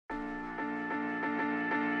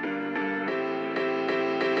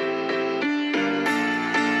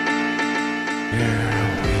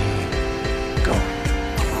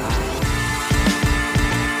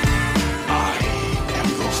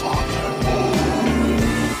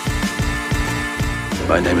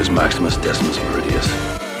My name is Maximus Decimus Meridius.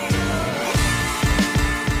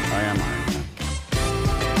 I am Iron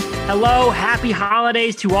Man. Hello, happy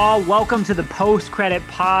holidays to all. Welcome to the Post-Credit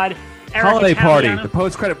Pod. Eric Holiday party, Italiano. the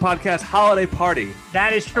Post-Credit Podcast holiday party.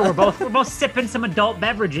 That is true. We're both sipping some adult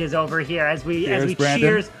beverages over here as we Brandon.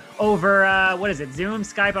 cheers over what is it? Zoom,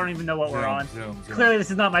 Skype? I don't even know what we're on. Zoom. Clearly,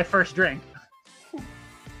 this is not my first drink.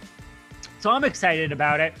 So I'm excited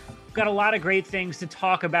about it. We've got a lot of great things to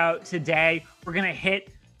talk about today. We're going to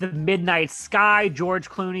hit The Midnight Sky, George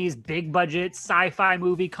Clooney's big budget sci-fi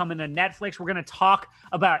movie coming to Netflix. We're going to talk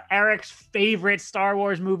about Eric's favorite Star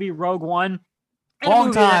Wars movie, Rogue One. And a Long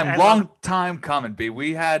movie that I love. time coming, B.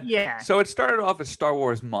 We had, Yeah. So it started off as Star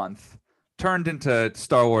Wars month, turned into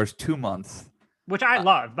Star Wars 2 months. Which I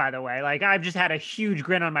love, by the way. Like, I've just had a huge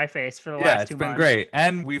grin on my face for the last 2 months. It's been great.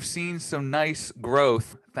 And we've seen some nice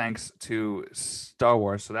growth thanks to Star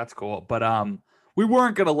Wars, so that's cool. But we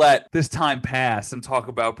weren't going to let this time pass and talk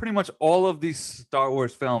about pretty much all of these Star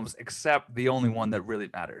Wars films except the only one that really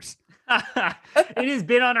matters. It has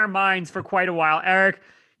been on our minds for quite a while. Eric,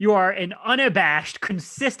 you are an unabashed,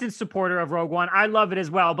 consistent supporter of Rogue One. I love it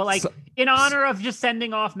as well. But in honor of just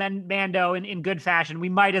sending off Mando in good fashion, we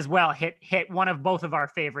might as well hit one of both of our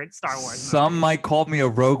favorite Star Wars Some movies. might call me a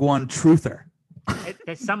Rogue One truther.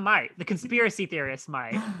 Some might. The conspiracy theorists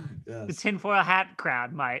might. Yes. The tinfoil hat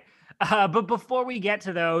crowd might. But before we get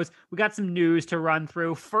to those, we got some news to run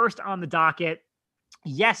through. First on the docket,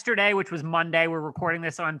 yesterday, which was Monday, we're recording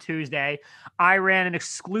this on Tuesday, I ran an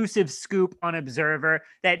exclusive scoop on Observer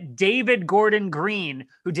that David Gordon Green,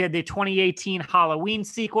 who did the 2018 Halloween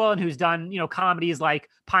sequel and who's done, comedies like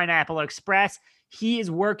Pineapple Express, he is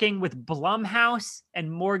working with Blumhouse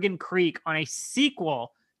and Morgan Creek on a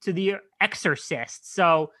sequel to The Exorcist.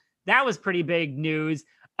 So that was pretty big news.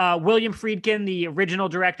 William Friedkin, the original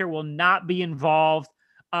director, will not be involved.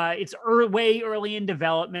 It's way early in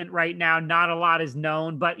development right now. Not a lot is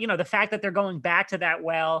known, but the fact that they're going back to that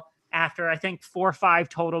well after I think 4 or 5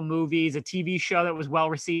 total movies, a TV show that was well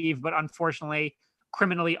received, but unfortunately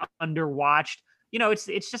criminally underwatched.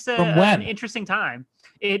 It's just an interesting time.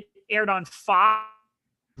 It aired on Fox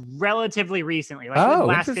relatively recently, like the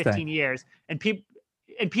last 15 years, and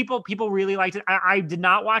people really liked it. I did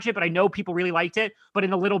not watch it, but I know people really liked it. But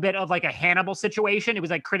in a little bit of like a Hannibal situation, it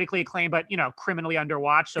was like critically acclaimed, but criminally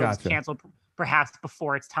underwatched. So It was canceled perhaps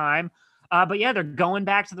before its time. But yeah, they're going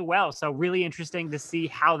back to the well. So really interesting to see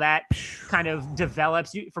how that kind of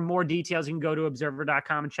develops. For more details, you can go to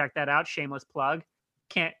observer.com and check that out. Shameless plug.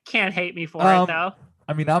 Can't hate me for it though.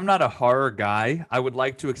 I mean, I'm not a horror guy. I would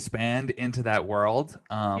like to expand into that world.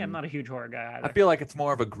 I'm not a huge horror guy either. I feel like it's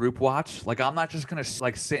more of a group watch. Like, I'm not just gonna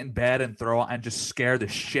sit in bed and throw and just scare the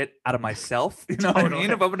shit out of myself. You know what I mean?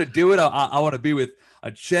 If I'm gonna do it, I want to be with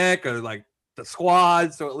a chick or like the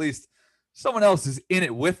squad, so at least someone else is in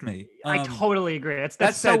it with me. I totally agree.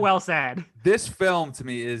 That's so well said. This film to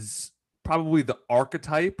me is probably the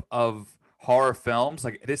archetype of horror films.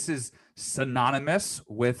 Like, this is synonymous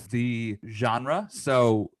with the genre.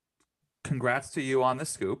 So congrats to you on the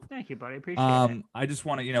scoop. Thank you, buddy. Appreciate it. I just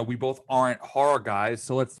want to, we both aren't horror guys.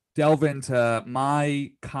 So let's delve into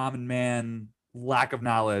my common man lack of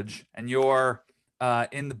knowledge and your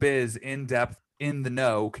in the biz, in depth, in the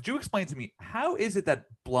know. Could you explain to me, how is it that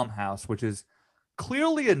Blumhouse, which is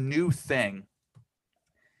clearly a new thing,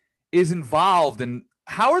 is involved in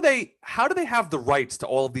how do they have the rights to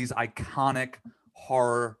all of these iconic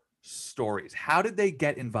horror stories? How did they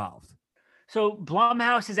get involved? So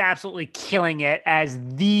Blumhouse is absolutely killing it as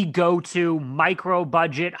the go-to micro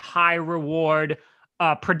budget, high reward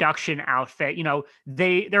production outfit.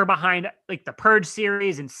 They're behind like the Purge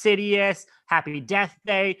series, Insidious, Happy Death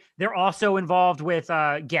Day. They're also involved with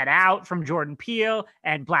Get Out from Jordan Peele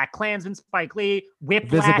and Black Klansman, Spike Lee,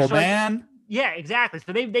 Whiplash. Invisible Man. Yeah, exactly.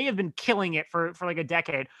 So they have been killing it for like a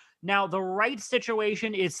decade. Now, the rights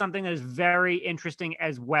situation is something that is very interesting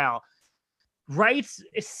as well. Rights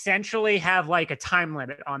essentially have like a time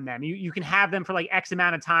limit on them. You can have them for like X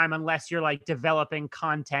amount of time unless you're like developing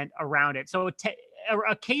content around it. So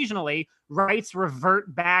occasionally rights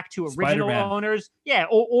revert back to original Spider-Man. owners. Yeah,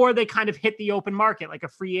 or they kind of hit the open market like a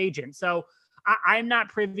free agent. So I'm not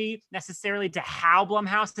privy necessarily to how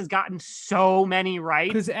Blumhouse has gotten so many rights.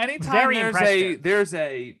 Because anytime there's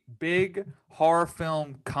a big horror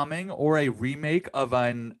film coming or a remake of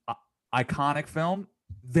an iconic film,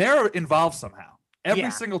 they're involved somehow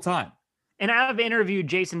every single time. And I've interviewed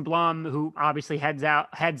Jason Blum, who obviously heads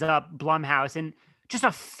up Blumhouse, and just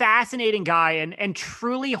a fascinating guy. And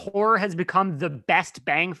truly, horror has become the best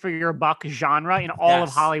bang for your buck genre in all of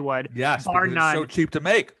Hollywood. Yes, bar because none. it's so cheap to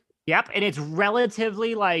make. Yep, and it's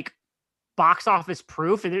relatively like box office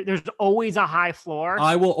proof. There's always a high floor.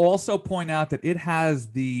 I will also point out that it has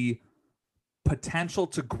the potential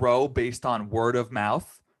to grow based on word of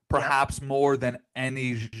mouth, perhaps more than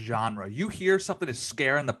any genre. You hear something is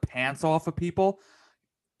scaring the pants off of people,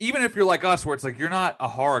 even if you're like us, where it's like, you're not a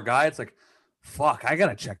horror guy. It's like, fuck, I got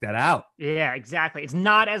to check that out. Yeah, exactly. It's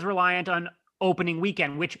not as reliant on opening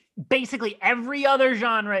weekend, which basically every other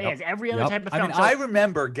genre is, every other type of film. I mean, I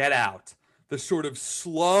remember Get Out, the sort of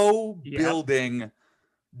slow building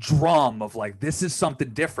drum of like, this is something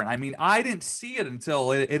different. I mean, I didn't see it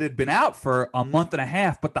until it had been out for a month and a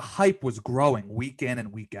half, but the hype was growing week in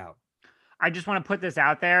and week out. I just want to put this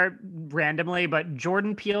out there randomly, but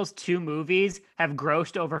Jordan Peele's 2 movies have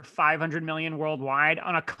grossed over 500 million worldwide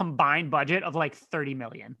on a combined budget of like 30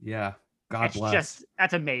 million. Yeah. God bless.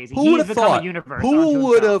 That's amazing. Who would have thought? Who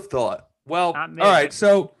would have thought? Well, all right.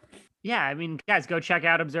 So yeah, I mean, guys, go check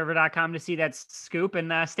out observer.com to see that scoop,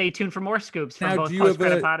 and stay tuned for more scoops from now, both Post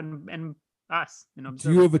Credit Pod and us.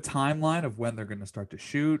 Do you have a timeline of when they're going to start to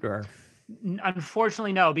shoot? Or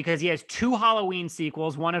unfortunately, no, because he has 2 Halloween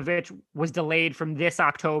sequels, one of which was delayed from this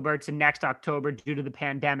October to next October due to the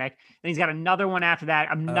pandemic. And he's got another one after that.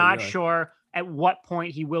 I'm not sure at what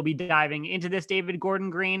point he will be diving into this David Gordon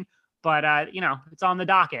Green, but it's on the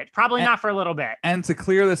docket. Probably not for a little bit. And to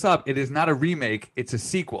clear this up, it is not a remake; it's a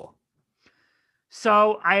sequel.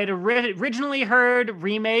 So I had originally heard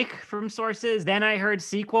remake from sources. Then I heard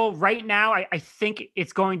sequel. Right now, I think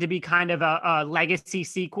it's going to be kind of a legacy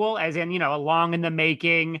sequel, as in, a long in the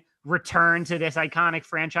making return to this iconic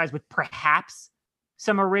franchise with perhaps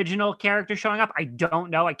some original characters showing up. I don't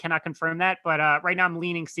know. I cannot confirm that. But right now I'm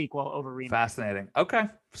leaning sequel over remake. Fascinating. Okay.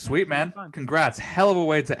 Sweet, man. Congrats. Hell of a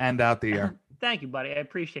way to end out the year. Thank you, buddy. I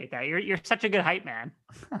appreciate that. You're such a good hype man.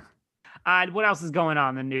 What else is going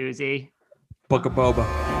on in the news, E? Book of Boba.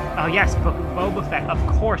 Oh, yes. Book of Boba Fett, of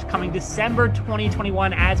course, coming December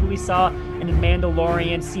 2021, as we saw in the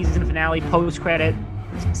Mandalorian season finale post-credit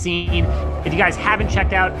scene. If you guys haven't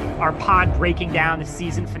checked out our pod breaking down the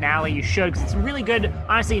season finale, you should, because it's some really good,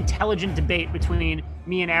 honestly, intelligent debate between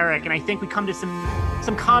me and Eric, and I think we come to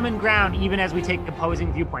some common ground even as we take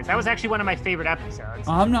opposing viewpoints. That was actually one of my favorite episodes.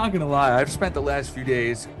 I'm not going to lie. I've spent the last few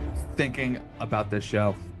days thinking about this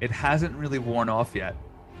show. It hasn't really worn off yet.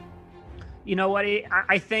 You know what?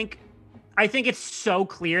 I think it's so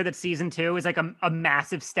clear that season 2 is like a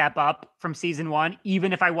massive step up from season 1,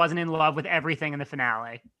 even if I wasn't in love with everything in the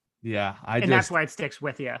finale. Yeah, that's why it sticks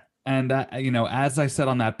with you. And as I said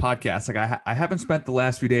on that podcast, like I haven't spent the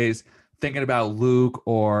last few days thinking about Luke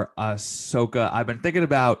or Ahsoka. I've been thinking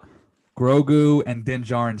about Grogu and Din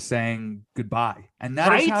Djarin saying goodbye, and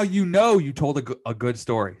that is how you told a good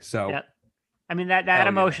story. So, yep. I mean that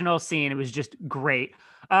emotional scene, it was just great.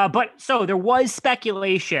 But so there was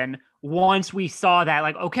speculation once we saw that,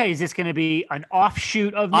 like, okay, is this going to be an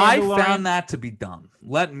offshoot of Mandalorian? I found that to be dumb.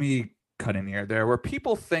 Let me cut in here. There were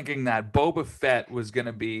people thinking that Boba Fett was going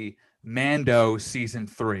to be Mando season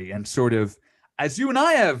 3 and sort of, as you and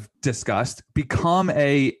I have discussed, become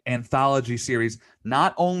a anthology series,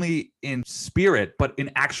 not only in spirit, but in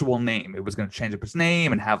actual name. It was going to change up its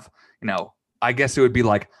name and have, I guess it would be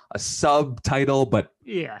like a subtitle, but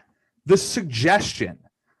yeah, the suggestion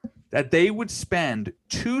that they would spend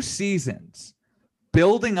 2 seasons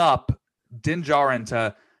building up Din Djarin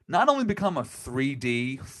to not only become a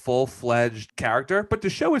 3D full-fledged character, but to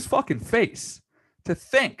show his fucking face. To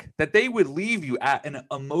think that they would leave you at an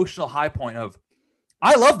emotional high point of,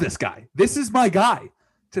 I love this guy. This is my guy.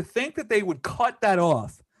 To think that they would cut that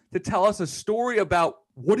off to tell us a story about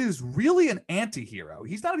what is really an anti-hero.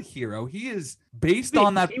 He's not a hero. He is based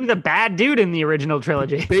on that. He was a bad dude in the original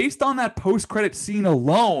trilogy. Based on that post-credit scene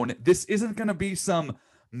alone, this isn't going to be some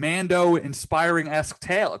Mando inspiring-esque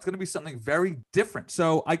tale. It's going to be something very different.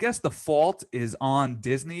 So I guess the fault is on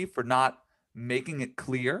Disney for not making it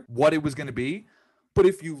clear what it was going to be. But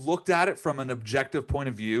if you looked at it from an objective point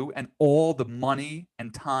of view and all the money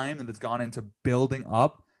and time that has gone into building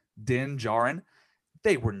up Din Djarin,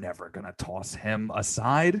 they were never going to toss him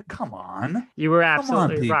aside. Come on. You were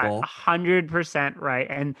absolutely right. 100% right.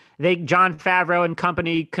 And Jon Favreau and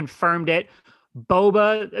company confirmed it.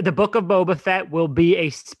 The Book of Boba Fett will be a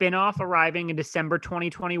spinoff arriving in December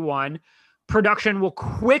 2021. Production will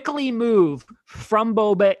quickly move from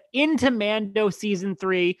Boba into Mando season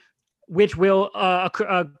 3, which will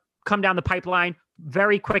come down the pipeline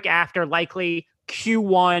very quick after, likely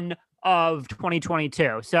Q1 of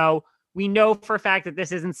 2022. So we know for a fact that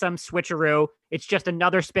this isn't some switcheroo. It's just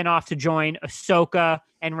another spinoff to join Ahsoka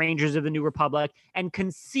and Rangers of the New Republic. And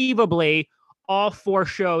conceivably, all 4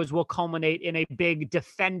 shows will culminate in a big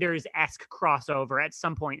Defenders-esque crossover at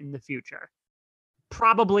some point in the future.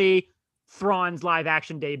 Probably Thrawn's live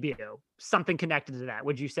action debut. Something connected to that,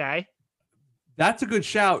 would you say? That's a good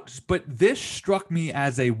shout, but this struck me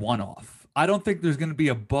as a one-off. I don't think there's going to be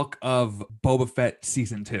a book of Boba Fett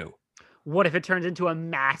season 2. What if it turns into a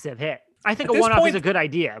massive hit? I think At a this one-off point- is a good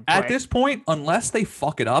idea. At but this point, unless they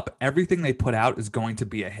fuck it up, everything they put out is going to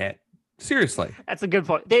be a hit. Seriously. that's a good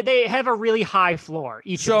point. They have a really high floor.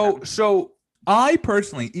 Each of them. So I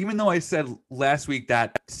personally, even though I said last week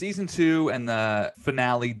that season 2 and the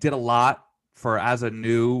finale did a lot for, as a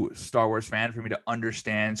new Star Wars fan, for me to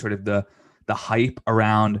understand sort of the hype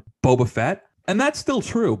around Boba Fett, and that's still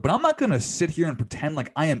true, but I'm not going to sit here and pretend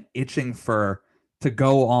like I am itching to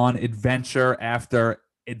go on adventure after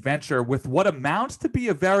adventure with what amounts to be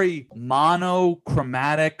a very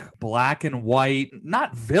monochromatic, black and white,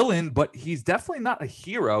 not villain, but he's definitely not a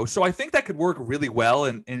hero. So I think that could work really well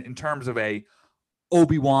in terms of a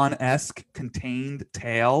Obi-Wan-esque contained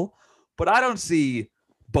tale, but I don't see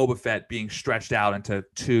Boba Fett being stretched out into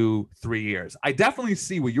 2-3 years. I definitely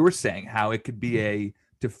see what you were saying, how it could be a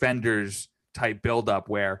Defenders type buildup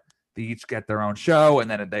where they each get their own show, and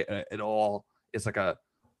then it all is like a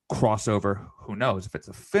crossover. Who knows if it's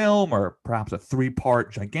a film or perhaps a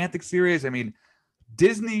 3-part gigantic series. I mean,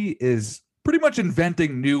 Disney is pretty much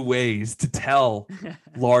inventing new ways to tell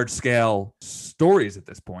large-scale stories at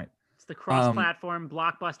this point. It's the cross-platform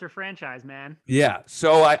blockbuster franchise, man. Yeah.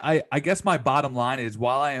 So I guess my bottom line is,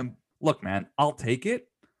 look, man, I'll take it,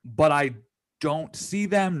 but I don't see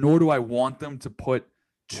them, nor do I want them to put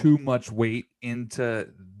too much weight into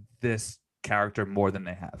this character more than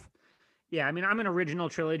they have. Yeah, I mean, I'm an original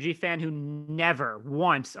trilogy fan who never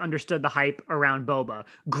once understood the hype around Boba.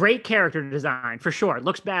 Great character design, for sure.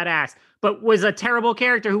 Looks badass, but was a terrible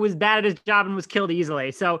character who was bad at his job and was killed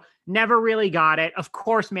easily. So never really got it. Of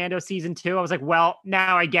course, Mando season 2, I was like, well,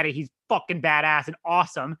 now I get it. He's fucking badass and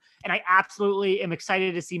awesome. And I absolutely am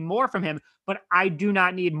excited to see more from him, but I do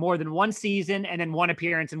not need more than one season and then one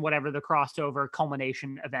appearance in whatever the crossover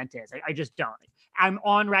culmination event is. I just don't. I'm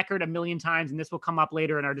on record a million times, and this will come up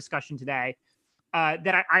later in our discussion today,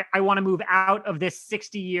 that I want to move out of this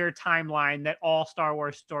 60-year timeline that all Star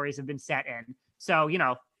Wars stories have been set in. So,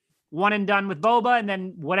 one and done with Boba, and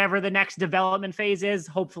then whatever the next development phase is,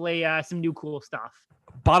 hopefully some new cool stuff.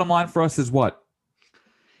 Bottom line for us is what?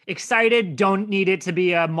 Excited, don't need it to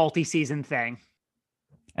be a multi-season thing.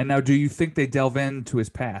 And now, do you think they delve into his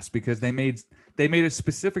past? Because they made a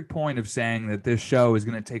specific point of saying that this show is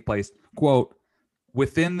going to take place, quote,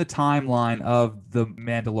 within the timeline of The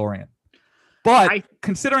Mandalorian. But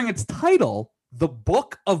considering its title, The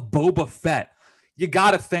Book of Boba Fett, you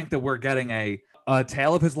got to think that we're getting a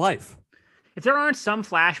tale of his life. If there aren't some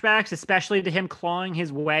flashbacks, especially to him clawing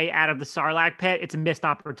his way out of the Sarlacc pit, it's a missed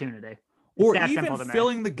opportunity. Or even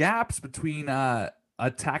filling the gaps between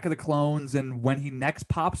Attack of the Clones and when he next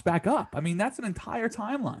pops back up. I mean, that's an entire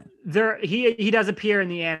timeline. He does appear in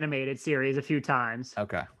the animated series a few times.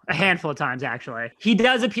 Okay. A handful of times, actually. He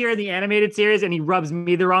does appear in the animated series, and he rubs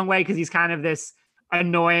me the wrong way because he's kind of this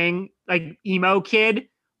annoying, like, emo kid.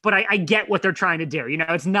 But I get what they're trying to do.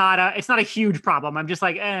 It's not a huge problem. I'm just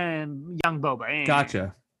like, young Boba.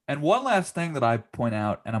 Gotcha. And one last thing that I point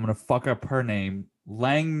out, and I'm going to fuck up her name,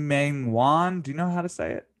 Lang Meng Wan. Do you know how to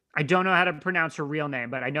say it? I don't know how to pronounce her real name,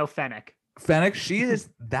 but I know Fennec. Fennec,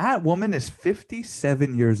 that woman is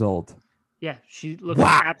 57 years old. Yeah, she looks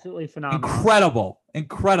absolutely phenomenal.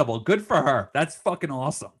 Incredible. Good for her. That's fucking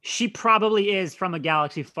awesome. She probably is from a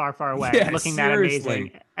galaxy far, far away, looking that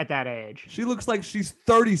amazing at that age. She looks like she's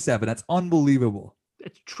 37. That's unbelievable.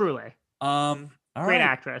 It's truly. All Great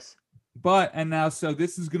actress. So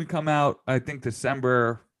this is going to come out, I think,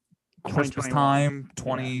 December, Christmas time,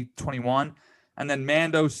 2021. And then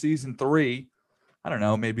Mando season 3, I don't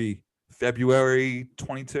know, maybe February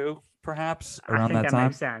 22, perhaps, around that time. That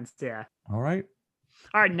makes sense, yeah. All right,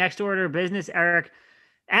 next order of business, Eric.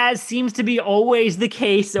 As seems to be always the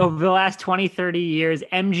case over the last 20, 30 years,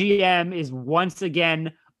 MGM is once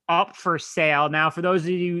again up for sale. Now, for those of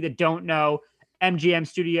you that don't know, MGM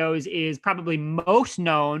Studios is probably most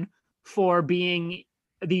known for being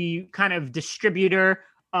the kind of distributor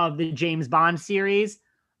of the James Bond series.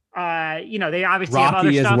 They obviously Rocky have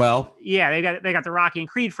other stuff as well. Yeah, they got the Rocky and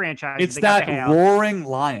Creed franchise. It's that roaring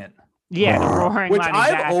lion. Yeah, the roaring which lion.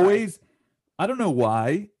 I've always, I don't know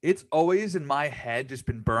why, it's always in my head just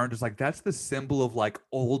been burned as like that's the symbol of like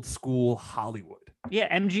old school Hollywood.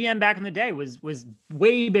 Yeah, MGM back in the day was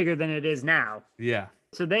way bigger than it is now. Yeah.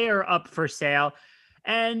 So they are up for sale.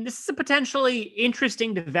 And this is a potentially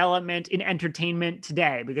interesting development in entertainment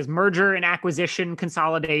today because merger and acquisition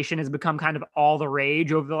consolidation has become kind of all the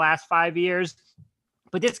rage over the last 5 years.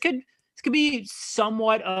 But this could be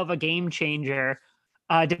somewhat of a game changer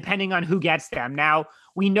depending on who gets them. Now,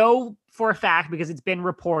 we know for a fact, because it's been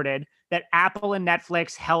reported, that Apple and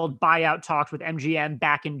Netflix held buyout talks with MGM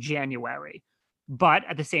back in January. But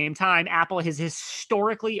at the same time, Apple is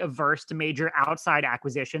historically averse to major outside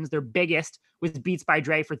acquisitions. Their biggest was Beats by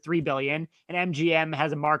Dre for $3 billion, and MGM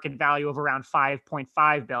has a market value of around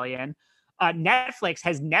 $5.5 billion. Netflix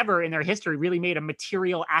has never in their history really made a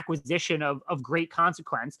material acquisition of great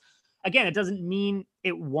consequence. Again, it doesn't mean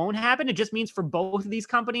it won't happen. It just means for both of these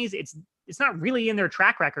companies, it's not really in their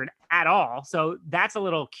track record at all. So that's a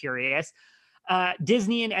little curious.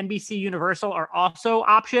 Disney and NBC Universal are also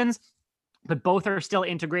options, but both are still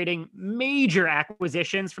integrating major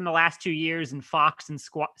acquisitions from the last 2 years in Fox and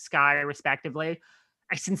Sky, respectively.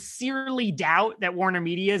 I sincerely doubt that Warner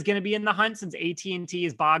Media is going to be in the hunt since AT&T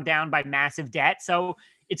is bogged down by massive debt. So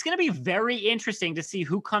it's going to be very interesting to see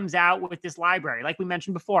who comes out with this library. Like we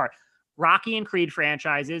mentioned before, Rocky and Creed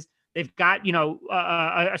franchises. They've got,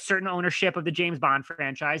 a certain ownership of the James Bond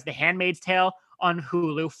franchise, The Handmaid's Tale on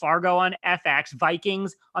Hulu, Fargo on FX,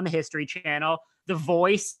 Vikings on the History Channel, The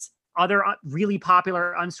Voice, other really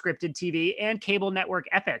popular unscripted TV, and cable network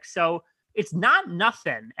FX. So it's not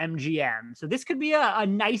nothing, MGM. So this could be a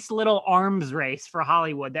nice little arms race for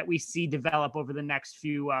Hollywood that we see develop over the next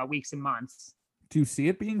few weeks and months. Do you see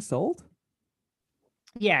it being sold?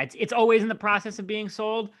 Yeah, it's always in the process of being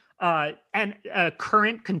sold. And a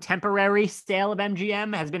current contemporary sale of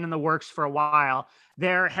MGM has been in the works for a while.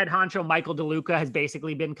 Their head honcho, Michael DeLuca, has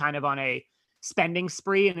basically been kind of on a spending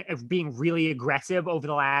spree and of being really aggressive over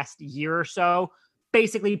the last year or so,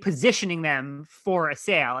 basically positioning them for a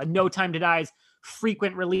sale. And No Time to Die's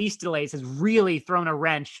frequent release delays has really thrown a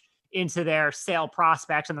wrench into their sale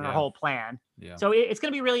prospects and their whole plan. Yeah. So it's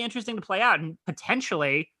going to be really interesting to play out, and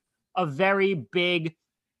potentially a very big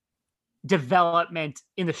development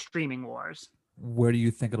in the streaming wars. Where do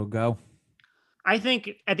you think it'll go? I think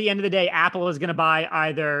at the end of the day, Apple is going to buy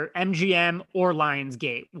either MGM or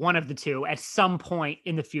Lionsgate, one of the two, at some point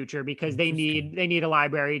in the future, because they need a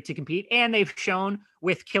library to compete. And they've shown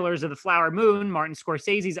with Killers of the Flower Moon, Martin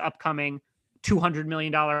Scorsese's upcoming $200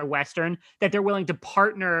 million Western, that they're willing to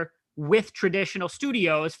partner with traditional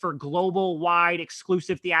studios for global wide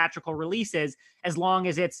exclusive theatrical releases, as long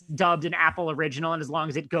as it's dubbed an Apple original and as long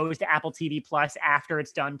as it goes to Apple TV Plus after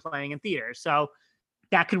it's done playing in theaters. So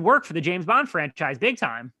that could work for the James Bond franchise big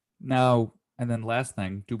time. Now, and then last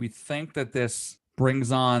thing, do we think that this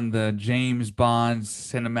brings on the James Bond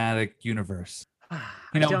cinematic universe?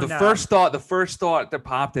 The first thought that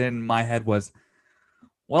popped in my head was,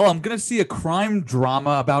 well, I'm going to see a crime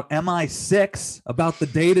drama about MI6, about the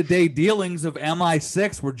day-to-day dealings of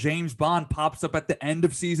MI6, where James Bond pops up at the end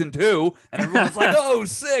of season 2, and everyone's like, oh,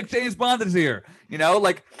 sick, James Bond is here.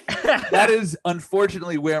 That is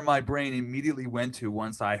unfortunately where my brain immediately went to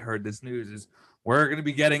once I heard this news, is we're going to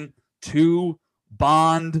be getting 2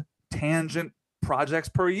 Bond tangent projects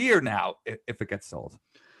per year now, if it gets sold.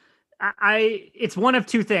 It's one of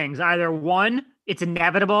two things. Either one, it's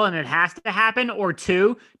inevitable and it has to happen, or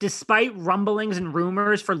two, despite rumblings and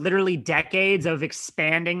rumors for literally decades of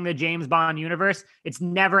expanding the James Bond universe, it's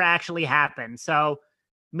never actually happened. So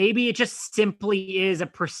maybe it just simply is a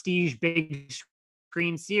prestige big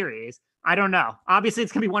screen series. I don't know. Obviously,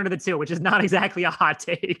 it's going to be one of the two, which is not exactly a hot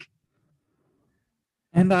take.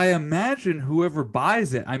 And I imagine whoever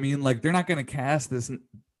buys it, they're not going to cast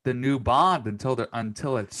the new Bond until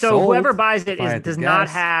it's sold. So whoever buys it does not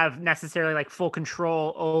have necessarily full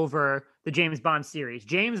control over the James Bond series.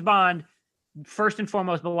 James Bond, first and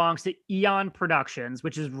foremost, belongs to Eon Productions,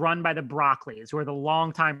 which is run by the Broccoli's, who are the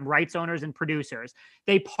longtime rights owners and producers.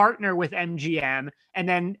 They partner with MGM, and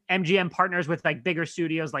then MGM partners with bigger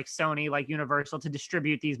studios like Sony, like Universal, to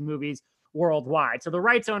distribute these movies worldwide. So the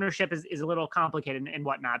rights ownership is a little complicated and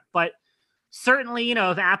whatnot, but certainly,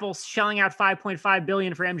 if Apple's shelling out $5.5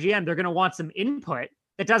 billion for MGM, they're going to want some input.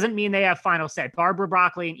 That doesn't mean they have final say. Barbara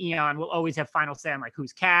Broccoli and Eon will always have final say on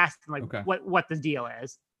who's cast and what the deal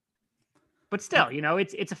is. But still,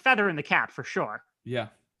 it's a feather in the cap for sure. Yeah.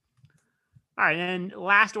 All right, and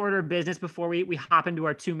last order of business before we hop into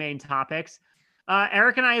our two main topics.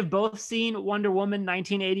 Eric and I have both seen Wonder Woman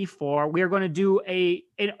 1984. We are going to do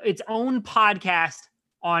its own podcast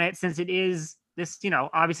on it, since it is this,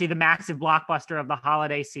 obviously the massive blockbuster of the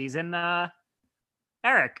holiday season.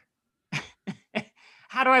 Eric,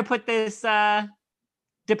 how do I put this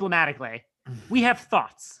diplomatically? We have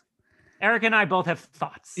thoughts. Eric and I both have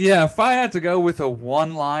thoughts. Yeah, if I had to go with a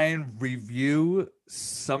one-line review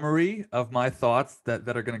summary of my thoughts that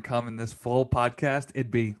are going to come in this full podcast,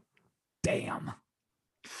 it'd be, damn.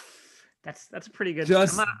 That's a pretty good.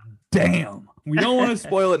 Just damn. We don't want to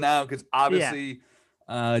spoil it now because obviously...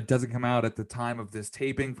 it doesn't come out at the time of this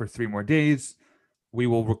taping for 3 more days. We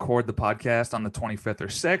will record the podcast on the 25th or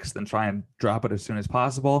 6th and try and drop it as soon as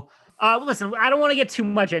possible. Listen, I don't want to get too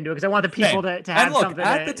much into it because I want the people to have and look, something.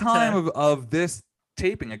 At the time of this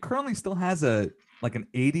taping, it currently still has an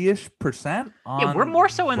 80-ish% on. Yeah, we're more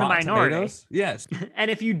so in the Rotten minority. Tomatoes. Yes. And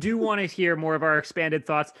if you do want to hear more of our expanded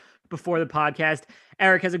thoughts before the podcast,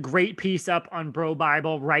 Eric has a great piece up on Bro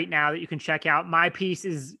Bible right now that you can check out. My piece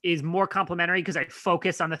is more complimentary because I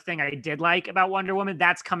focus on the thing I did like about Wonder Woman.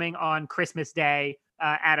 That's coming on Christmas Day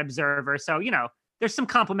at Observer. So, there's some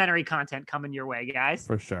complimentary content coming your way, guys.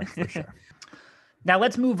 For sure. Now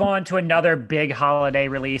let's move on to another big holiday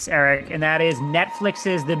release, Eric, and that is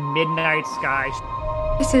Netflix's The Midnight Sky.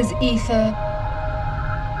 This is Ether.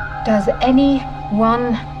 Does any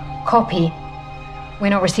one copy? We're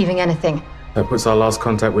not receiving anything. That puts our last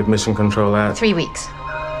contact with Mission Control at 3 weeks.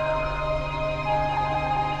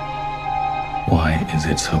 Why is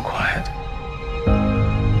it so quiet?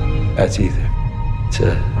 That's Ether. It's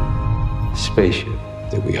a spaceship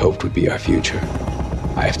that we hoped would be our future.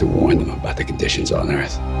 I have to warn them about the conditions on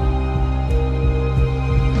Earth.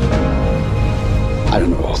 I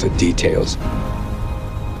don't know all the details.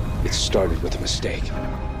 It started with a mistake.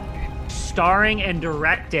 Starring and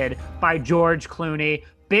directed by George Clooney.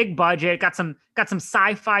 Big budget, got some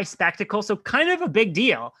sci-fi spectacle, so kind of a big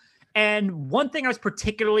deal. And one thing I was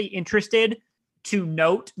particularly interested to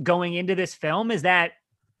note going into this film is that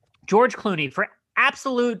George Clooney,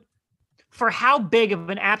 for how big of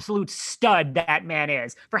an absolute stud that man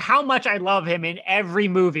is, for how much I love him in every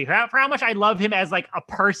movie, for how much I love him as like a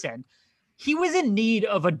person, he was in need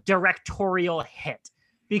of a directorial hit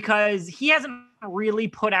because he hasn't really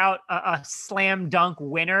put out a slam dunk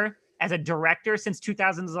winner as a director since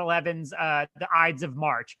 2011's The Ides of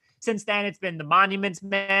March. Since then, it's been The Monuments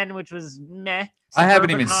Men, which was meh. I haven't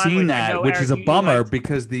even Suburbicon, seen that, which Eric, is a you bummer liked.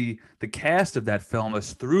 because the cast of that film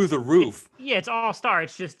is through the roof. It's all star.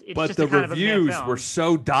 It's just But a the kind of a meh reviews film. were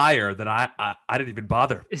so dire that I didn't even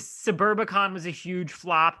bother. Suburbicon was a huge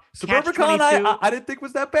flop. Suburbicon, Catch-22, I didn't think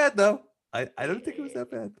was that bad though. I don't think it was that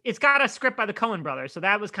bad. it's got a script by the Coen brothers, so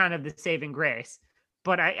that was kind of the saving grace.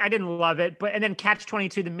 But I didn't love it. And then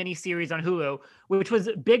Catch-22, the miniseries on Hulu, which was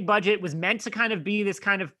big budget, was meant to kind of be this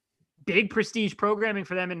kind of big prestige programming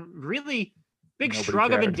for them, and really big Nobody shrug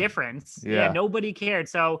cared. of indifference. Yeah. Nobody cared.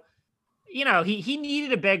 So, he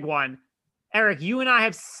needed a big one. Eric, you and I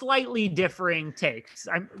have slightly differing takes.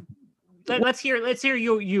 Let's hear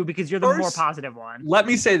you because you're the more First, positive one. Let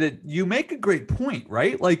me say that you make a great point,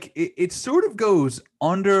 right? Like it sort of goes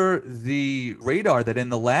under the radar that in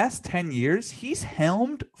the last 10 years, he's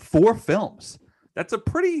helmed 4 films. That's a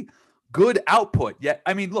pretty good output. Yet,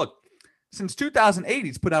 I mean, look, since 2008,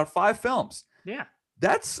 he's put out 5 films. Yeah.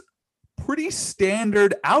 That's pretty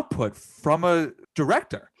standard output from a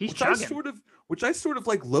director. He's which I chugging. sort of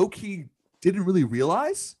like low-key didn't really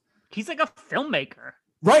realize. He's like a filmmaker.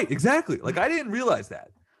 Right, exactly. Like I didn't realize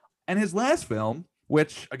that. And his last film,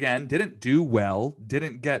 which again didn't do well,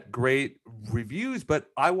 didn't get great reviews, but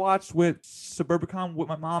I watched with Suburbicon with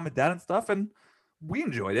my mom and dad and stuff, and we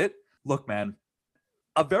enjoyed it. Look, man,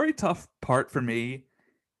 a very tough part for me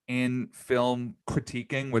in film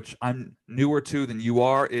critiquing, which I'm newer to than you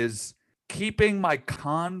are, is keeping my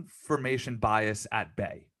confirmation bias at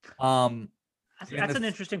bay. That's an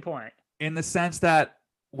interesting point. In the sense that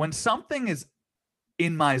when something is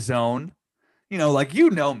in my zone, like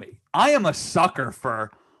me, I am a sucker for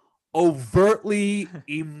overtly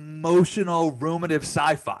emotional, ruminative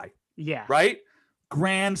sci-fi. Yeah. Right?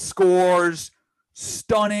 Grand scores,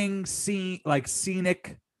 stunning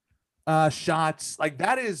scenic shots. Like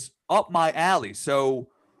that is up my alley. So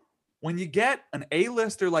when you get an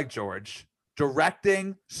A-lister like George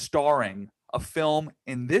directing, starring a film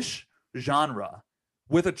in this genre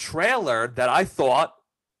with a trailer that I thought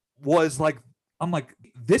was like, I'm like,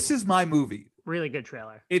 this is my movie. Really good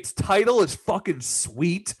trailer. Its title is fucking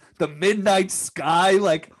sweet. The Midnight Sky,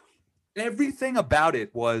 like everything about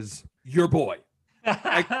it was your boy.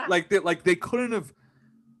 They couldn't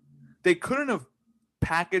have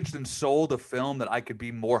packaged and sold a film that I could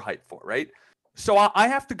be more hyped for, right? So I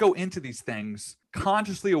have to go into these things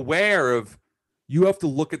consciously aware of, you have to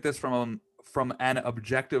look at this from an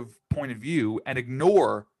objective point of view and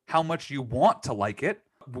ignore how much you want to like it,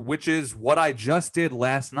 which is what I just did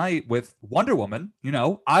last night with Wonder Woman.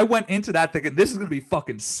 I went into that thinking this is going to be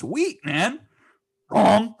fucking sweet, man.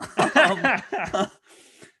 Wrong.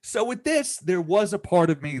 So with this, there was a part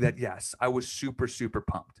of me that, yes, I was super, super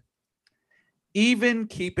pumped. Even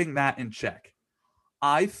keeping that in check,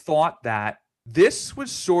 I thought that this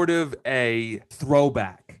was sort of a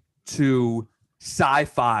throwback to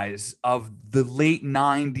sci-fis of the late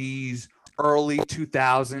 90s, early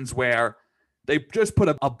 2000s, where they just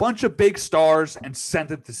put a bunch of big stars and sent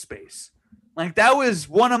it to space. Like, that was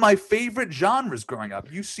one of my favorite genres growing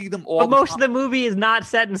up. You see them all. But most of the movie is not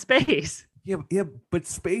set in space. Yeah, but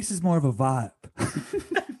space is more of a vibe. I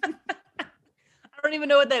don't even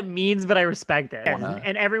know what that means, but I respect it.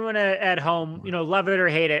 And everyone at home, love it or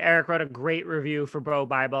hate it. Eric wrote a great review for Bro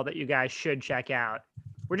Bible that you guys should check out.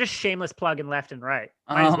 We're just shameless plugging left and right.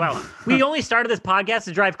 Might as well. We only started this podcast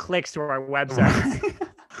to drive clicks to our website.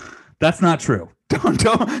 That's not true.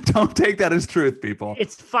 Don't take that as truth, people.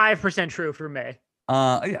 It's 5% true for me.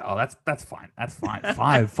 Yeah. Oh, that's fine. That's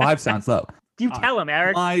fine. Five sounds low. You tell him,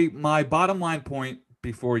 Eric. My bottom line point,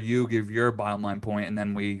 before you give your bottom line point, and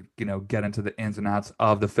then we, get into the ins and outs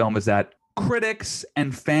of the film, is that critics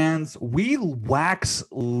and fans, we wax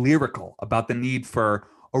lyrical about the need for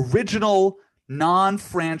original,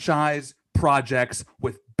 non-franchise projects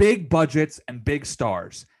with big budgets and big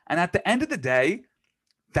stars. And at the end of the day,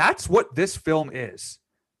 that's what this film is.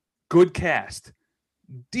 Good cast,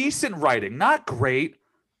 decent writing, not great.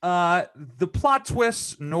 The plot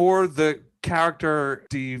twists nor the character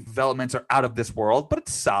developments are out of this world, but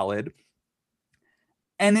it's solid.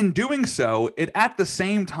 And in doing so, it at the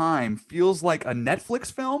same time feels like a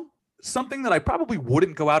Netflix film, something that I probably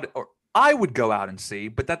wouldn't go out, or I would go out and see,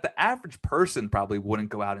 but that the average person probably wouldn't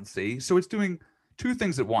go out and see. So it's doing two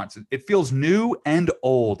things at once. It feels new and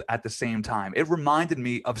old at the same time. It reminded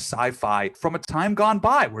me of sci-fi from a time gone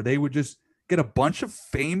by where they would just get a bunch of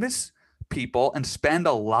famous people and spend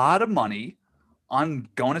a lot of money on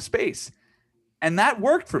going to space. And that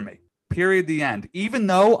worked for me, period, the end. Even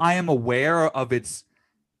though I am aware of its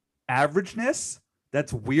averageness,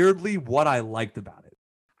 that's weirdly what I liked about it.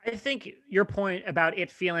 I think your point about it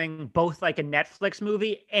feeling both like a Netflix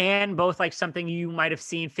movie and both like something you might have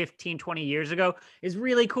seen 15, 20 years ago is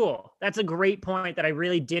really cool. That's a great point that I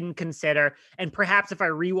really didn't consider. And perhaps if I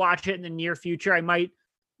rewatch it in the near future, I might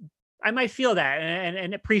feel that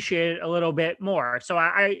and appreciate it a little bit more. So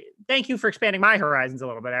I thank you for expanding my horizons a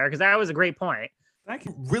little bit, Eric, because that was a great point. Thank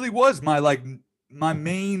you. Really was my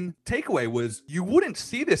main takeaway was you wouldn't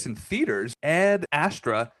see this in theaters. Ad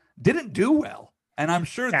Astra didn't do well. And I'm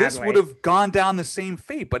sure this would have gone down the same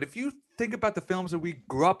fate. But if you think about the films that we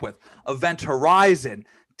grew up with, Event Horizon,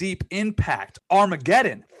 Deep Impact,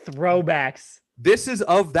 Armageddon. Throwbacks. This is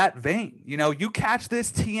of that vein. You catch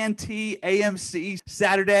this TNT, AMC,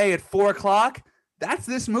 Saturday at 4:00. That's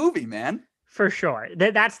this movie, man. For sure.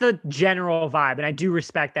 That's the general vibe. And I do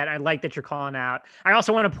respect that. I like that you're calling out. I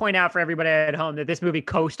also want to point out for everybody at home that this movie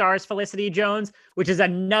co-stars Felicity Jones, which is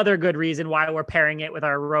another good reason why we're pairing it with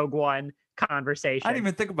our Rogue One conversation. I didn't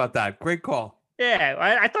even think about that. Great call. Yeah,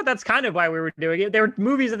 I thought that's kind of why we were doing it. There were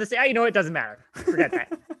movies of the same. It doesn't matter. Forget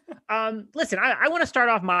that. Listen, I want to start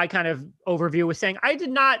off my kind of overview with saying I did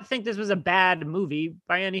not think this was a bad movie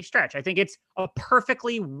by any stretch. I think it's a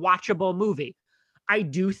perfectly watchable movie. I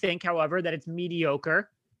do think, however, that it's mediocre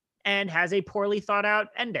and has a poorly thought out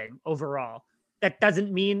ending overall. That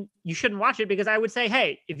doesn't mean you shouldn't watch it, because I would say,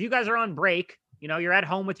 hey, if you guys are on break, you're at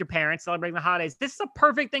home with your parents celebrating the holidays, this is a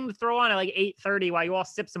perfect thing to throw on at like 8:30 while you all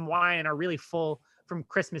sip some wine and are really full from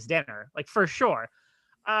Christmas dinner, like for sure.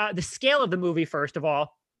 The scale of the movie, first of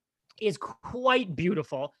all, is quite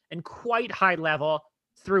beautiful and quite high level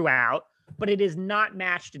throughout, but it is not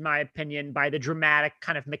matched, in my opinion, by the dramatic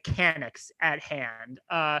kind of mechanics at hand.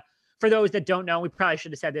 For those that don't know, we probably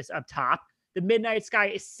should have said this up top. The Midnight Sky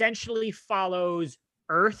essentially follows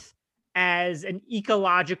Earth as an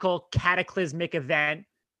ecological cataclysmic event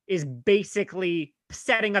is basically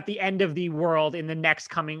setting up the end of the world in the next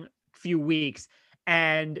coming few weeks.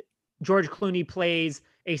 And George Clooney plays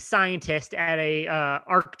a scientist at a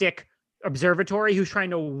Arctic observatory who's trying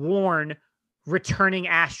to warn returning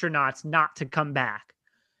astronauts not to come back.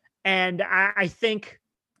 And I think...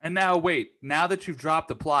 And now, wait, now that you've dropped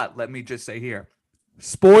the plot, let me just say here,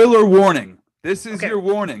 spoiler warning. This is your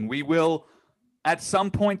warning. We will at some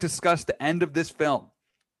point discuss the end of this film.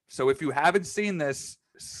 So if you haven't seen this,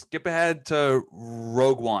 skip ahead to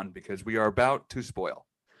Rogue One, because we are about to spoil.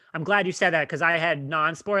 I'm glad you said that, because I had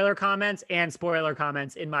non-spoiler comments and spoiler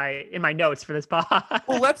comments in my notes for this pod.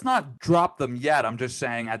 Well, let's not drop them yet. I'm just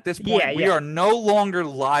saying at this point, we are no longer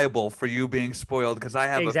liable for you being spoiled, because I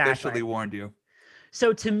have officially warned you.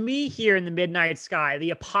 So to me, here in the Midnight Sky, the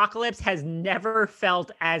apocalypse has never felt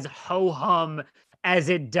as ho-hum as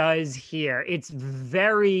it does here. It's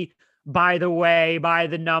very, by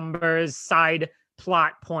the numbers, side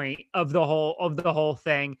plot point of the whole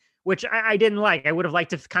thing, which I didn't like. I would have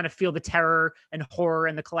liked to kind of feel the terror and horror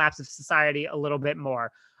and the collapse of society a little bit more.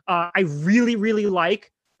 I really, really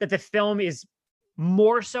like that the film is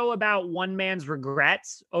more so about one man's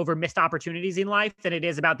regrets over missed opportunities in life than it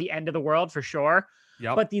is about the end of the world, for sure.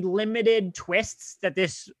 Yep. But the limited twists that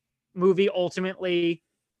this movie ultimately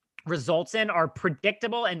results in are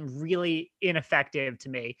predictable and really ineffective to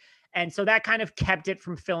me. And so that kind of kept it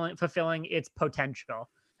from fulfilling its potential.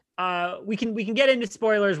 We can get into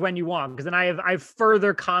spoilers when you want, because then I have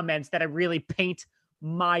further comments that I really paint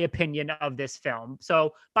my opinion of this film.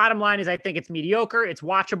 So bottom line is I think it's mediocre, it's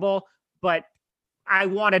watchable, but I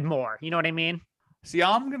wanted more. You know what I mean? See,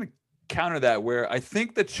 I'm going to counter that, where I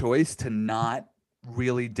think the choice to not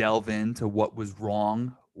really delve into what was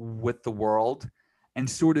wrong with the world and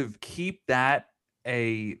sort of keep that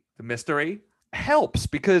the mystery helps,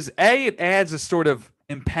 because it adds a sort of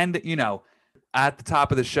impending, at the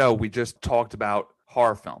top of the show, we just talked about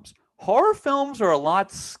horror films. Horror films are a lot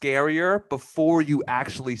scarier before you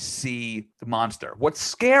actually see the monster. What's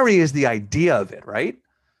scary is the idea of it, right?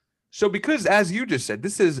 So because, as you just said,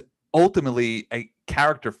 this is ultimately a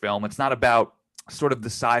character film. It's not about sort of the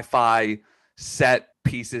sci-fi set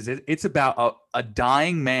pieces. It's about a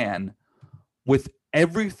dying man with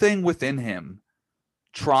everything within him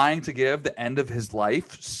trying to give the end of his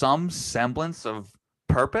life some semblance of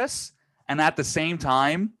purpose, and at the same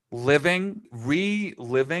time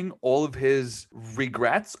reliving all of his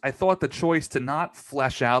regrets. I thought the choice to not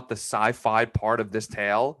flesh out the sci-fi part of this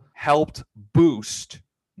tale helped boost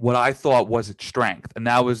what I thought was its strength, and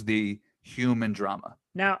that was the human drama.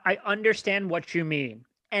 Now, I understand what you mean,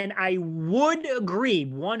 and I would agree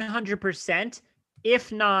 100%,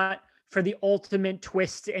 if not for the ultimate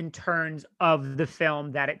twists and turns of the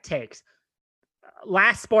film that it takes.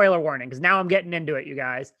 Last spoiler warning, because now I'm getting into it, you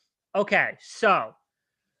guys. Okay, so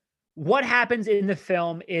what happens in the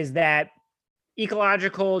film is that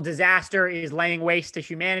ecological disaster is laying waste to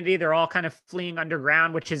humanity. They're all kind of fleeing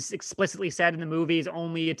underground, which is explicitly said in the movie is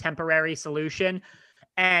only a temporary solution.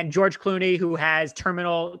 And George Clooney, who has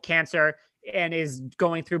terminal cancer and is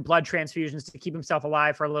going through blood transfusions to keep himself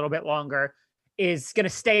alive for a little bit longer, is going to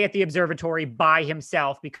stay at the observatory by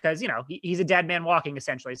himself because, he's a dead man walking,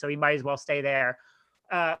 essentially. So he might as well stay there.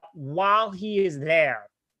 While he is there,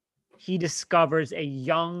 he discovers a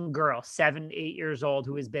young girl, 7, 8 years old,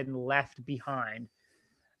 who has been left behind.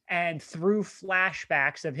 And through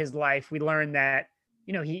flashbacks of his life, we learn that,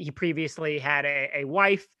 he previously had a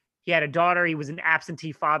wife. He had a daughter. He was an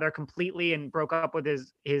absentee father completely and broke up with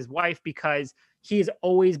his wife because he's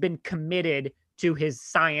always been committed to his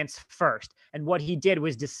science first. And what he did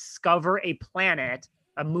was discover a planet,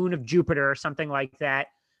 a moon of Jupiter or something like that,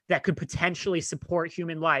 that could potentially support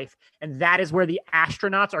human life. And that is where the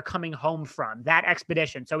astronauts are coming home from, that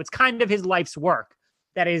expedition. So it's kind of his life's work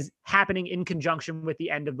that is happening in conjunction with the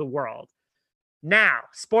end of the world. Now,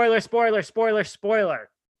 spoiler.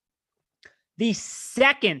 The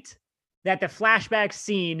second that the flashback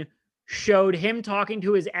scene showed him talking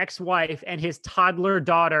to his ex-wife and his toddler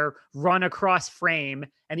daughter run across frame,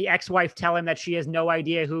 and the ex-wife tell him that she has no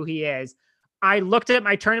idea who he is, I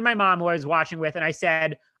turned to my mom, who I was watching with, and I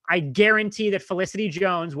said, I guarantee that Felicity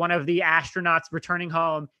Jones, one of the astronauts returning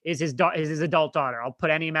home, is his adult daughter. I'll put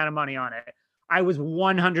any amount of money on it. I was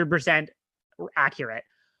 100% accurate.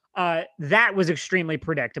 That was extremely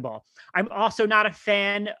predictable. I'm also not a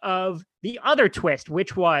fan of the other twist,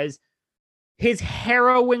 which was his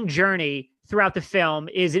harrowing journey throughout the film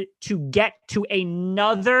is to get to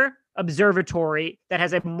another observatory that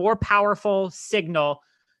has a more powerful signal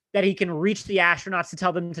that he can reach the astronauts to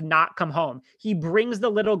tell them to not come home. He brings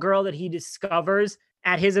the little girl that he discovers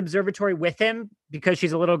at his observatory with him because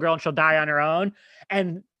she's a little girl and she'll die on her own.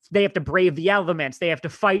 And they have to brave the elements. They have to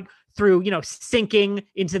fight through, sinking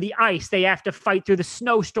into the ice. They have to fight through the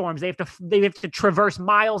snowstorms. They have to traverse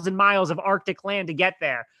miles and miles of Arctic land to get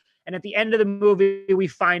there. And at the end of the movie, we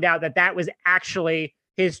find out that was actually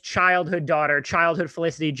his childhood daughter, childhood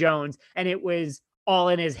Felicity Jones. And it was all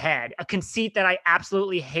in his head, a conceit that I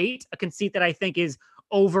absolutely hate, a conceit that I think is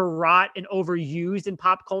overwrought and overused in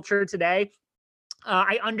pop culture today.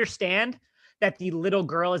 I understand that the little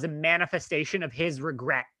girl is a manifestation of his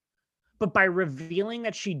regret, but by revealing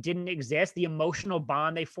that she didn't exist, the emotional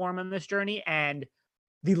bond they form on this journey and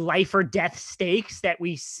the life or death stakes that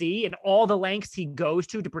we see and all the lengths he goes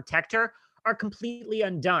to protect her are completely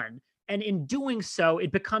undone. And in doing so,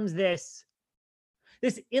 it becomes this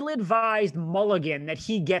ill-advised mulligan that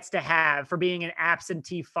he gets to have for being an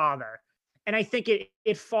absentee father. And I think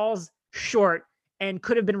it falls short and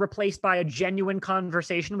could have been replaced by a genuine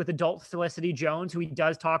conversation with adult Felicity Jones, who he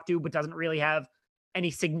does talk to, but doesn't really have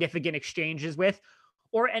any significant exchanges with,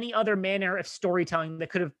 or any other manner of storytelling that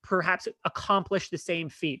could have perhaps accomplished the same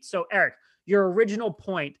feat. So Eric, your original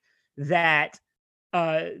point that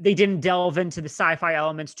they didn't delve into the sci-fi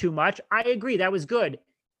elements too much. I agree, that was good.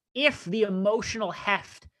 If the emotional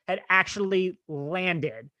heft had actually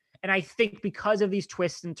landed, and I think because of these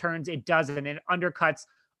twists and turns, it doesn't. It undercuts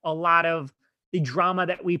a lot of the drama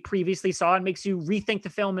that we previously saw and makes you rethink the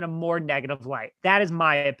film in a more negative light. That is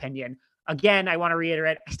my opinion. Again, I want to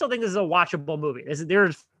reiterate, I still think this is a watchable movie.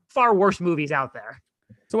 There's far worse movies out there.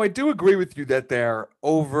 So I do agree with you that their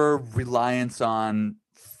over reliance on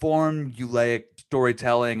formulaic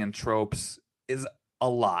storytelling and tropes is a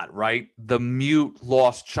lot, right? The mute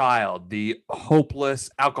lost child, the hopeless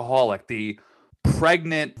alcoholic, the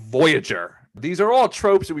pregnant voyager. These are all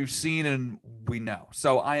tropes that we've seen and we know.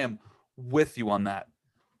 So I am with you on that.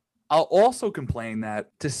 I'll also complain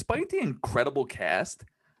that despite the incredible cast,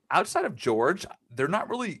 outside of George, they're not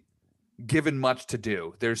really given much to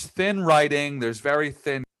do. There's thin writing, there's very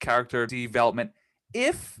thin character development.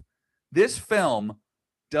 If this film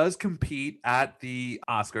does compete at the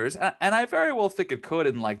Oscars, and I very well think it could,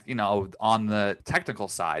 and on the technical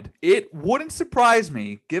side, it wouldn't surprise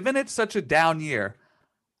me, given it's such a down year,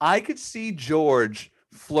 I could see George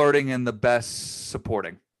flirting in the best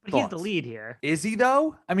supporting. But he's the lead here. Is he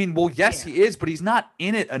though? I mean, well, yes, he is, but he's not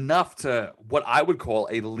in it enough to what I would call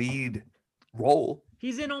a lead role.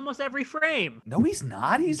 He's in almost every frame. No, he's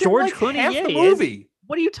not. He's George in Clooney, half the he movie. Is.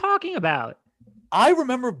 What are you talking about? I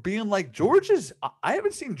remember being like, I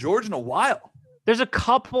haven't seen George in a while. There's a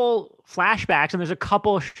couple flashbacks and there's a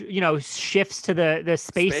couple, shifts to the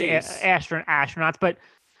space. Astronauts, but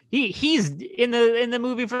he's in the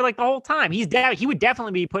movie for like the whole time. He would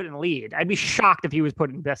definitely be put in the lead. I'd be shocked if he was put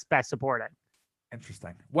in best supporting.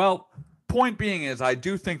 Interesting. Well, point being is I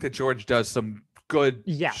do think that George does some good,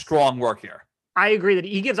 strong work here. I agree that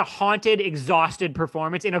he gives a haunted, exhausted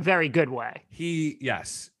performance in a very good way. He's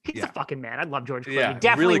a fucking man. I love George Clooney. Yeah,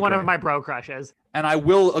 Definitely really one great. of my bro crushes. And I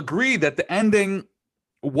will agree that the ending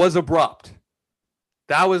was abrupt.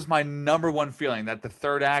 That was my number one feeling, that the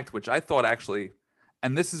third act, which I thought actually,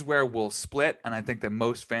 and this is where we'll split, and I think that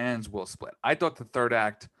most fans will split. I thought the third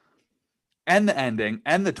act and the ending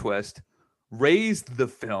and the twist raised the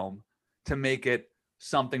film to make it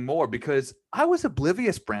something more, because I was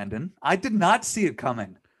oblivious, Brandon. I did not see it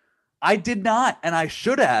coming. I did not, and I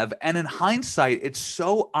should have. And in hindsight, it's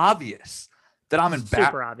so obvious that I'm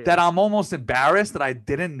embarrassed, that I'm almost embarrassed that I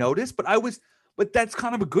didn't notice. But that's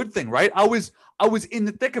kind of a good thing, right? I was in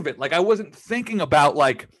the thick of it. Like I wasn't thinking about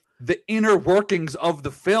like the inner workings of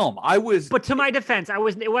the film. But to my defense, it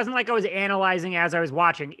wasn't like I was analyzing as I was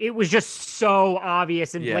watching. It was just so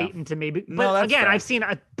obvious and blatant to me. But again, fair. I've seen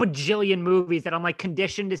a bajillion movies that I'm like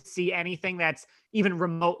conditioned to see anything that's even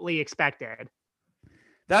remotely expected.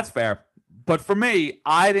 That's fair. But for me,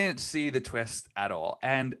 I didn't see the twist at all.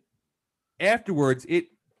 And afterwards, it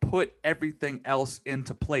put everything else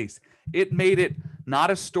into place. It made it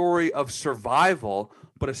not a story of survival,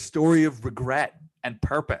 but a story of regret and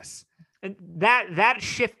purpose. And that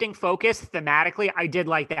shifting focus thematically, I did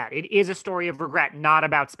like that. It is a story of regret, not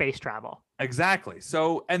about space travel. Exactly.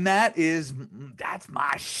 So, and that's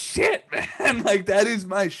my shit, man. Like that is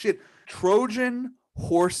my shit. Trojan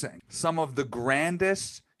horsing some of the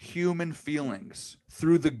grandest human feelings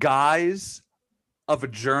through the guise of a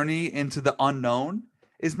journey into the unknown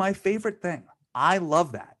is my favorite thing. I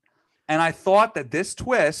love that. And I thought that this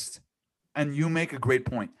twist, and you make a great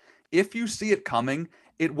point, if you see it coming,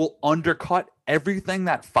 it will undercut everything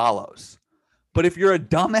that follows. But if you're a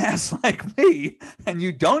dumbass like me and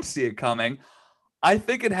you don't see it coming, I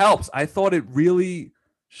think it helps. I thought it really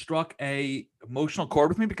struck a emotional chord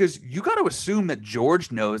with me because you got to assume that George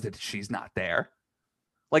knows that she's not there.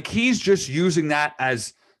 Like he's just using that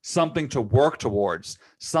as something to work towards,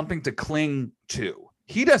 something to cling to.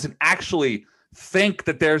 He doesn't actually think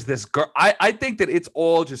that there's this girl. I think that it's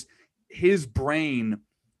all just his brain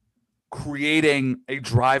creating a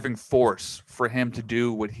driving force for him to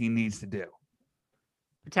do what he needs to do.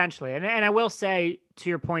 Potentially. And I will say, to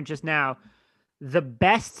your point just now, the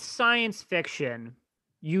best science fiction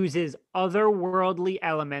uses otherworldly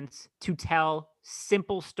elements to tell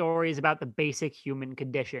simple stories about the basic human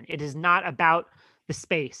condition. It is not about the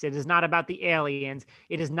space. It is not about the aliens.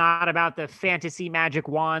 It is not about the fantasy magic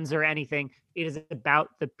wands or anything. It is about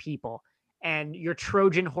the people. And your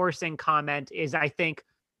Trojan horsing comment is, I think,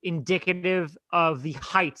 indicative of the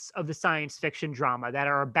heights of the science fiction drama that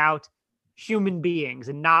are about human beings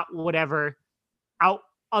and not whatever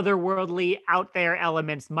otherworldly out there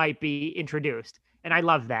elements might be introduced. And I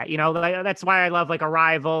love that. That's why I love like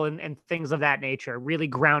Arrival and things of that nature. Really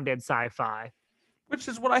grounded sci-fi. Which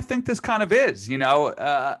is what I think this kind of is.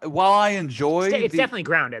 While I enjoy... It's definitely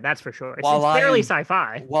grounded, that's for sure. It's fairly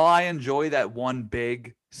sci-fi. While I enjoy that one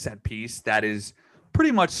big set piece that is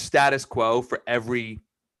pretty much status quo for every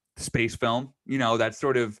space film. You know, that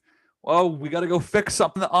sort of, oh, we got to go fix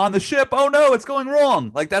something on the ship. Oh no, it's going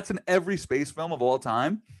wrong. Like that's in every space film of all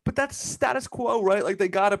time. But that's status quo, right? Like they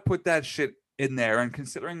got to put that shit in there. And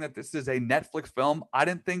considering that this is a Netflix film, I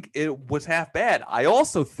didn't think it was half bad. I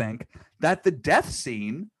also think that the death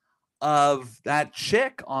scene of that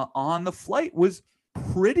chick on the flight was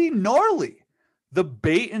pretty gnarly. The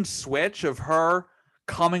bait and switch of her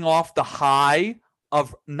coming off the high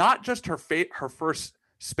of not just her first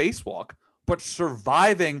spacewalk, but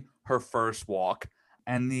surviving her first walk,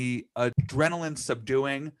 and the adrenaline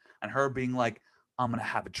subduing, and her being like, I'm going to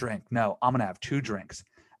have a drink. No, I'm going to have 2 drinks.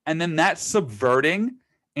 And then that subverting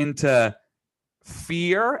into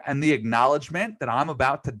fear and the acknowledgement that I'm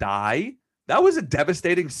about to die. That was a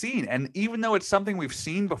devastating scene. And even though it's something we've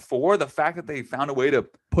seen before, the fact that they found a way to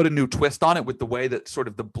put a new twist on it with the way that sort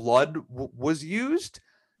of the blood was used,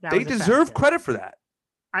 they deserve credit for that.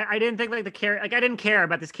 I didn't think like I didn't care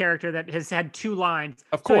about this character that has had 2 lines.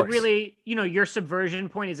 Of course. So it really, your subversion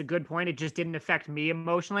point is a good point. It just didn't affect me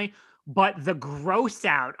emotionally. But the gross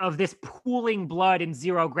out of this pooling blood in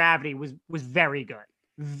zero gravity was very good.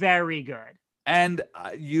 Very good. And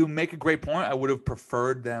you make a great point. I would have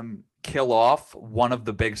preferred them kill off one of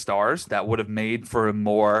the big stars. That would have made for a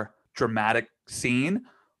more dramatic scene.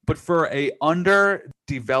 But for a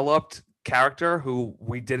underdeveloped character who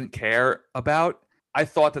we didn't care about, I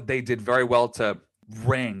thought that they did very well to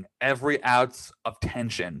wring every ounce of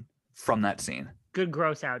tension from that scene. Good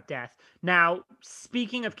gross out death. Now,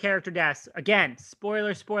 speaking of character deaths, again,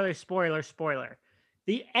 spoiler.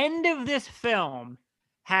 The end of this film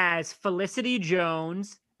has Felicity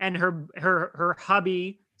Jones and her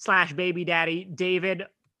hubby / baby daddy, David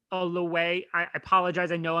Oluwaye. I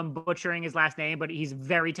apologize. I know I'm butchering his last name, but he's a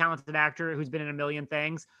very talented actor who's been in a million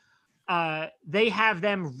things. They have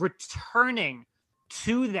them returning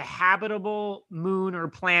to the habitable moon or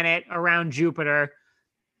planet around Jupiter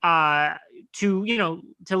to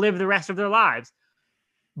live the rest of their lives.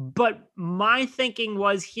 But my thinking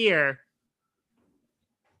was here,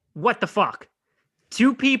 what the fuck?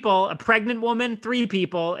 2 people, a pregnant woman, 3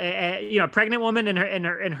 people, a pregnant woman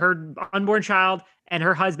and her unborn child and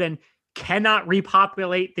her husband cannot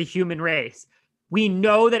repopulate the human race. We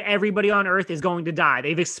know that everybody on Earth is going to die.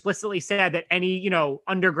 They've explicitly said that any,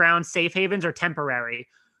 underground safe havens are temporary.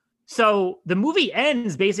 So the movie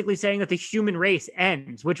ends basically saying that the human race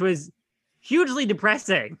ends, which was hugely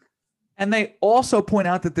depressing. And they also point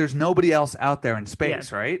out that there's nobody else out there in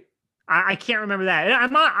space, right? I can't remember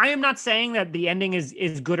that. I am not saying that the ending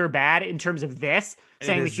is good or bad in terms of this,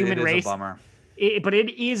 saying the human race. A bummer. But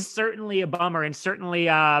it is certainly a bummer, and certainly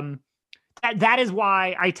that is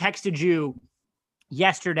why I texted you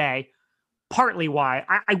yesterday, partly why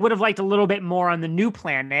I would have liked a little bit more on the new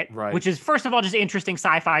planet, right, which is, first of all, just interesting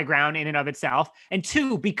sci-fi ground in and of itself. And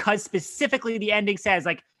 2, because specifically the ending says,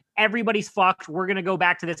 like, everybody's fucked. We're going to go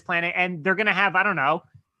back to this planet, and they're going to have, I don't know,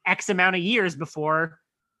 X amount of years before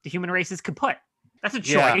the human race is kaput. That's a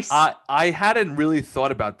choice. Yeah, I hadn't really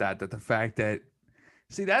thought about that the fact that,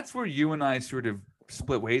 see, that's where you and I sort of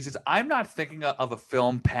split ways. Is I'm not thinking of a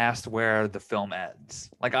film past where the film ends.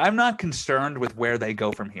 Like, I'm not concerned with where they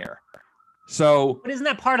go from here. So, but isn't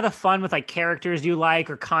that part of the fun with like characters you like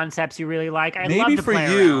or concepts you really like? I maybe love to for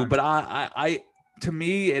play you, around. but I to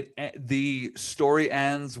me, the story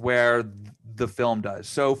ends where the film does.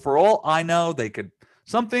 So for all I know,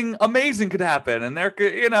 something amazing could happen, and there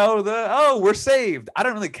could, we're saved. I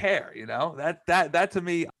don't really care, that to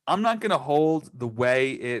me, I'm not going to hold the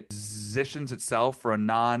way it positions itself for a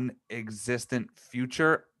non-existent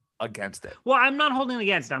future against it. Well, I'm not holding it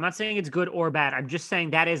against it. I'm not saying it's good or bad. I'm just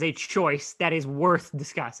saying that is a choice that is worth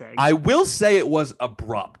discussing. I will say it was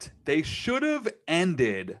abrupt. They should have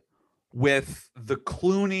ended with the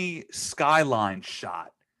Clooney skyline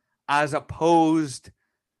shot as opposed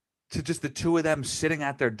to just the 2 of them sitting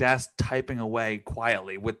at their desk typing away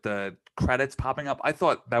quietly with the credits popping up. I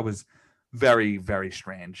thought that was very, very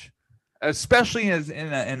strange, especially as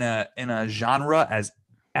in a genre as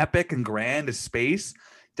epic and grand as space.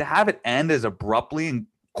 To have it end as abruptly and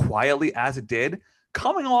quietly as it did,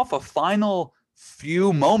 coming off a final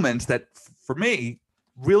few moments that, for me,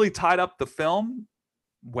 really tied up the film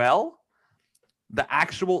well, the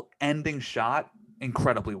actual ending shot,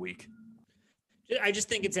 incredibly weak. I just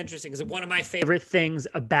think it's interesting because one of my favorite things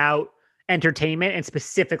about entertainment, and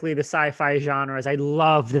specifically the sci-fi genre, is I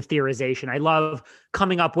love the theorization. I love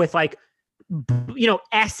coming up with like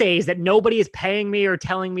essays that nobody is paying me or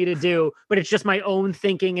telling me to do, but it's just my own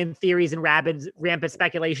thinking and theories and rampant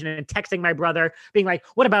speculation and texting my brother being like,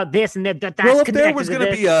 what about this? And that's well, if there connected was to going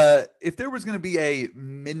to this. be a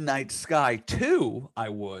Midnight Sky 2, I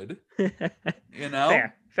would,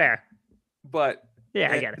 Fair. But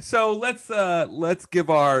Yeah, I get it. So let's give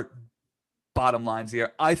our bottom lines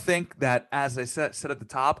here. I think that, as I said at the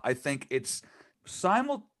top, I think it's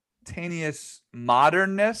simultaneous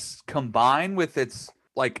modernness combined with its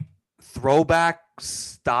like throwback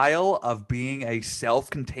style of being a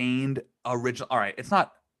self-contained original. All right, it's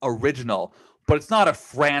not original, but it's not a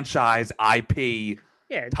franchise IP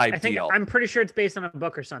type deal. I'm pretty sure it's based on a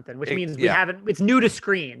book or something, which means it's new to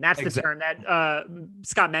screen. That's the term that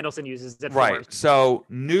Scott Mendelsohn uses. Right. So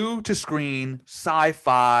new to screen,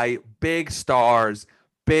 sci-fi, big stars,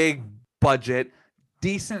 big budget,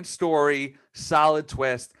 decent story, solid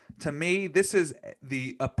twist. To me, this is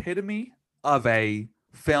the epitome of a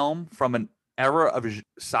film from an era of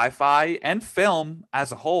sci-fi and film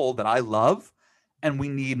as a whole that I love, and we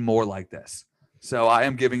need more like this. So I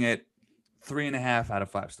am giving it 3.5 out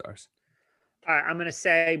of 5 stars. All right, I'm going to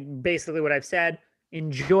say basically what I've said.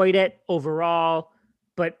 Enjoyed it overall,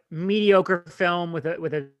 but mediocre film with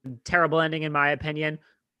a terrible ending, in my opinion.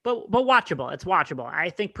 But watchable. It's watchable. I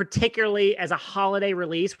think particularly as a holiday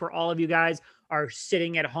release where all of you guys are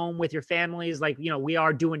sitting at home with your families, like, we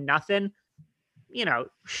are doing nothing.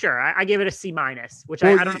 Sure, I give it a C-, which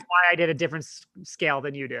I don't know why I did a different scale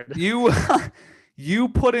than you did. You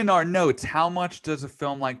put in our notes, how much does a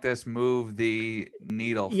film like this move the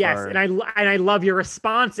needle? Yes, and I love your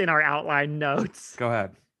response in our outline notes. Go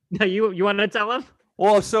ahead. No, you want to tell them?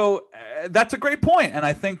 Well, so that's a great point, and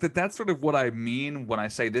I think that that's sort of what I mean when I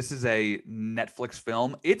say this is a Netflix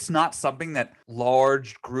film. It's not something that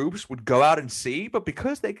large groups would go out and see, but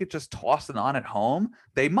because they could just toss it on at home,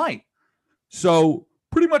 they might. So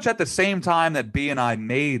pretty much at the same time that B and I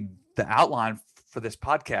made the outline for this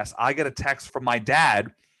podcast, I get a text from my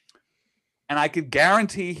dad, and I could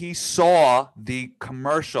guarantee he saw the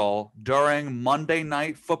commercial during Monday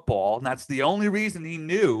Night Football, and that's the only reason he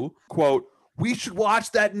knew, quote, "We should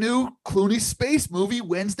watch that new Clooney space movie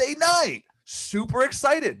Wednesday night." Super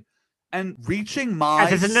excited. And reaching my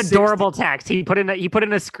It's an adorable text. He put in a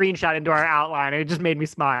screenshot into our outline, and it just made me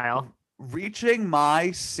smile. Reaching my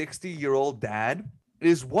 60-year-old dad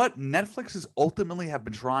is what Netflix has ultimately have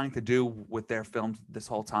been trying to do with their films this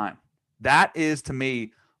whole time. That is, to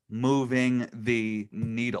me, moving the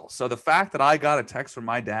needle. So the fact that I got a text from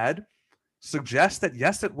my dad suggests that,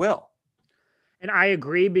 yes, it will. And I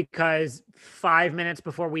agree, because 5 minutes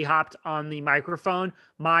before we hopped on the microphone,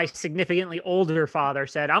 my significantly older father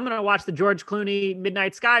said, I'm going to watch the George Clooney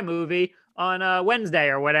Midnight Sky movie on Wednesday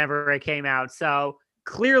or whatever it came out. So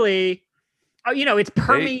clearly, it's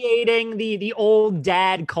permeating the old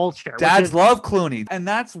dad culture. Dads love Clooney. And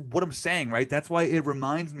that's what I'm saying, right? That's why it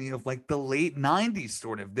reminds me of like the late 90s,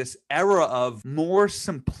 sort of this era of more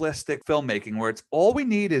simplistic filmmaking where it's all we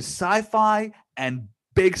need is sci-fi and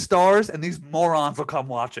big stars, and these morons will come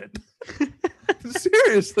watch it.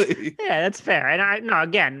 Seriously. Yeah, that's fair.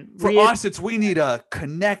 And for us, we need a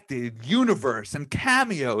connected universe and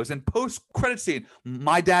cameos and post-credit scene.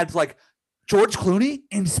 My dad's like, George Clooney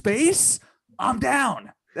in space? I'm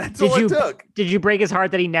down. That's all it took. Did you break his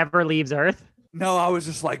heart that he never leaves Earth? No, I was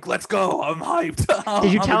just like, let's go. I'm hyped.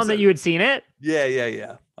 Did you tell him that you had seen it?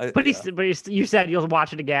 Yeah. But you said you'll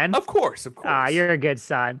watch it again? Of course. You're a good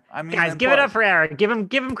son. I mean, guys, give it up for Eric. Give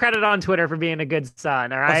him credit on Twitter for being a good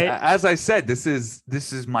son, all right? As I said, this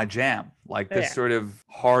is my jam. Like this sort of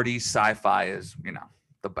hardy sci-fi is,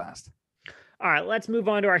 the best. All right, let's move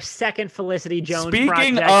on to our second Felicity Jones Speaking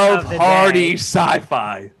project of the hardy day.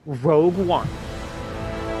 sci-fi, Rogue One.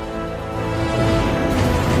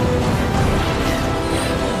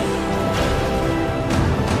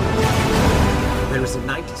 There is a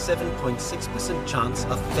 97.6% chance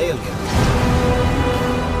of failure.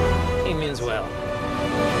 He means well.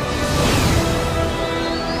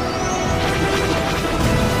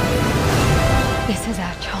 This is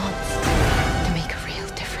our chance to make a real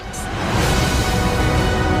difference.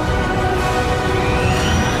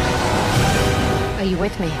 Are you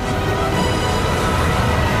with me?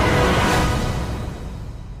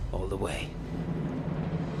 All the way.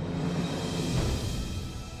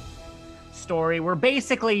 Story. We're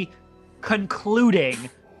basically concluding,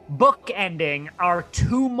 bookending our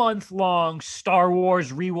 2-month-long Star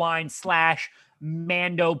Wars Rewind /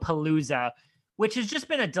 Mando Palooza, which has just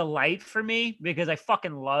been a delight for me because I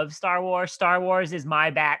fucking love Star Wars. Star Wars is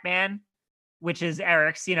my Batman, which is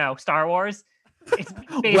Eric's, Star Wars. It's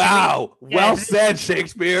wow. Well said,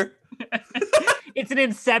 Shakespeare. it's an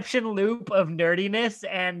inception loop of nerdiness,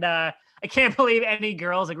 and I can't believe any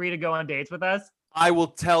girls agree to go on dates with us. I will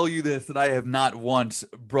tell you this, that I have not once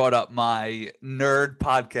brought up my nerd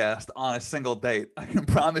podcast on a single date. I can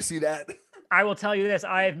promise you that. I will tell you this.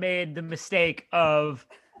 I have made the mistake of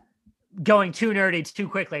going too nerdy too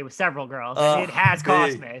quickly with several girls. It has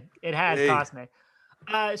cost me. It has cost me.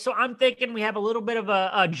 So I'm thinking we have a little bit of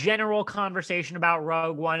a general conversation about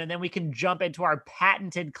Rogue One, and then we can jump into our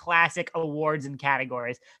patented classic awards and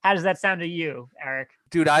categories. How does that sound to you, Eric?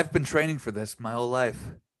 Dude, I've been training for this my whole life.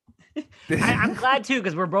 I'm glad too,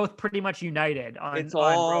 because we're both pretty much united on, It's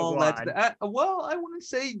on all Rogue One. well, I wouldn't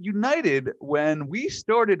say united. When we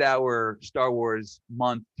started our Star Wars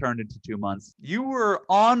month turned into 2 months, you were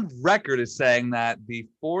on record as saying that The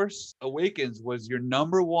Force Awakens was your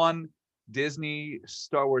number one Disney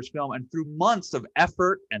Star Wars film, and through months of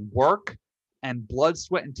effort and work and blood,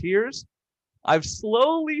 sweat, and tears, I've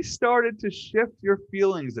slowly started to shift your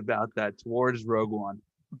feelings about that towards Rogue One.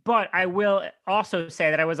 But I will also say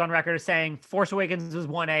that I was on record as saying Force Awakens was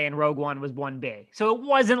 1A and Rogue One was 1B. So it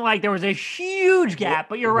wasn't like there was a huge gap,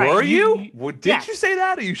 but you're right. Were you? Did yes. you say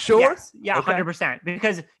that? Are you sure? Yes. Yeah, Okay. 100%.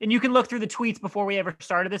 Because, and you can look through the tweets before we ever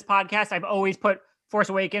started this podcast. I've always put Force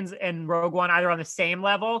Awakens and Rogue One either on the same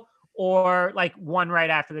level or like one right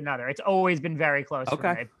after another. It's always been very close for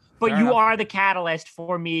Okay. me. But Fair you enough. are the catalyst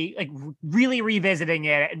for me, like really revisiting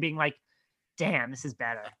it and being like, damn, this is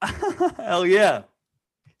better. Hell yeah.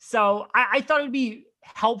 So I thought it would be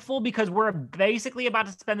helpful because we're basically about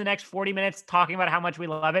to spend the next 40 minutes talking about how much we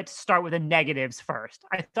love it, to start with the negatives first.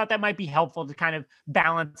 I thought that might be helpful to kind of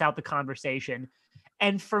balance out the conversation.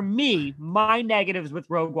 And for me, my negatives with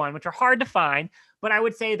Rogue One, which are hard to find, but I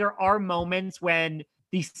would say there are moments when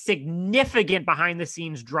the significant behind the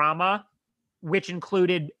scenes drama, which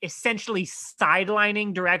included essentially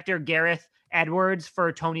sidelining director Gareth Edwards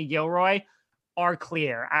for Tony Gilroy, are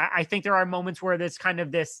clear. I think there are moments where there's kind of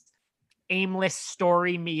this aimless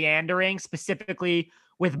story meandering, specifically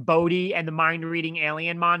with Bodhi and the mind-reading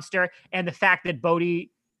alien monster, and the fact that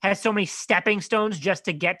Bodhi has so many stepping stones just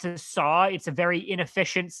to get to Saw. It's a very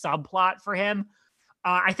inefficient subplot for him.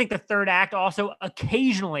 I think the third act also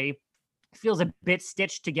occasionally feels a bit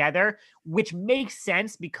stitched together, which makes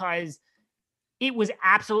sense because it was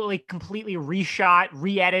absolutely completely reshot,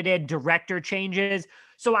 re-edited, director changes.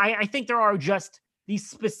 So I think there are just these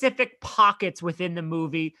specific pockets within the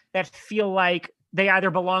movie that feel like they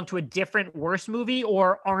either belong to a different, worse movie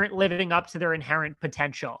or aren't living up to their inherent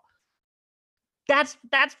potential. That's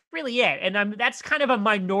really it. And that's kind of a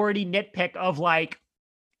minority nitpick of like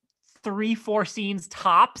 3-4 scenes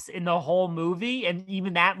tops in the whole movie. And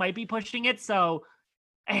even that might be pushing it. So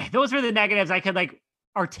those were the negatives I could like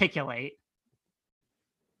articulate.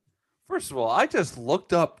 First of all, I just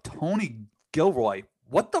looked up Tony Gilroy.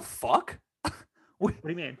 What the fuck? What do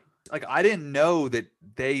you mean? Like, I didn't know that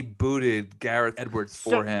they booted Gareth Edwards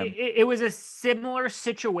for him. It was a similar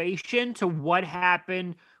situation to what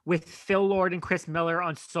happened with Phil Lord and Chris Miller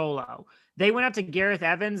on Solo. They went up to Gareth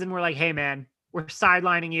Evans and were like, hey, man, we're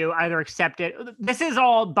sidelining you. Either accept it. This is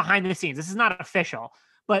all behind the scenes. This is not official.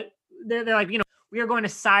 But they're like, you know, we are going to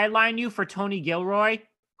sideline you for Tony Gilroy,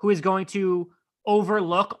 who is going to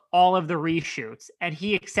overlook all of the reshoots. And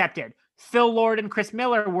he accepted. Phil Lord and Chris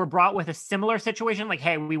Miller were brought with a similar situation. Like,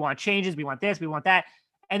 hey, we want changes. We want this. We want that.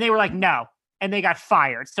 And they were like, no. And they got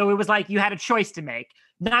fired. So it was like you had a choice to make,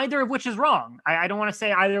 neither of which is wrong. I don't want to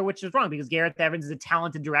say either of which is wrong because Gareth Evans is a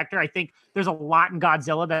talented director. I think there's a lot in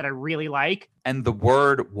Godzilla that I really like. And the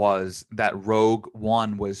word was that Rogue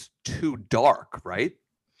One was too dark, right?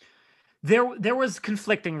 There was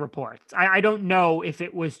conflicting reports. I don't know if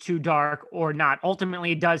it was too dark or not.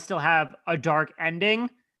 Ultimately, it does still have a dark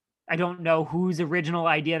ending. I don't know whose original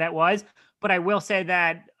idea that was, but I will say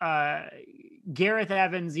that Gareth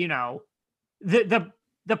Evans, you know, the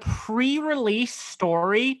pre-release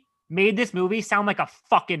story made this movie sound like a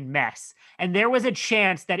fucking mess. And there was a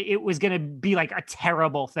chance that it was going to be like a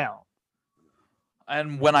terrible film.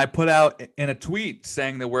 And when I put out in a tweet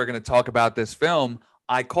saying that we're going to talk about this film,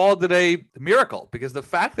 I called it a miracle because the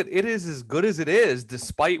fact that it is as good as it is,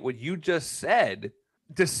 despite what you just said,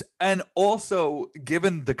 and also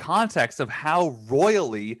given the context of how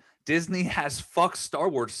royally Disney has fucked Star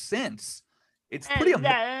Wars since, it's pretty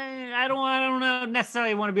I don't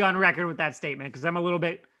necessarily want to be on record with that statement because I'm a little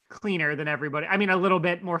bit cleaner than everybody. I mean, a little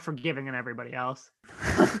bit more forgiving than everybody else.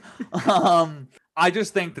 I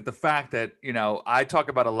just think that the fact that, you know, I talk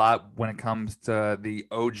about a lot when it comes to the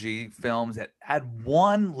OG films that had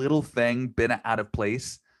one little thing been out of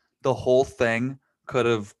place, the whole thing could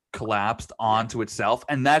have collapsed onto itself.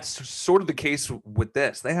 And that's sort of the case with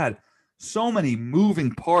this. They had so many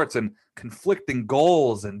moving parts and conflicting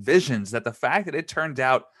goals and visions that the fact that it turned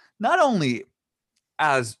out not only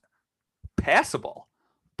as passable,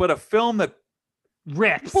 but a film that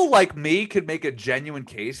rips. people like me could make a genuine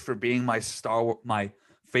case for being my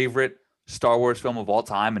favorite Star Wars film of all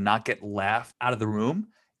time and not get laughed out of the room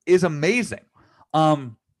is amazing.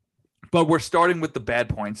 But we're starting with the bad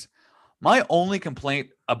points. My only complaint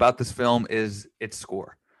about this film is its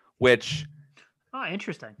score, which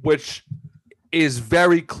interesting. Which is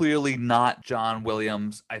very clearly not John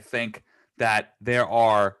Williams. I think that there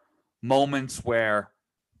are moments where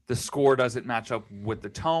the score doesn't match up with the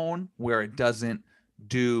tone, where it doesn't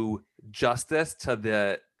do justice to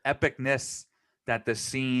the epicness that the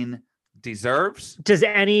scene deserves. Does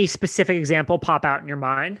any specific example pop out in your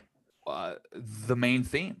mind? The main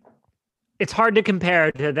theme. It's hard to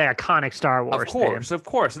compare to the iconic Star Wars. Of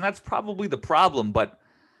course. And that's probably the problem. But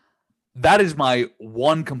that is my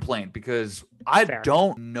one complaint, because I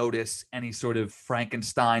don't notice any sort of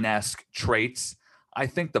Frankenstein-esque traits. I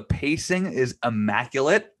think the pacing is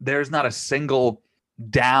immaculate. There's not a single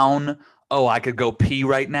down, oh, I could go pee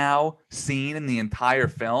right now scene in the entire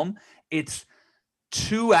film. It's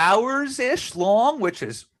 2 hours-ish long, which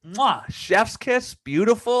is chef's kiss,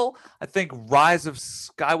 beautiful. I think Rise of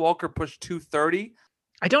Skywalker pushed 230.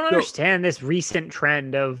 I don't understand this recent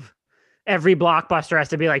trend of every blockbuster has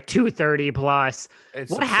to be like 230 plus.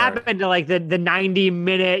 What happened to like the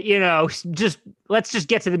 90-minute, just let's just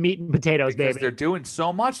get to the meat and potatoes, because baby. They're doing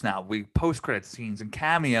so much now. We post-credit scenes and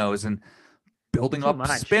cameos and building up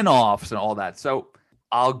spin-offs and all that. So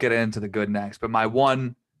I'll get into the good next. But my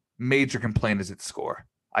one major complaint is its score.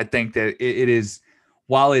 I think that it is,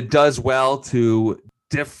 while it does well to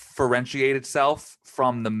differentiate itself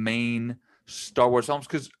from the main Star Wars films,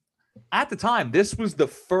 because at the time, this was the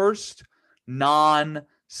first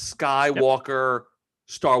non-Skywalker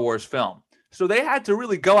Star Wars film. So they had to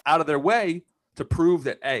really go out of their way to prove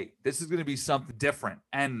that, hey, this is going to be something different.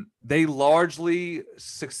 And they largely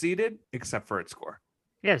succeeded, except for its score.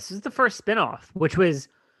 Yeah, this is the first spinoff, which was...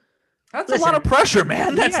 That's a lot of pressure,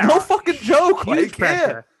 man. That's no fucking joke. Huge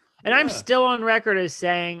pressure. And I'm still on record as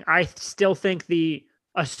saying I still think a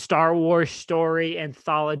Star Wars story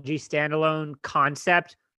anthology standalone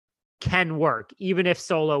concept can work, even if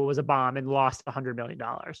Solo was a bomb and lost $100 million.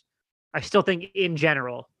 I still think in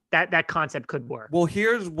general that concept could work. Well,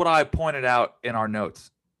 here's what I pointed out in our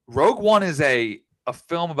notes. Rogue One is a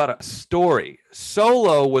film about a story.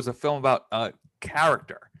 Solo was a film about a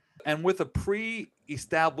character. And with a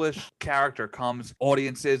pre-established character comes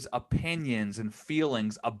audiences' opinions and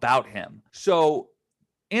feelings about him. So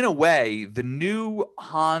in a way, the new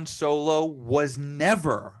Han Solo was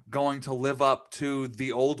never going to live up to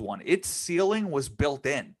the old one. Its ceiling was built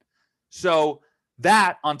in. So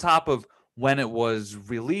that, on top of when it was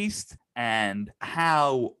released and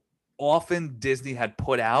how often Disney had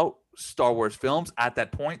put out Star Wars films at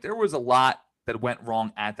that point, there was a lot that went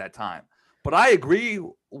wrong at that time. But I agree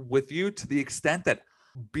with you to the extent that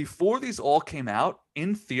before these all came out,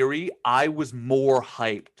 in theory, I was more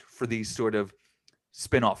hyped for these sort of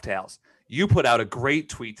spin-off tales. You put out a great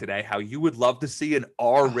tweet today how you would love to see an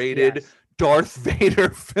R-rated Darth Vader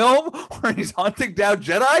film where he's hunting down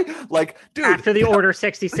Jedi. Like, dude, after the Order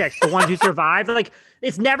 66, the ones who survived, like,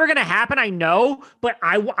 it's never gonna happen. I know, but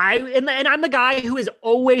and I'm the guy who is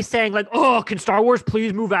always saying like, oh, can Star Wars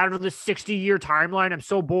please move out of the 60-year timeline? I'm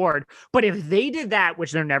so bored. But if they did that,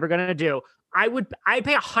 which they're never gonna do, I'd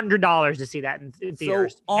pay $100 to see that in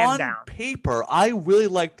theaters. So on paper, I really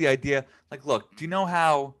like the idea. Like, look, do you know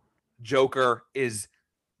how Joker is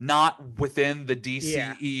not within the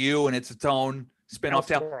DCEU and it's its own spin-off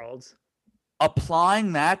tale?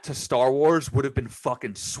 Applying that to Star Wars would have been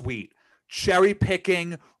fucking sweet. Cherry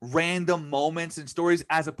picking random moments and stories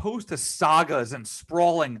as opposed to sagas and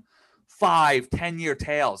sprawling 5-10-year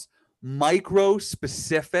tales. Micro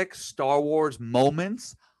specific Star Wars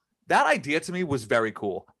moments. That idea to me was very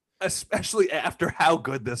cool, especially after how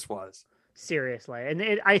good this was. Seriously.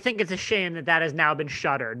 And I think it's a shame that has now been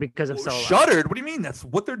shuttered because of Solo. Shuttered? What do you mean? That's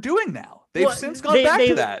what they're doing now. They've since gone back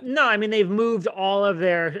to that. No, I mean, they've moved all of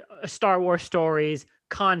their Star Wars stories,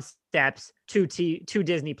 concepts to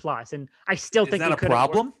Disney Plus. And I still think that a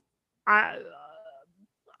problem?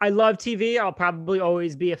 I love TV. I'll probably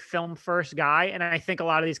always be a film first guy. And I think a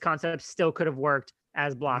lot of these concepts still could have worked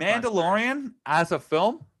as blockbusters. Mandalorian as a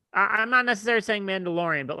film? I'm not necessarily saying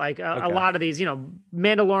Mandalorian, but like a lot of these,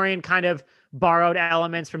 Mandalorian kind of borrowed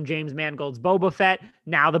elements from James Mangold's Boba Fett.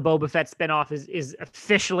 Now the Boba Fett spinoff is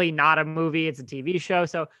officially not a movie. It's a TV show.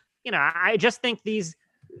 So, I just think these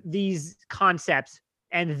concepts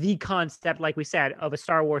and the concept, like we said, of a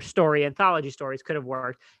Star Wars story, anthology stories could have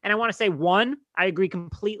worked. And I want to say, one, I agree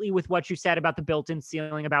completely with what you said about the built-in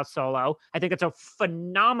ceiling about Solo. I think it's a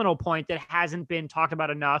phenomenal point that hasn't been talked about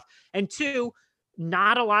enough. And two,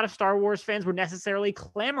 not a lot of Star Wars fans were necessarily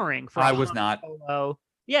clamoring for I was not. Solo.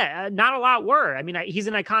 Yeah, not a lot were. I mean, he's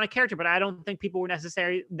an iconic character, but I don't think people were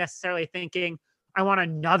necessarily thinking, I want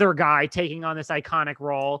another guy taking on this iconic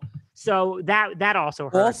role. So that also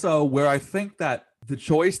hurt. Also, where I think that the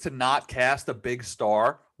choice to not cast a big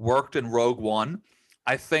star worked in Rogue One,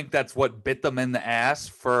 I think that's what bit them in the ass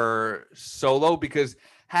for Solo, because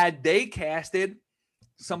had they casted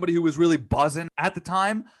somebody who was really buzzing at the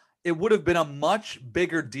time, it would have been a much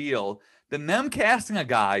bigger deal than them casting a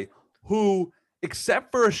guy who,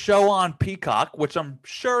 except for a show on Peacock, which I'm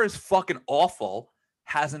sure is fucking awful,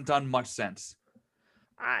 hasn't done much sense.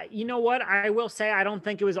 You know what? I will say I don't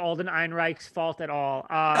think it was Alden Ehrenreich's fault at all.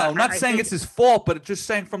 No, I'm not saying it's his fault, but it's just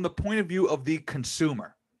saying from the point of view of the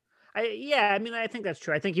consumer. I think that's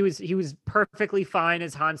true. I think he was perfectly fine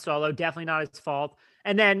as Han Solo. Definitely not his fault.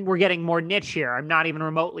 And then we're getting more niche here. I'm not even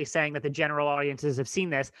remotely saying that the general audiences have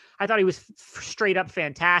seen this. I thought he was straight up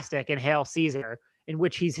fantastic in Hail Caesar, in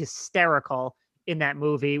which he's hysterical in that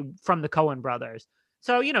movie from the Coen brothers.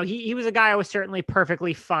 So, he was a guy I was certainly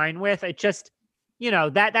perfectly fine with. It just,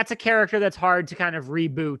 that's a character that's hard to kind of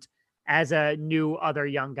reboot as a new other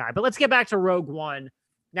young guy. But let's get back to Rogue One.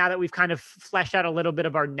 Now that we've kind of fleshed out a little bit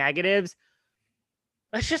of our negatives,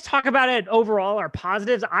 let's just talk about it overall, our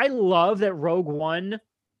positives. I love that Rogue One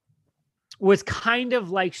was kind of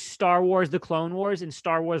like Star Wars, The Clone Wars and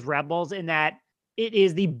Star Wars Rebels, in that it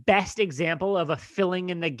is the best example of a filling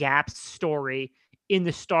in the gaps story in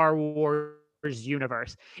the Star Wars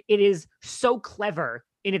universe. It is so clever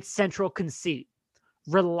in its central conceit,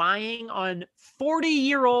 relying on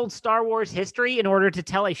 40-year-old Star Wars history in order to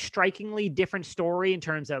tell a strikingly different story in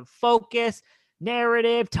terms of focus,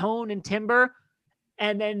 narrative, tone, and timbre,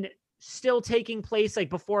 and then still taking place like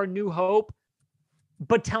before New Hope,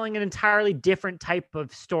 but telling an entirely different type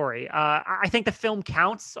of story. I think the film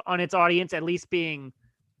counts on its audience at least being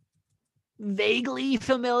vaguely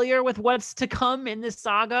familiar with what's to come in this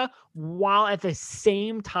saga, while at the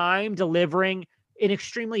same time delivering an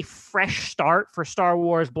extremely fresh start for Star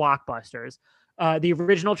Wars blockbusters. The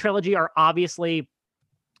original trilogy are obviously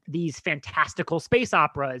these fantastical space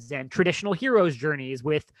operas and traditional heroes' journeys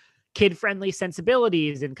with kid-friendly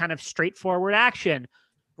sensibilities and kind of straightforward action.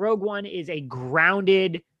 Rogue One is a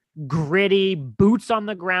grounded, gritty,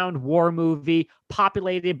 boots-on-the-ground war movie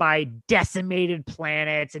populated by decimated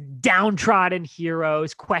planets and downtrodden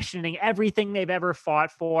heroes questioning everything they've ever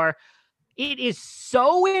fought for. It is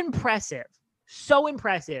so impressive. So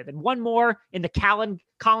impressive. And one more in the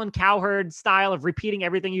Colin Cowherd style of repeating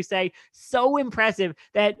everything you say. So impressive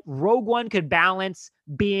that Rogue One could balance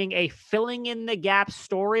being a filling in the gap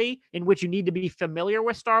story in which you need to be familiar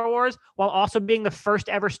with Star Wars, while also being the first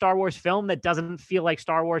ever Star Wars film that doesn't feel like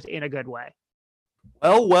Star Wars in a good way.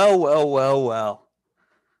 Well.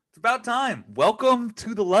 It's about time. Welcome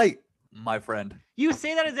to the light, my friend. You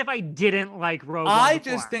say that as if I didn't like Rogue One I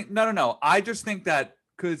before. just think, no. I just think that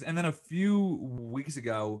and then a few weeks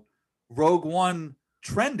ago, Rogue One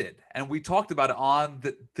trended, and we talked about it on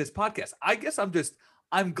this podcast. I guess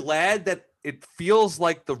I'm glad that it feels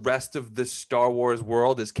like the rest of the Star Wars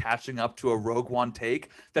world is catching up to a Rogue One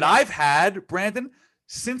take that I've had, Brandon,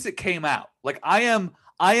 since it came out. Like I am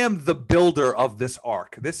the builder of this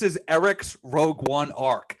arc. This is Eric's Rogue One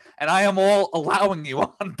arc, and I am all allowing you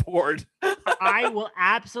on board. I will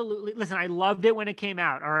absolutely listen. I loved it when it came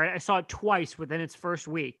out. All right, I saw it twice within its first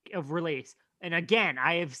week of release. And again,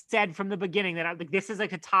 I have said from the beginning that this is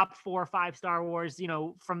like a top 4 or 5 Star Wars,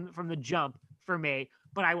 from the jump for me.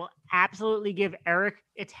 But I will absolutely give Eric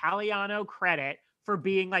Italiano credit for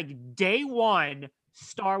being like day one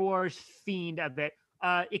Star Wars fiend of it.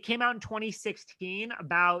 It came out in 2016,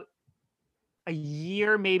 about a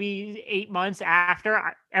year, maybe 8 months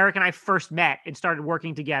after Eric and I first met and started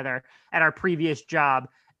working together at our previous job.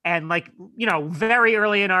 And very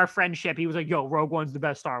early in our friendship, he was like, yo, Rogue One's the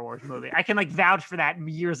best Star Wars movie. I can vouch for that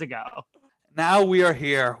years ago. Now we are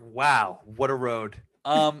here. Wow. What a road.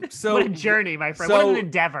 So what a journey, my friend. What an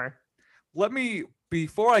endeavor.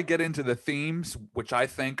 Before I get into the themes, which I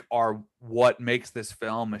think are what makes this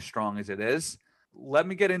film as strong as it is, let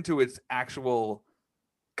me get into its actual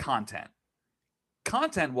content.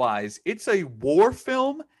 Content-wise, it's a war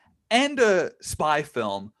film and a spy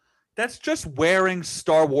film that's just wearing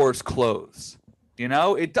Star Wars clothes.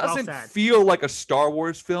 It doesn't feel like a Star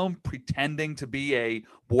Wars film pretending to be a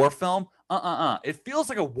war film. It feels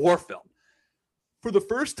like a war film. For the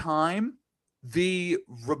first time, the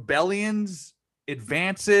rebellions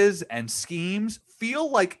advances and schemes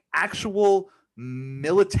feel like actual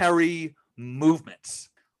military movements.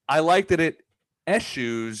 I like that it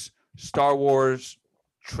eschews Star Wars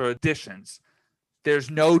traditions.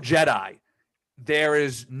 There's no Jedi. There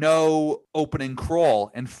is no opening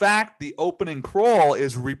crawl. In fact, the opening crawl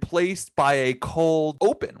is replaced by a cold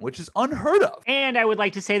open, which is unheard of. And I would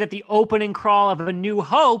like to say that the opening crawl of A New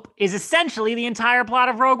Hope is essentially the entire plot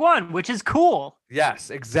of Rogue One, which is cool. Yes,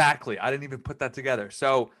 exactly. I didn't even put that together.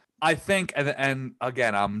 So I think, and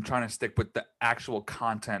again, I'm trying to stick with the actual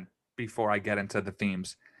content before I get into the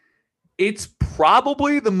themes. It's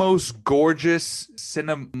probably the most gorgeous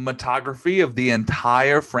cinematography of the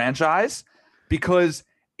entire franchise, because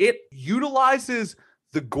it utilizes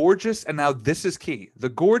the gorgeous, and now this is key, the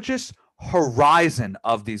gorgeous horizon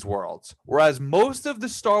of these worlds. Whereas most of the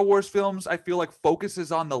Star Wars films, I feel like, focuses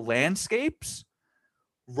on the landscapes,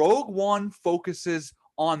 Rogue One focuses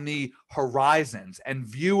on the horizons and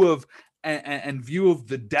view of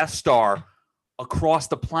the Death Star across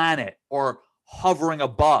the planet, or hovering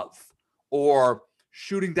above, or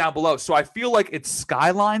shooting down below. So I feel like its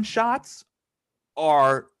skyline shots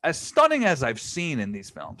are as stunning as I've seen in these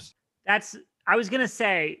films. I was going to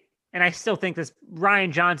say, and I still think this,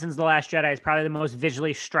 Rian Johnson's The Last Jedi is probably the most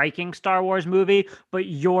visually striking Star Wars movie, but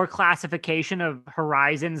your classification of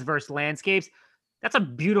horizons versus landscapes, that's a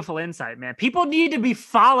beautiful insight, man. People need to be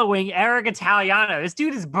following Eric Italiano. This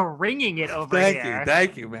dude is bringing it over here.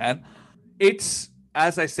 Thank you, man. It's,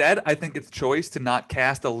 as I said, I think its choice to not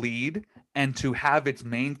cast a lead and to have its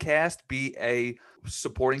main cast be a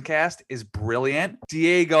supporting cast is brilliant.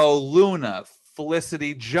 Diego Luna,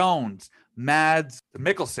 Felicity Jones, Mads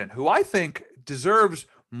Mikkelsen, who I think deserves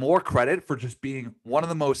more credit for just being one of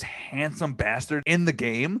the most handsome bastards in the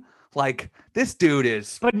game. Like, this dude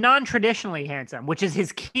is... But non-traditionally handsome, which is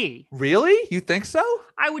his key. Really? You think so?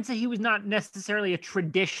 I would say he was not necessarily a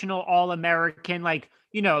traditional all-American, like,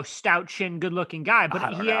 you know, stout chin, good-looking guy.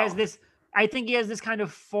 But he has this... I think he has this kind of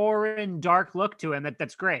foreign, dark look to him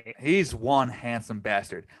that's great. He's one handsome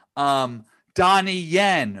bastard. Donnie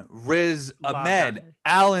Yen, Riz Ahmed,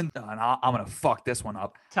 Alan... I'm going to fuck this one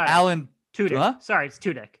up. Alan Tudyk. Huh? Sorry, it's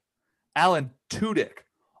Tudyk. Alan Tudyk.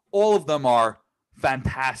 All of them are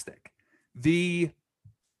fantastic. The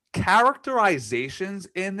characterizations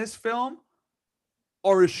in this film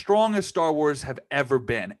are as strong as Star Wars have ever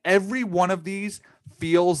been. Every one of these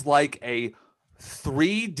feels like a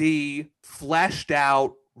 3D fleshed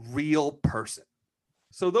out real person.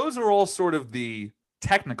 So those are all sort of the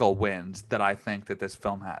technical wins that I think that this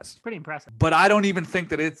film has. Pretty impressive. But I don't even think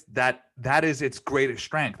that it's that is its greatest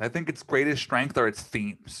strength. I think its greatest strength are its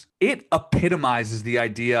themes. It epitomizes the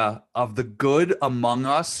idea of the good among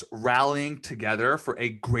us rallying together for a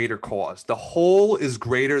greater cause. The whole is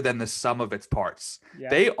greater than the sum of its parts. Yeah.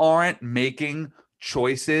 They aren't making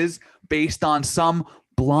choices based on some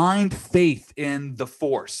blind faith in the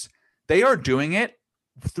Force. They are doing it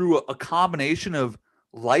through a combination of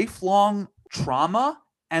lifelong trauma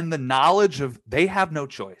and the knowledge of they have no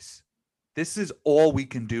choice. This is all we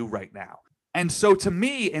can do right now. And so to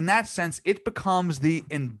me, in that sense, it becomes the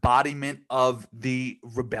embodiment of the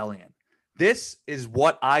rebellion. This is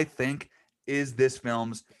what I think is this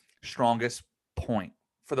film's strongest point.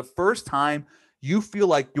 For the first time, you feel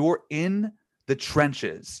like you're in the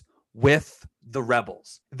trenches with the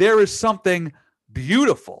rebels. There is something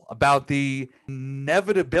beautiful about the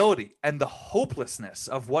inevitability and the hopelessness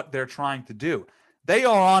of what they're trying to do. They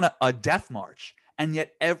are on a death march, and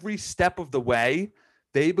yet every step of the way,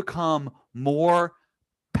 they become more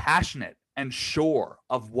passionate and sure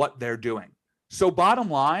of what they're doing. So bottom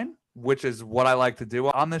line, which is what I like to do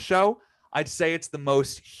on the show, I'd say it's the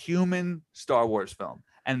most human Star Wars film.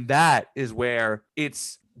 And that is where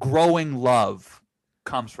its growing love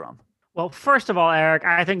comes from. Well, first of all, Eric,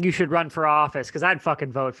 I think you should run for office because I'd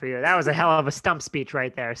fucking vote for you. That was a hell of a stump speech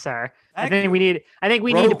right there, sir. I think we need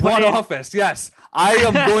to put One office. Yes, I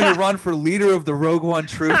am going to run for leader of the Rogue One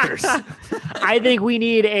Truthers. I think we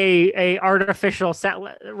need a artificial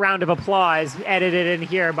round of applause edited in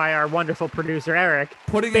here by our wonderful producer Eric,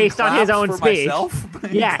 based on his own speech.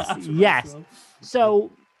 Yes.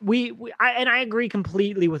 So I agree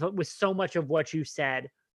completely with so much of what you said.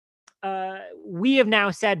 We have now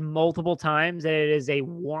said multiple times that it is a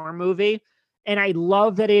war movie, and I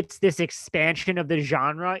love that it's this expansion of the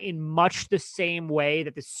genre in much the same way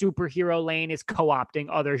that the superhero lane is co-opting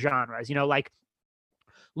other genres. You know, like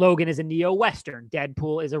Logan is a neo-Western,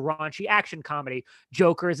 Deadpool is a raunchy action comedy,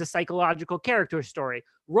 Joker is a psychological character story.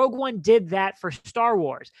 Rogue One did that for Star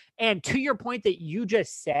Wars. And to your point that you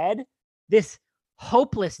just said, this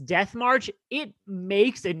hopeless death march, it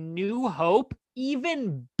makes A New Hope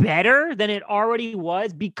even better than it already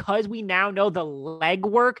was because we now know the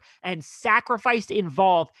legwork and sacrifice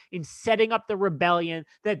involved in setting up the rebellion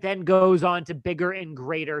that then goes on to bigger and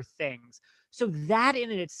greater things. So that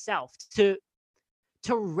in itself, to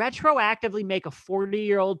retroactively make a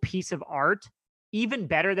 40-year-old piece of art even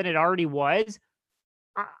better than it already was,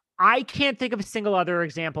 I can't think of a single other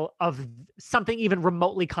example of something even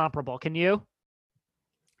remotely comparable. Can you?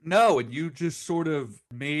 No, and you just sort of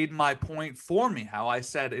made my point for me. How I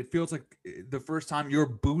said it feels like the first time your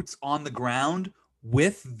boots on the ground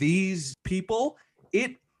with these people,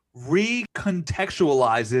 it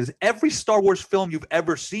recontextualizes every Star Wars film you've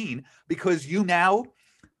ever seen because you now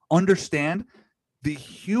understand the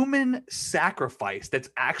human sacrifice that's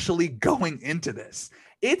actually going into this.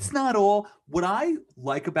 It's not all. What I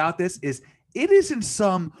like about this is it isn't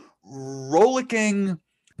some rollicking,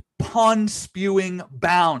 pun spewing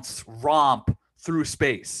bounce romp through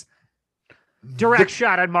space. Direct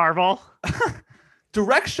shot at Marvel.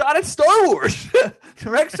 Direct shot at Star Wars.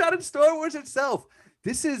 Direct shot at Star Wars itself.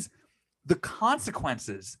 This is the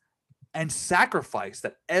consequences and sacrifice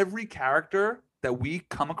that every character that we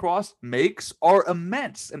come across makes are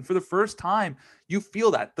immense. And for the first time, you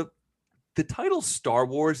feel that. The title Star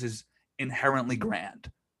Wars is inherently grand,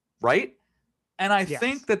 right? And I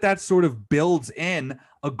think that sort of builds in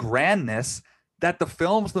a grandness that the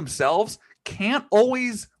films themselves can't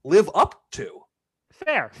always live up to.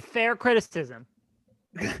 Fair criticism.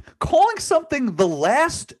 Calling something The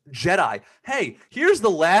Last Jedi. Hey, here's the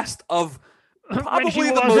last of probably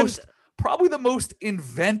the most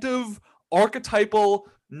inventive, archetypal,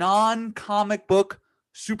 non-comic book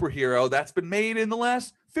superhero that's been made in the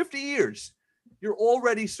last 50 years. You're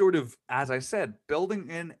already sort of, as I said, building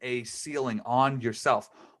in a ceiling on yourself.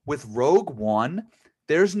 With Rogue One,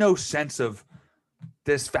 there's no sense of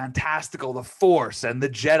this fantastical, the Force and the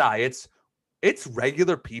Jedi. It's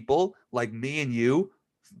regular people like me and you,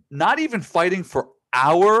 not even fighting for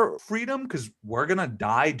our freedom because we're going to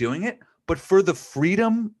die doing it, but for the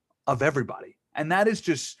freedom of everybody. And that is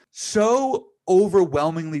just so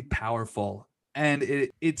overwhelmingly powerful. And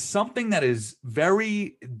it's something that is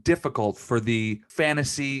very difficult for the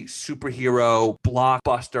fantasy, superhero,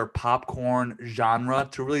 blockbuster, popcorn genre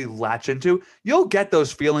to really latch into. You'll get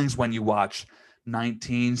those feelings when you watch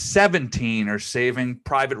 1917 or Saving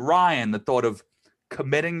Private Ryan, the thought of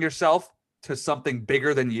committing yourself to something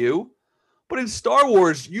bigger than you. But in Star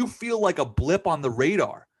Wars, you feel like a blip on the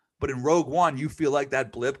radar. But in Rogue One, you feel like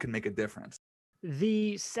that blip can make a difference.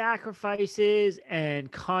 The sacrifices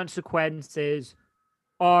and consequences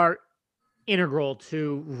are integral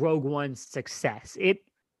to Rogue One's success. It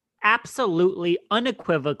absolutely,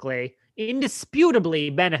 unequivocally, indisputably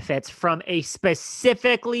benefits from a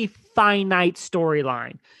specifically finite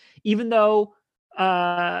storyline. Even though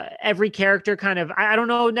every character kind of, I don't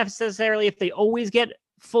know necessarily if they always get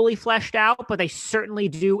fully fleshed out, but they certainly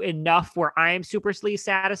do enough where I am superly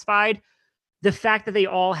satisfied. The fact that they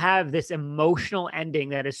all have this emotional ending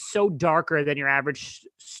that is so darker than your average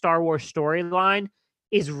Star Wars storyline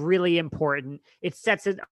is really important. It sets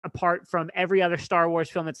it apart from every other Star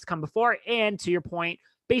Wars film that's come before. And to your point,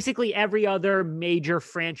 basically every other major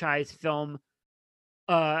franchise film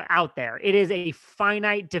out there. It is a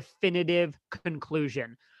finite, definitive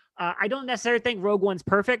conclusion. I don't necessarily think Rogue One's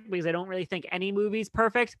perfect because I don't really think any movie's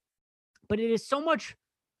perfect, but it is so much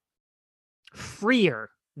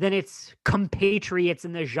freer than its compatriots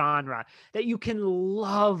in the genre that you can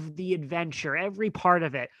love the adventure, every part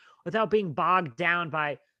of it, without being bogged down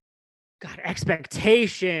by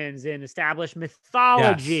expectations and established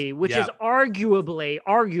mythology, which is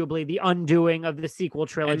arguably the undoing of the sequel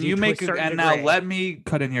trilogy. Now let me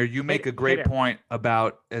cut in here. You make a great point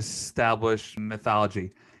about established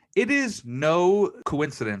mythology. It is no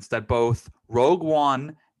coincidence that both Rogue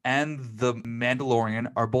One and The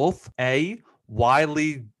Mandalorian are both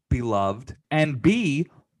widely beloved, and B,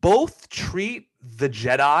 both treat the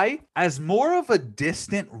Jedi as more of a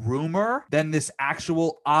distant rumor than this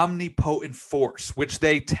actual omnipotent force, which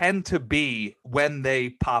they tend to be when they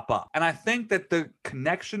pop up. And I think that the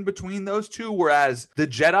connection between those two, whereas the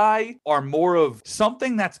Jedi are more of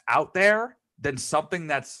something that's out there than something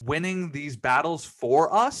that's winning these battles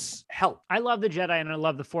for us, help. I love the Jedi and I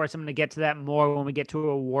love the Force. I'm going to get to that more when we get to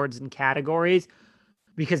awards and categories,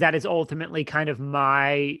 because that is ultimately kind of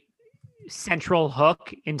my central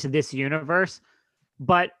hook into this universe.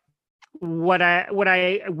 But what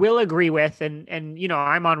I will agree with, and you know,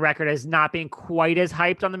 I'm on record as not being quite as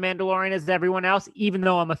hyped on The Mandalorian as everyone else, even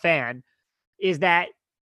though I'm a fan, is that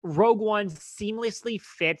Rogue One seamlessly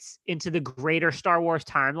fits into the greater Star Wars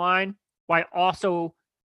timeline while also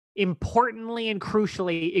importantly and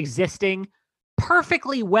crucially existing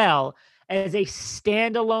perfectly well as a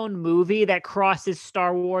standalone movie that crosses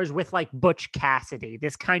Star Wars with like Butch Cassidy,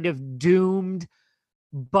 this kind of doomed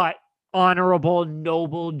but honorable,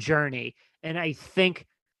 noble journey. And I think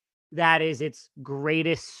that is its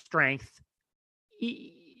greatest strength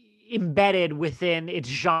embedded within its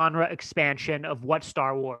genre expansion of what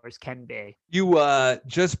Star Wars can be. You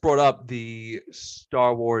just brought up the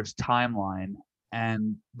Star Wars timeline,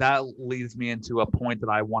 and that leads me into a point that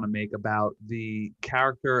I want to make about the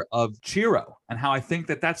character of Chiro and how I think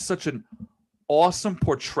that that's such an awesome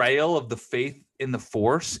portrayal of the faith in the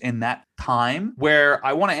Force in that time, where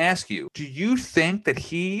I want to ask you, do you think that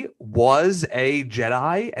he was a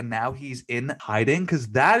Jedi and now he's in hiding? Because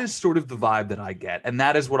that is sort of the vibe that I get, and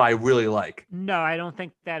that is what I really like. No, I don't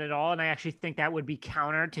think that at all. And I actually think that would be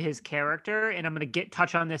counter to his character. And I'm going to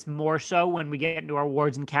touch on this more so when we get into our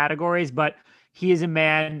awards and categories, but he is a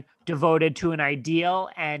man devoted to an ideal,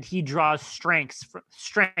 and he draws strength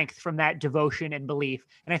from that devotion and belief.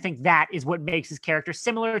 And I think that is what makes his character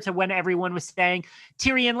similar to when everyone was saying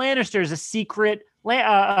Tyrion Lannister is a secret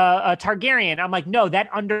Targaryen. I'm like, no, that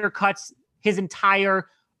undercuts his entire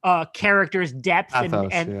character's depth Pathos,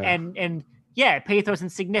 and pathos and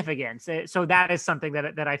significance. So that is something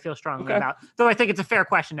that I feel strongly about. Though I think it's a fair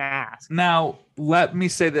question to ask. Now, let me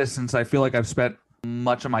say this, since I feel like I've spent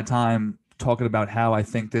much of my time talking about how I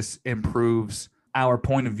think this improves our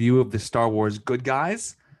point of view of the Star Wars good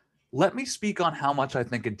guys. Let me speak on how much I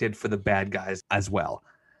think it did for the bad guys as well.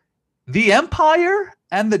 The Empire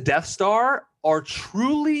and the Death Star are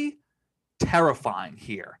truly terrifying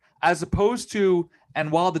here, as opposed to,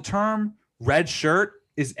 and while the term red shirt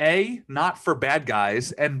is A, not for bad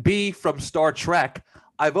guys, and B, from Star Trek,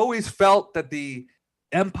 I've always felt that the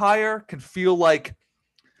Empire can feel like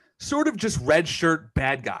sort of just red shirt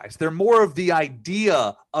bad guys. They're more of the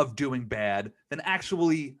idea of doing bad than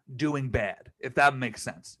actually doing bad, if that makes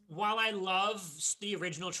sense. While I love the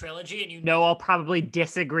original trilogy, and I'll probably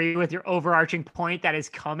disagree with your overarching point that is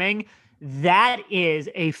coming, that is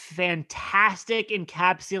a fantastic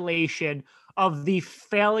encapsulation of the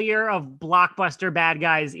failure of blockbuster bad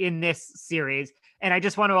guys in this series. And I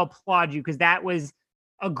just want to applaud you, because that was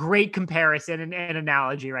a great comparison and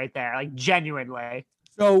analogy right there, like genuinely.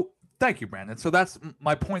 So thank you, Brandon. So that's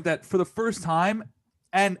my point, that for the first time,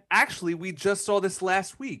 and actually we just saw this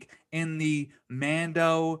last week in the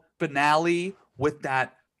Mando finale with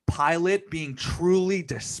that pilot being truly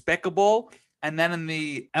despicable. And then in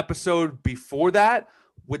the episode before that,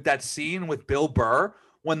 with that scene with Bill Burr,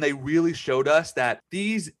 when they really showed us that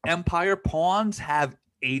these Empire pawns have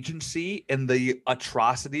agency in the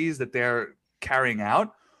atrocities that they're carrying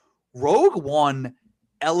out. Rogue One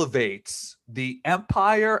elevates the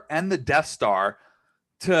Empire and the Death Star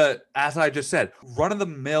to, as I just said,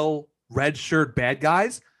 run-of-the-mill red shirt bad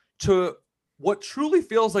guys to what truly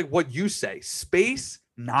feels like what you say, space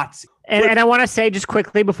Nazi. And I want to say just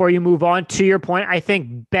quickly before you move on to your point, I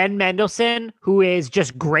think Ben Mendelsohn, who is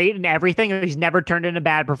just great in everything, he's never turned in a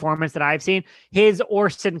bad performance that I've seen. His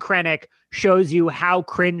Orson Krennic shows you how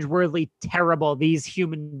cringeworthy terrible these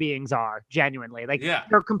human beings are, genuinely. Like,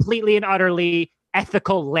 they're completely and utterly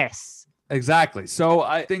ethical lists. Exactly. So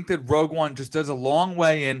I think that Rogue One just does a long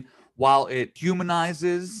way in. While it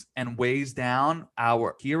humanizes and weighs down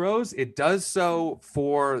our heroes, it does so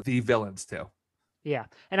for the villains too. Yeah.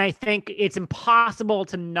 And I think it's impossible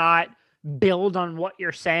to not build on what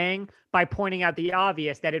you're saying by pointing out the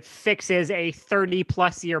obvious, that it fixes a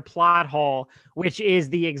 30+ year plot hole, which is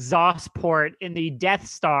the exhaust port in the Death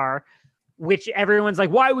Star, which everyone's like,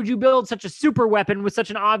 why would you build such a super weapon with such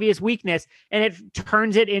an obvious weakness? And it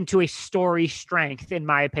turns it into a story strength, in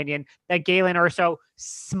my opinion, that Galen Erso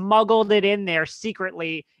smuggled it in there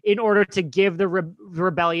secretly in order to give the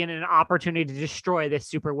rebellion an opportunity to destroy this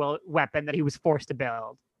super weapon that he was forced to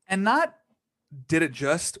build. And not did it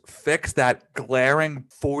just fix that glaring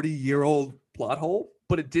 40-year-old plot hole,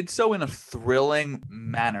 but it did so in a thrilling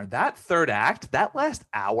manner. That third act, that last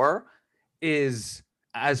hour, is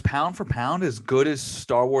as pound for pound as good as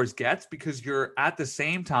Star Wars gets, because you're at the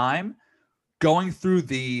same time going through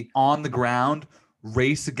the on the ground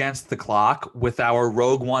race against the clock with our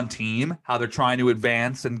Rogue One team, how they're trying to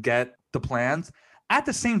advance and get the plans. At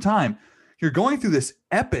the same time, you're going through this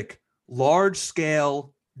epic,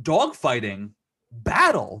 large-scale dogfighting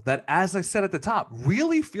battle that, as I said at the top,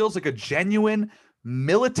 really feels like a genuine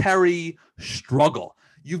military struggle.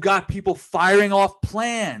 You've got people firing off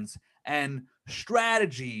plans and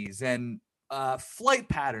strategies and flight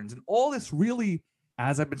patterns and all this really,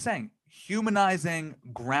 as I've been saying, humanizing,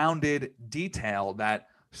 grounded detail that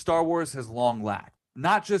Star Wars has long lacked.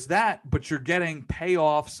 Not just that, but you're getting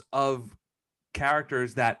payoffs of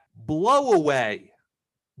characters that blow away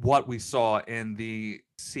what we saw in the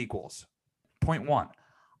sequels. Point one,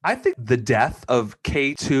 I think the death of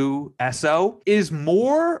K2SO is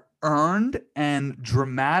more earned and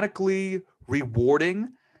dramatically rewarding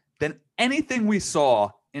than anything we saw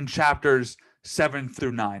in chapters 7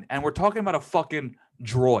 through 9. And we're talking about a fucking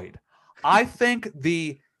droid. I think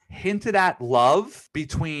the hinted at love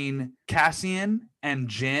between Cassian and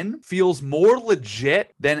Jyn feels more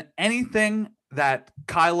legit than anything that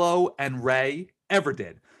Kylo and Rey ever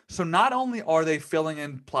did. So not only are they filling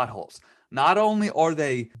in plot holes, not only are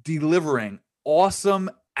they delivering awesome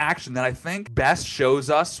action that I think best shows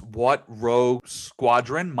us what Rogue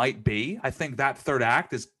Squadron might be. I think that third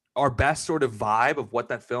act is our best sort of vibe of what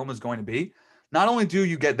that film is going to be. Not only do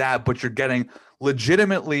you get that, but you're getting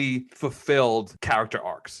legitimately fulfilled character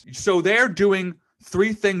arcs. So they're doing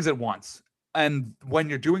three things at once. And when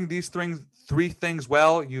you're doing these three things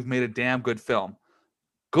well, you've made a damn good film.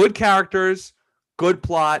 Good characters, good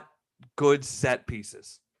plot, good set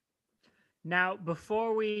pieces. Now,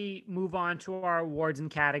 before we move on to our awards and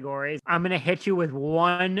categories, I'm going to hit you with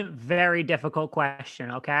one very difficult question,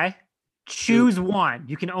 okay? Choose one.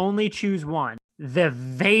 You can only choose one. The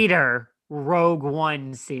Vader Rogue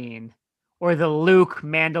One scene or the Luke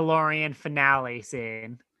Mandalorian finale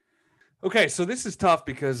scene. Okay, so this is tough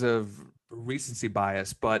because of recency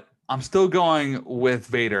bias, but I'm still going with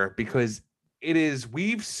Vader because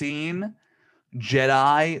we've seen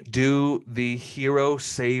Jedi do the hero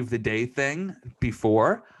save the day thing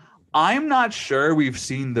before. I'm not sure we've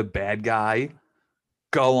seen the bad guy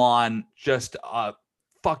go on just a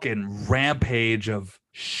fucking rampage of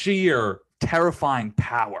sheer terrifying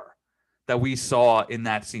power that we saw in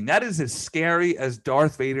that scene. That is as scary as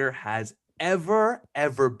Darth Vader has ever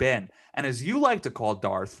been. And as you like to call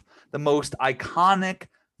Darth, the most iconic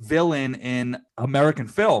villain in American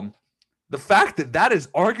film, the fact that that is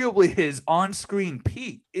arguably his on-screen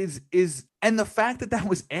peak is and the fact that that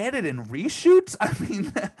was added in reshoots, I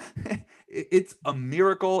mean, it's a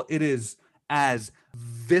miracle. It is as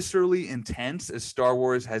viscerally intense as Star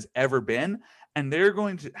Wars has ever been, and they're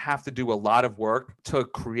going to have to do a lot of work to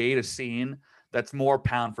create a scene that's more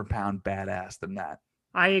pound for pound badass than that.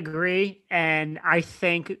 I agree, and I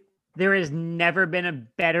think there has never been a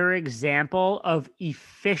better example of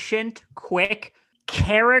efficient, quick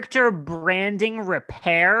character branding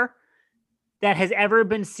repair that has ever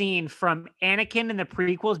been seen, from Anakin in the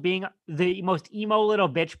prequels being the most emo little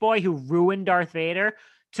bitch boy who ruined Darth Vader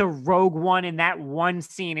to Rogue One in that one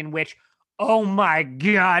scene in which, oh my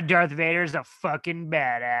God, Darth Vader's a fucking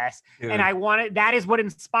badass. Dude. And that is what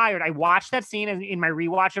inspired. I watched that scene in my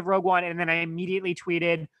rewatch of Rogue One, and then I immediately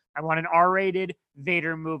tweeted, I want an R-rated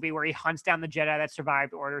Vader movie where he hunts down the Jedi that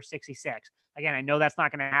survived Order 66. Again, I know that's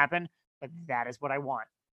not going to happen, but that is what I want.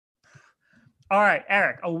 All right,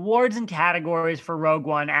 Eric, awards and categories for Rogue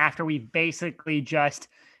One after we basically just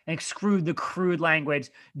screwed the crude language,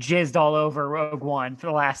 jizzed all over Rogue One for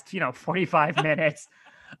the last, 45 minutes.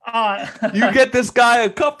 You get this guy a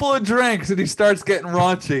couple of drinks and he starts getting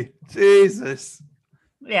raunchy. Jesus.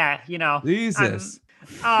 Yeah, Jesus.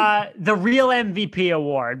 The real MVP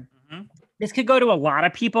award. Mm-hmm. This could go to a lot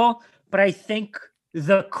of people, but I think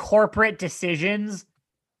the corporate decisions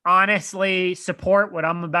honestly support what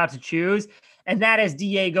I'm about to choose, and that is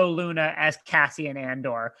Diego Luna as Cassian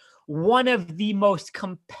Andor. One of the most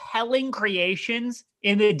compelling creations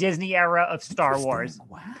in the Disney era of Star Wars.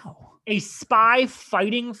 Wow. A spy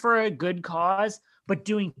fighting for a good cause, but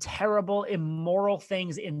doing terrible, immoral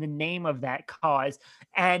things in the name of that cause.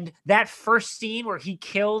 And that first scene where he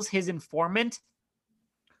kills his informant,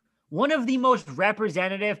 one of the most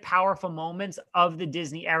representative, powerful moments of the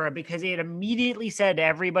Disney era, because it immediately said to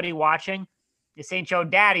everybody watching, this ain't your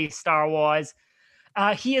daddy's Star Wars.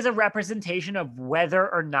 He is a representation of whether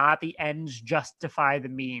or not the ends justify the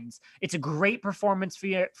means. It's a great performance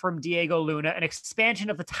from Diego Luna, an expansion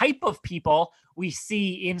of the type of people we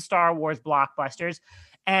see in Star Wars blockbusters.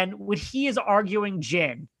 And when he is arguing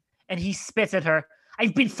Jyn and he spits at her,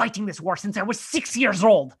 I've been fighting this war since I was 6 years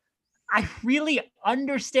old. I really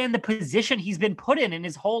understand the position he's been put in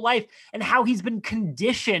his whole life and how he's been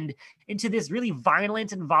conditioned into this really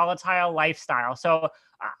violent and volatile lifestyle. So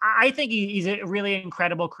I think he's a really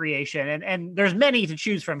incredible creation. And there's many to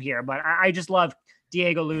choose from here, but I just love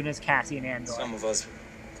Diego Luna's Cassian Andor. Some of us,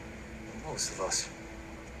 most of us,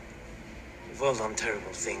 we've all done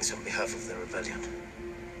terrible things on behalf of the rebellion.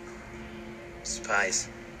 Spies,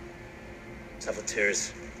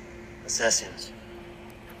 saboteurs, assassins.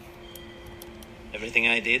 Everything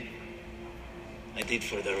I did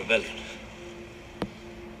for the rebellion.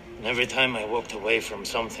 And every time I walked away from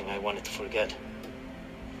something I wanted to forget,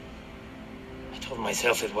 told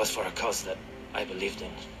myself it was for a cause that I believed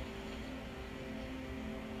in.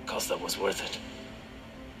 A cause that was worth it.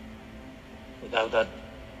 Without that,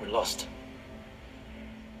 we're lost.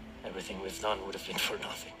 Everything we've done would have been for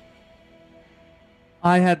nothing.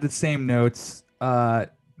 I had the same notes.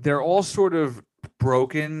 They're all sort of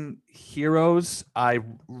broken heroes. I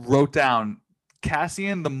wrote down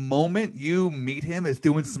Cassian, the moment you meet him, is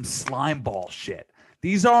doing some slime ball shit.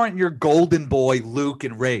 These aren't your golden boy Luke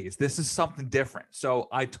and Reyes. This is something different. So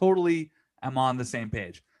I totally am on the same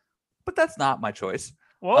page. But that's not my choice.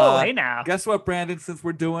 Whoa, hey now. Guess what, Brandon? Since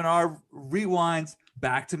we're doing our rewinds,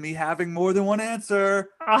 back to me having more than one answer.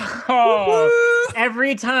 Oh,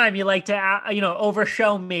 every time you like to,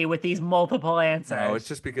 overshow me with these multiple answers. No, it's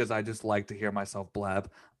just because I just like to hear myself blab.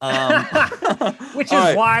 Which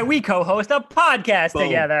is why we co-host a podcast Boom.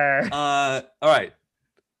 together. All right.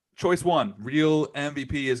 Choice one, real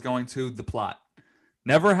MVP is going to the plot.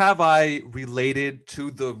 Never have I related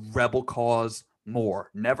to the rebel cause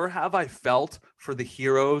more. Never have I felt for the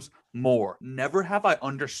heroes more. Never have I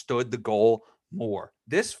understood the goal more.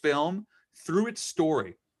 This film, through its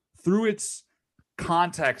story, through its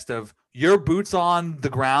context of your boots on the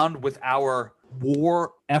ground with our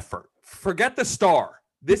war effort. Forget the star.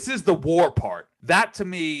 This is the war part. That to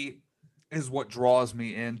me is what draws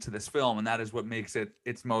me into this film, and that is what makes it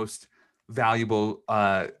its most valuable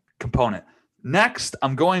component. Next,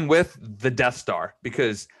 I'm going with the Death Star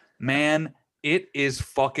because, man, it is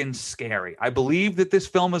fucking scary. I believe that this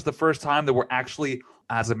film is the first time that we're actually,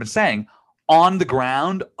 as I've been saying, on the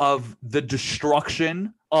ground of the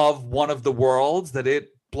destruction of one of the worlds that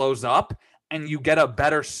it blows up, and you get a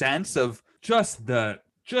better sense of just the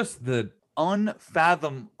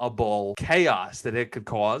unfathomable chaos that it could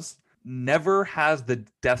cause. Never has the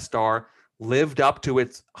Death Star lived up to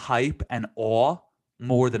its hype and awe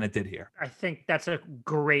more than it did here. I think that's a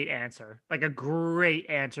great answer. Like a great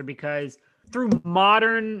answer, because through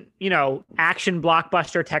modern, action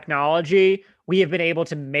blockbuster technology, we have been able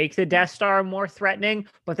to make the Death Star more threatening,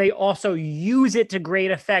 but they also use it to great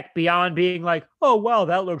effect beyond being like, oh, wow,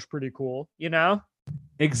 that looks pretty cool,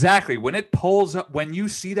 Exactly. When it pulls up, when you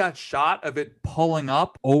see that shot of it pulling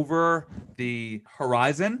up over the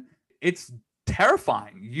horizon, it's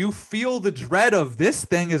terrifying. You feel the dread of this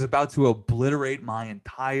thing is about to obliterate my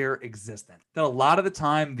entire existence. That a lot of the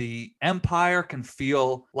time the Empire can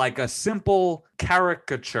feel like a simple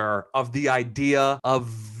caricature of the idea of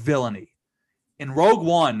villainy. In Rogue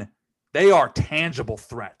One, they are tangible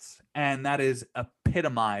threats, and that is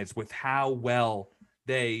epitomized with how well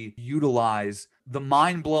they utilize the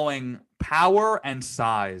mind-blowing power and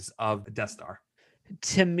size of the Death Star.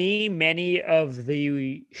 To me, many of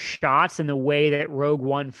the shots and the way that Rogue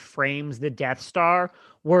One frames the Death Star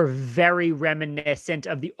were very reminiscent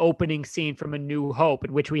of the opening scene from A New Hope,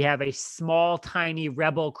 in which we have a small, tiny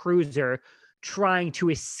rebel cruiser trying to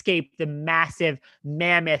escape the massive,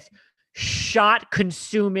 mammoth,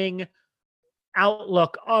 shot-consuming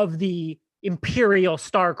outlook of the Imperial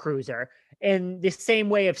Star Cruiser. In the same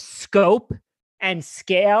way of scope and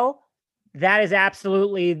scale, that is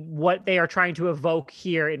absolutely what they are trying to evoke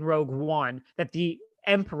here in Rogue One, that the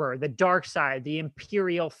Emperor, the dark side, the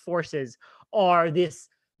Imperial forces are this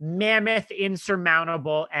mammoth,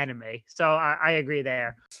 insurmountable enemy. So I agree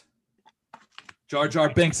there. Jar Jar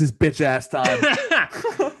Binks' bitch ass time.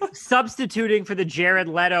 Substituting for the Jared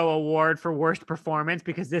Leto Award for worst performance,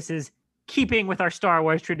 because this is keeping with our Star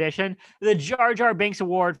Wars tradition, the Jar Jar Binks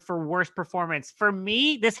Award for worst performance. For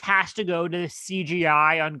me, this has to go to the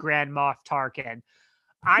CGI on Grand Moff Tarkin.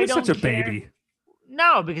 You're such a baby.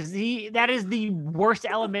 No, because that is the worst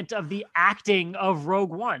element of the acting of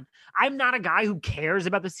Rogue One. I'm not a guy who cares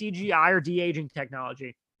about the CGI or de-aging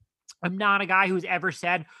technology. I'm not a guy who's ever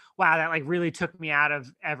said, wow, that really took me out of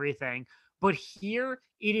everything. But here,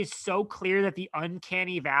 it is so clear that the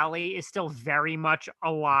uncanny valley is still very much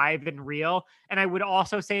alive and real. And I would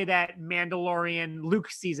also say that Mandalorian Luke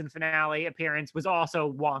season finale appearance was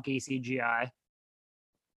also wonky CGI.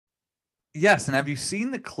 Yes, and have you seen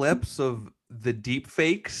the clips of the deep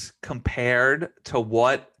fakes compared to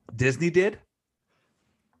what Disney did?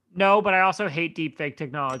 No, but I also hate deepfake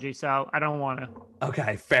technology, so I don't want to.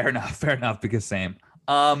 Okay, fair enough, because same.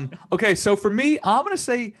 Okay, so for me, I'm going to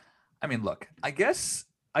say, look,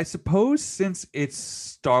 I suppose since it's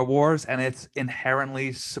Star Wars and it's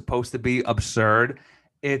inherently supposed to be absurd,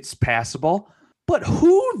 it's passable. But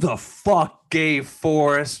who the fuck gave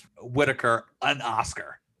Forrest Whitaker an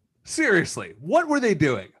Oscar? Seriously, what were they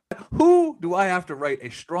doing? Who do I have to write a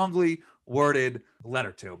strongly worded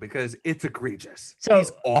letter to because it's egregious. So,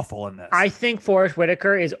 he's awful in this. I think Forrest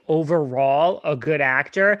Whitaker is overall a good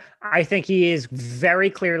actor. I think he is very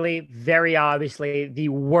clearly, very obviously the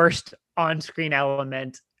worst on-screen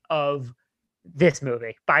element of this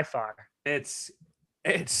movie by far. It's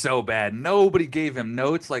so bad. Nobody gave him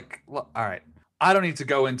notes. Like, all right, I don't need to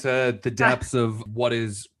go into the depths of what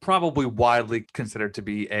is probably widely considered to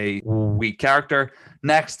be a weak character.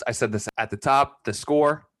 Next, I said this at the top, the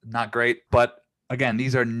score, not great. But again,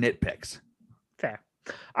 these are nitpicks. Fair.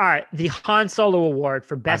 All right. The Han Solo Award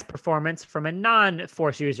for best performance from a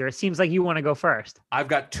non-Force user. It seems like you want to go first. I've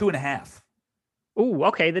got 2.5. Ooh,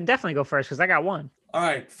 okay. Then definitely go first because I got 1. All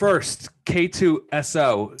right, first,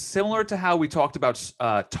 K2SO. Similar to how we talked about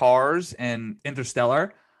TARS and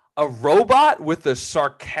Interstellar, a robot with a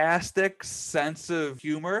sarcastic sense of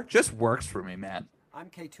humor just works for me, man. I'm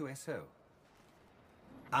K2SO.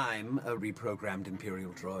 I'm a reprogrammed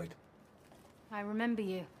Imperial droid. I remember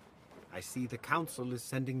you. I see the Council is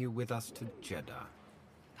sending you with us to Jeddah.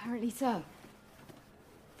 Apparently so.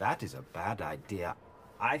 That is a bad idea.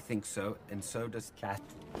 I think so, and so does Cat.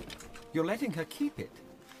 You're letting her keep it.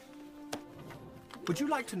 Would you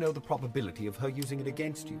like to know the probability of her using it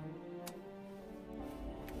against you?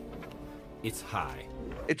 It's high.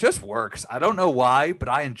 It just works. I don't know why, but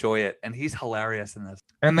I enjoy it, and he's hilarious in this.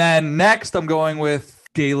 And then next, I'm going with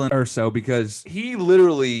Galen Erso because he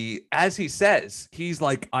literally, as he says, he's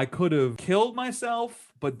like, I could have killed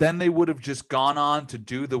myself, but then they would have just gone on to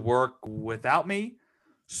do the work without me.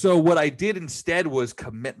 So what I did instead was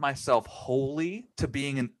commit myself wholly to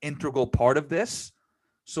being an integral part of this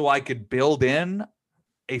so I could build in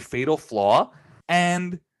a fatal flaw.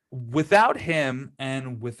 And without him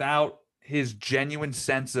and without his genuine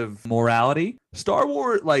sense of morality, Star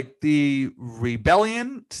Wars, like the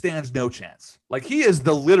rebellion, stands no chance. Like he is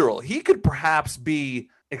the literal. He could perhaps be,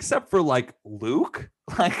 except for like Luke,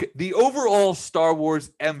 like the overall Star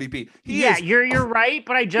Wars MVP. You're right,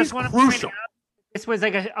 but I just want to crucial. point out this was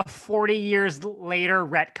like a 40 years later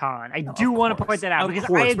retcon. I do want to point that out because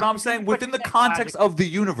but I'm saying within the context of the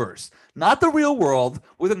universe, not the real world,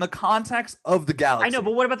 within the context of the galaxy. I know,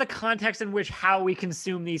 but what about the context in which how we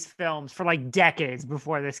consume these films for like decades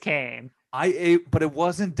before this came? But it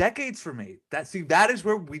wasn't decades for me. That is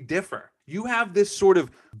where we differ. You have this sort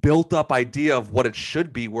of built up idea of what it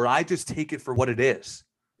should be, where I just take it for what it is.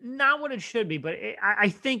 Not what it should be, but I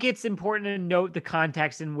think it's important to note the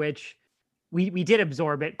context in which we did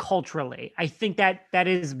absorb it culturally. I think that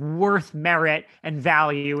is worth merit and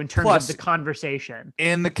value in terms of the conversation.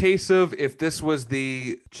 In the case of if this was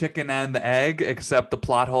the chicken and the egg, except the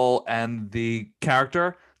plot hole and the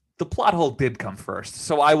character, the plot hole did come first.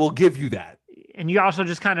 So I will give you that. And you also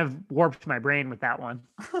just kind of warped my brain with that one.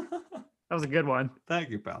 That was a good one. Thank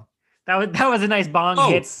you, pal. That was a nice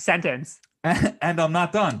bong hit sentence. And I'm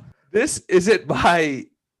not done. This isn't my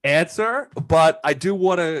answer, but I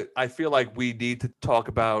feel like we need to talk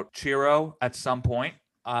about Chiro at some point.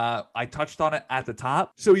 I touched on it at the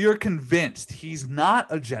top. So you're convinced he's not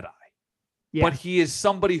a Jedi, but he is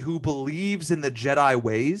somebody who believes in the Jedi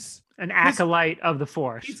ways. An acolyte of the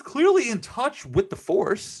Force. He's clearly in touch with the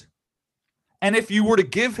Force. And if you were to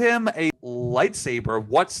give him a lightsaber,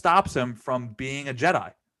 what stops him from being a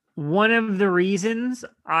Jedi? One of the reasons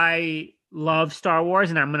I love Star Wars,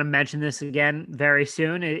 and I'm going to mention this again very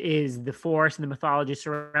soon, is the Force and the mythology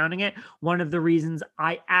surrounding it. One of the reasons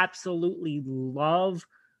I absolutely love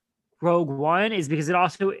Rogue One is because it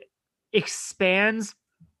also expands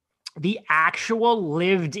the actual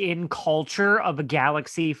lived-in culture of a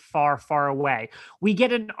galaxy far, far away. We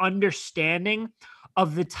get an understanding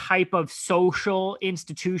of the type of social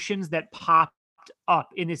institutions that popped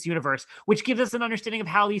up in this universe, which gives us an understanding of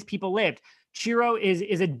how these people lived. Chiro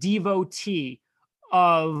is a devotee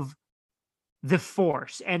of the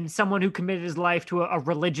Force and someone who committed his life to a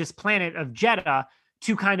religious planet of Jeddah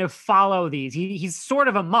to kind of follow these. He's sort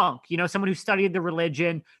of a monk, someone who studied the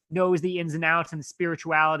religion, knows the ins and outs and the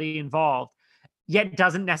spirituality involved, yet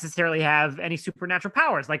doesn't necessarily have any supernatural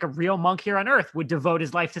powers. Like a real monk here on Earth would devote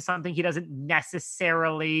his life to something he doesn't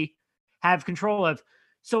necessarily have control of.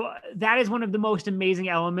 So that is one of the most amazing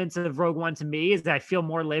elements of Rogue One to me, is that I feel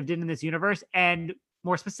more lived in this universe, and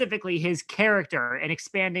more specifically his character and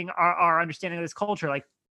expanding our understanding of this culture. Like,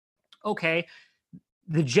 okay,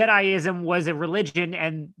 the Jediism was a religion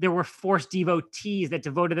and there were Force devotees that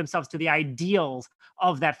devoted themselves to the ideals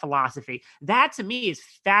of that philosophy. That to me is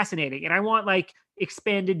fascinating. And I want like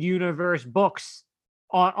expanded universe books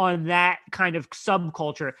on that kind of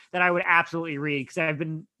subculture that I would absolutely read, because I've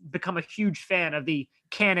become a huge fan of the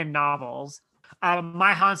canon novels.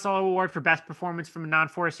 My Han Solo award for best performance from a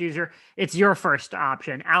non-Force user, it's your first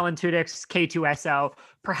option. Alan Tudyk's K2SO,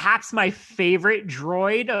 perhaps my favorite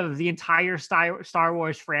droid of the entire Star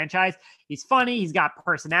Wars franchise. He's funny. He's got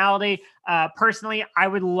personality. Personally, I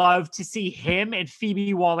would love to see him and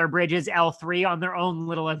Phoebe Waller-Bridges L3 on their own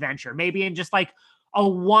little adventure, maybe in just like a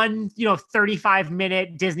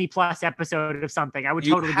 35-minute Disney Plus episode of something. I would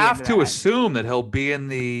totally You have be to into that. assume that he'll be in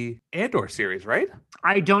the Andor series, right?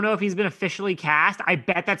 I don't know if he's been officially cast. I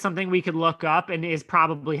bet that's something we could look up and is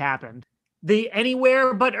probably happened. The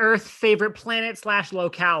Anywhere But Earth Favorite Planet /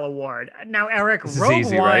 Locale Award. Now, Eric, This is Rogue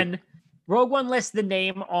easy, One. right? Rogue One lists the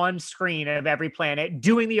name on screen of every planet,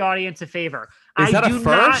 doing the audience a favor. Is that a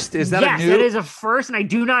first? Is that a yes, new- it is a first, and I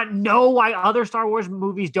do not know why other Star Wars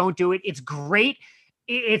movies don't do it. It's great.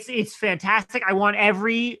 It's fantastic. I want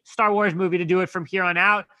every Star Wars movie to do it from here on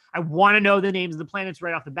out. I want to know the names of the planets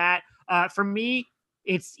right off the bat. For me,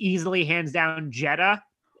 it's easily hands down Jeddah.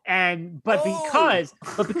 But because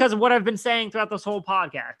of what I've been saying throughout this whole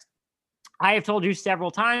podcast, I have told you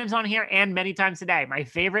several times on here and many times today, my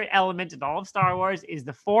favorite element in all of Star Wars is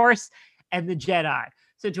the Force and the Jedi.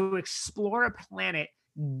 So to explore a planet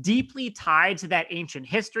deeply tied to that ancient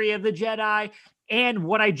history of the Jedi and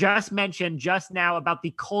what I just mentioned just now about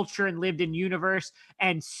the culture and lived in universe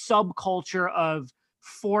and subculture of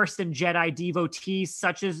Force and Jedi devotees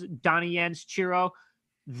such as Donnie Yen's Chiro,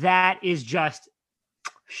 that is just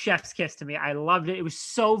chef's kiss to me. I loved it. It was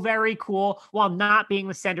so very cool while not being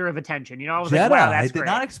the center of attention. You know, I was Jedi. like, wow, that's I did great.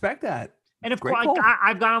 not expect that. And of Great course, call.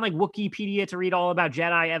 I've gone on like Wikipedia to read all about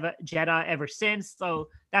Jedi ever since. So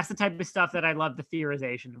that's the type of stuff that I love, the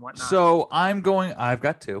theorization and whatnot. So I've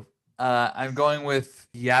got two. I'm going with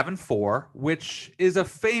Yavin 4, which is a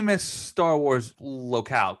famous Star Wars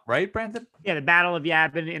locale, right, Brandon? Yeah, the Battle of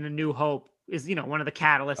Yavin in A New Hope is, one of the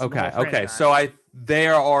catalysts. of the Okay, whole okay. franchise. So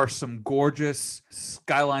there are some gorgeous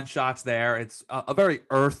skyline shots there. It's a very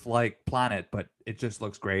Earth-like planet, but it just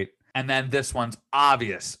looks great. And then this one's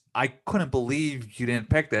obvious. I couldn't believe you didn't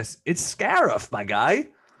pick this. It's Scarif, my guy.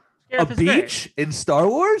 Scarif A is great. beach in Star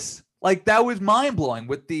Wars? Like, that was mind-blowing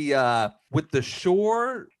with the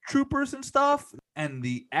shore troopers and stuff, and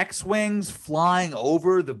the X-Wings flying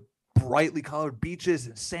over the brightly colored beaches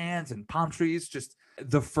and sands and palm trees. Just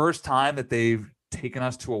the first time that they've taken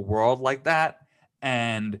us to a world like that,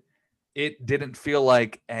 and it didn't feel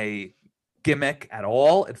like a gimmick at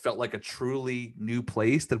all. It felt like a truly new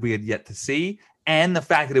place that we had yet to see, and the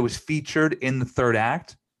fact that it was featured in the third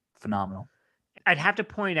act, phenomenal. I'd have to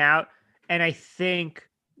point out, and I think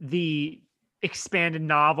the expanded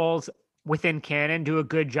novels within canon do a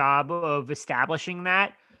good job of establishing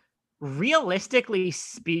that. Realistically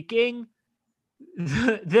speaking,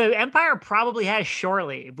 the Empire probably has shore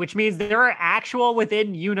leave, which means there are actual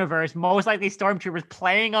within universe, most likely stormtroopers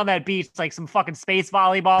playing on that beach, like some fucking space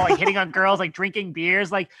volleyball, like hitting on girls, like drinking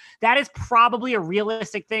beers. Like that is probably a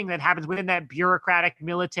realistic thing that happens within that bureaucratic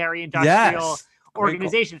military industrial Yes. Great call.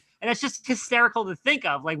 organization. And it's just hysterical to think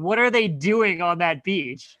of. Like, what are they doing on that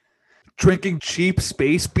beach? Drinking cheap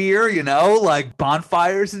space beer, like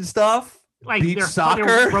bonfires and stuff. Like beach they're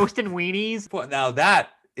soccer. roasting weenies. Well, now that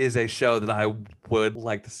is a show that I would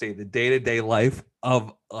like to see, the day-to-day life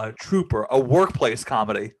of a trooper, a workplace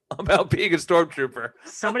comedy about being a stormtrooper.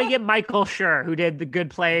 Somebody get Michael Schur, who did The Good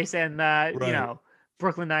Place and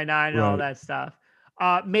Brooklyn Nine-Nine and all that stuff.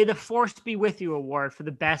 May the Force Be With You award for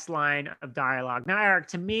the best line of dialogue. Now, Eric,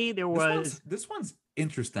 to me, This one's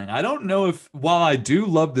interesting. I don't know if, while I do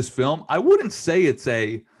love this film, I wouldn't say it's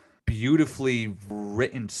a beautifully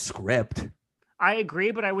written script. I agree,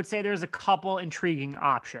 but I would say there's a couple intriguing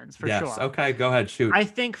options for Yes. sure. Okay, go ahead, shoot. I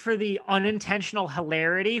think for the unintentional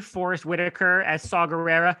hilarity, Forrest Whitaker as Saw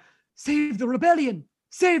Gerrera, save the rebellion,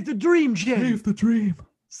 save the dream, Jen. Save the dream.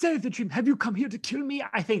 Save the dream. Have you come here to kill me?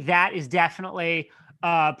 I think that is definitely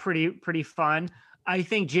pretty fun. I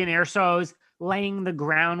think Jyn Erso's laying the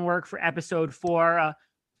groundwork for episode 4.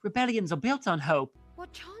 Rebellions are built on hope.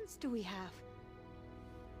 What chance do we have?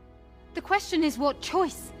 The question is, what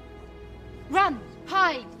choice? Run,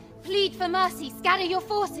 hide, plead for mercy, scatter your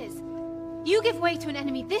forces. You give way to an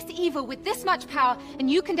enemy this evil with this much power,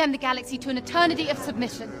 and you condemn the galaxy to an eternity of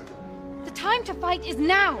submission. The time to fight is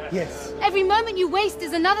now. Yes. Every moment you waste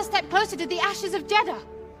is another step closer to the ashes of Jeddah.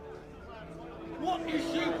 What is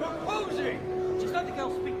she proposing? Just let the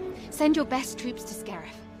girl speak. Send your best troops to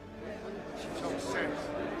Scarif.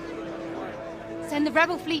 Send the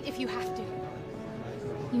rebel fleet if you have to.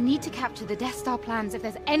 You need to capture the Death Star plans if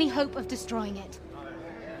there's any hope of destroying it.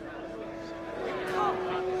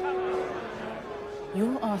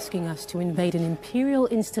 You're asking us to invade an Imperial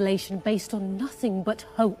installation based on nothing but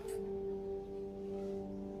hope.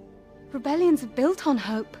 Rebellions are built on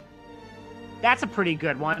hope. That's a pretty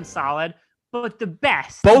good one, solid. But the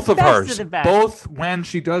best. Both the of best hers. the best. Both when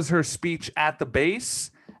she does her speech at the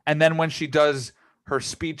base, and then when she does her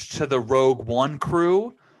speech to the Rogue One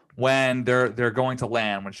crew when they're going to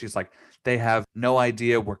land, when she's like, they have no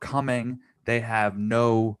idea we're coming. They have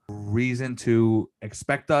no reason to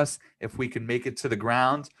expect us. If we can make it to the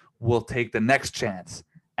ground, we'll take the next chance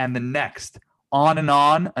and the next, on and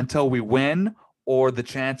on until we win or the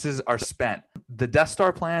chances are spent. The Death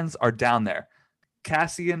Star plans are down there.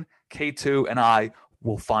 Cassian, K2, and I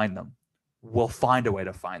will find them. We'll find a way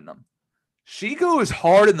to find them. She goes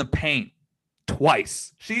hard in the paint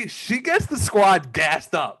twice. She gets the squad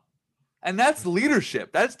gassed up. And that's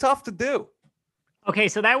leadership. That's tough to do. Okay,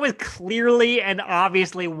 so that was clearly and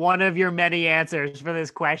obviously one of your many answers for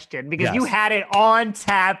this question because you had it on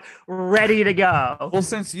tap, ready to go. Well,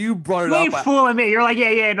 since you brought it you up, ain't fooling me. You're like,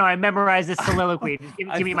 yeah, no, I memorized this soliloquy. Just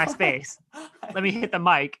give me my space. Let me hit the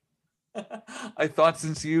mic. I thought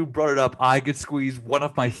since you brought it up, I could squeeze one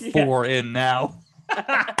of my 4 in now. All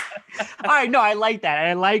right, no, I like that.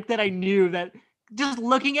 I like that I knew that just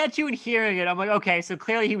looking at you and hearing it, I'm like, okay, so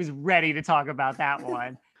clearly he was ready to talk about that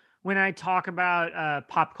one. When I talk about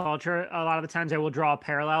pop culture, a lot of the times I will draw a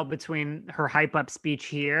parallel between her hype up speech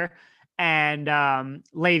here and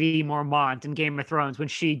Lady Mormont in Game of Thrones when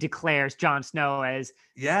she declares Jon Snow as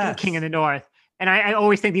King of the North. And I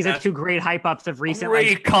always think these are two great hype ups of recent.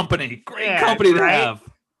 Great company to have.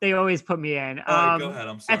 They always put me in. All right, go ahead.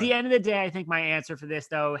 I'm sorry. At the end of the day, I think my answer for this,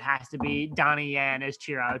 though, has to be Donnie Yen as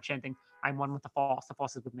Chirrut chanting, I'm one with the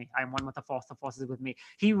Force is with me. I'm one with the Force is with me.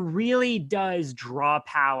 He really does draw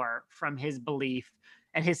power from his belief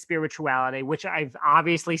and his spirituality, which I've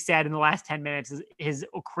obviously said in the last 10 minutes is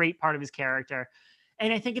a great part of his character.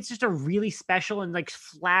 And I think it's just a really special and like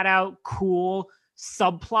flat out cool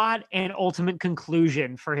subplot and ultimate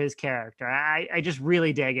conclusion for his character. I just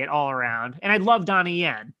really dig it all around. And I love Donnie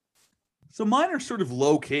Yen. So mine are sort of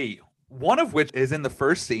low key. One of which is in the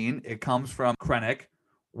first scene. It comes from Krennic,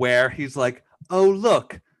 where he's like, oh,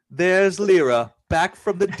 look, there's Lyra back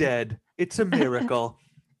from the dead. It's a miracle.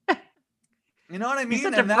 You know what I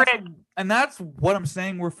mean? And that's what I'm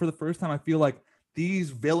saying, where for the first time, I feel like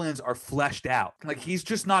these villains are fleshed out. Like, he's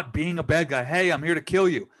just not being a bad guy. Hey, I'm here to kill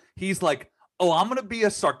you. He's like, oh, I'm going to be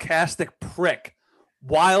a sarcastic prick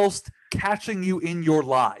whilst catching you in your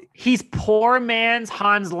lie. He's poor man's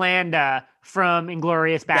Hans Landa from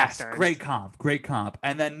Inglourious Basterds. Yes, great comp.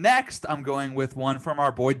 And then next, I'm going with one from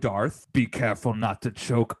our boy Darth. Be careful not to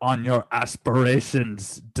choke on your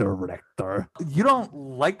aspirations, director. You don't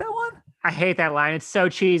like that one? I hate that line. It's so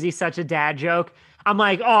cheesy, such a dad joke. I'm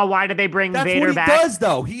like, oh, why did they bring Vader back? That's what he does,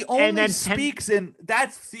 though. He only speaks in...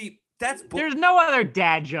 That's... There's no other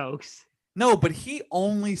dad jokes. No, but he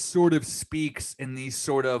only sort of speaks in these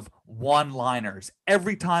sort of one-liners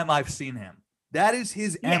every time I've seen him. That is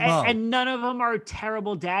his MO. And none of them are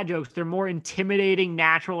terrible dad jokes. They're more intimidating,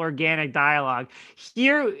 natural, organic dialogue.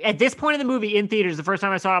 Here, at this point in the movie, in theaters, the first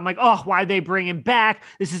time I saw it, I'm like, oh, why'd they bring him back?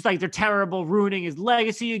 This is like they're terrible, ruining his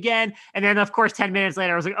legacy again. And then, of course, 10 minutes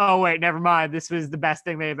later, I was like, oh, wait, never mind. This was the best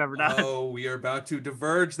thing they've ever done. Oh, we are about to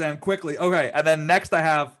diverge then quickly. Okay, and then next I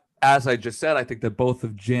have, as I just said, I think that both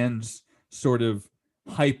of Jin's sort of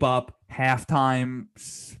hype up halftime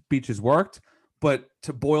speeches worked. But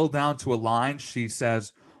to boil down to a line, she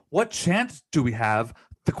says, what chance do we have?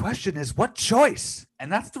 The question is, what choice?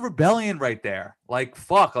 And that's the rebellion right there. Like,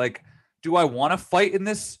 fuck, like, do I want to fight in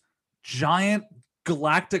this giant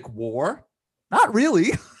galactic war? Not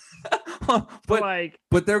really.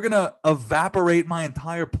 but they're going to evaporate my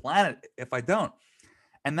entire planet if I don't.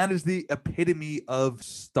 And that is the epitome of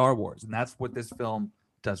Star Wars. And that's what this film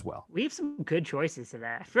does well. We have some good choices to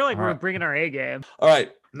that. I feel like we're bringing our A game. All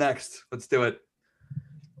right, next. Let's do it.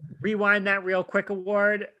 Rewind that real quick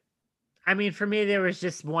award. I mean, for me, there was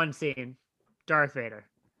just one scene. Darth Vader.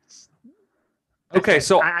 Okay,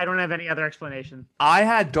 so I don't have any other explanation. I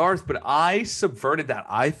had Darth, but I subverted that.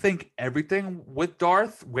 I think everything with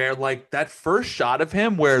Darth, where like that first shot of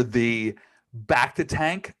him where the back to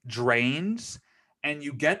tank drains and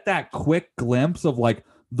you get that quick glimpse of like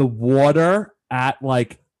the water at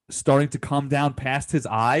like starting to come down past his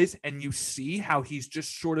eyes, and you see how he's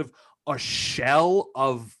just sort of a shell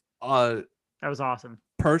of that was awesome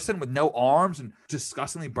person with no arms and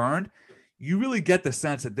disgustingly burned. You really get the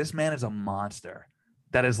sense that this man is a monster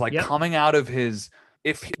that is like coming out of his,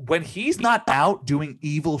 when he's not out doing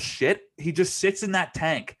evil shit, he just sits in that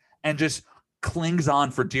tank and just clings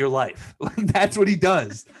on for dear life. Like that's what he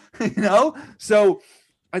does, you know? So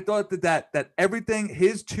I thought that everything,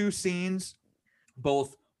 his two scenes,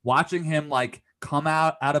 both watching him like come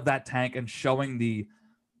out of that tank and showing the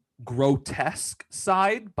grotesque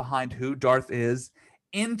side behind who Darth is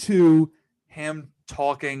into him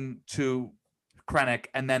talking to Krennic,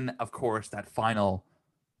 and then of course that final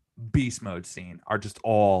beast mode scene are just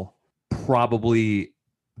all probably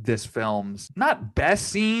this film's not best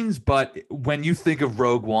scenes, but when you think of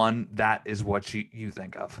Rogue One, that is what you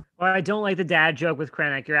think of. Well, I don't like the dad joke with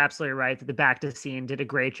Krennic. You're absolutely right that the Bacta scene did a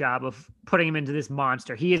great job of putting him into this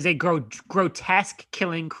monster. He is a grotesque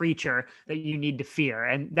killing creature that you need to fear,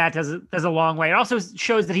 and that does a long way. It also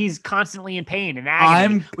shows that he's constantly in pain and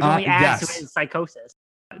agony, which only adds to his psychosis.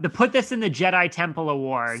 To put this in the Jedi Temple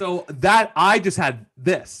Award. So that I just had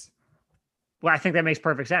this. Well, I think that makes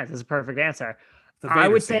perfect sense. It's a perfect answer. I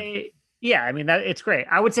would say, yeah, I mean, it's great.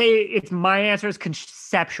 I would say my answer is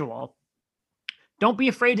conceptual. Don't be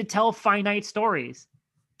afraid to tell finite stories.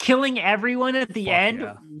 Killing everyone at the end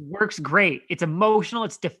works great. It's emotional.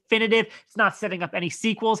 It's definitive. It's not setting up any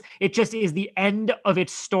sequels. It just is the end of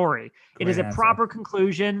its story. It is a proper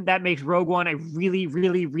conclusion that makes Rogue One a really,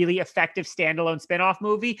 really, really effective standalone spinoff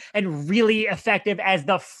movie, and really effective as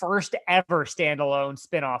the first ever standalone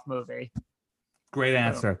spinoff movie. Great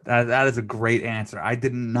answer. That is a great answer. I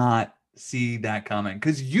did not see that coming,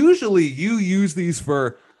 because usually you use these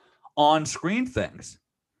for on-screen things.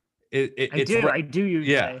 I do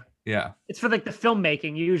usually. Yeah. It's for like the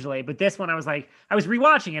filmmaking usually, but this one I was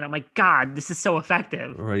rewatching it. I'm like, God, this is so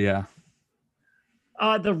effective. Yeah.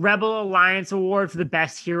 The Rebel Alliance Award for the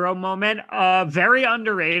best hero moment. Very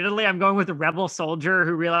underratedly, I'm going with the rebel soldier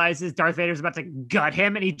who realizes Darth Vader's about to gut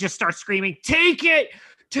him, and he just starts screaming, "Take it!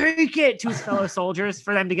 Take it!" to his fellow soldiers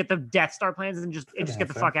for them to get the Death Star plans and just get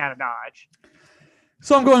the fuck out of Dodge.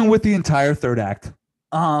 So I'm going with the entire third act.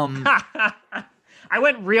 I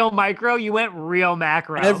went real micro. You went real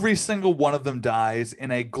macro. Every single one of them dies in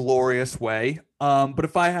a glorious way. But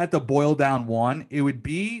if I had to boil down one, it would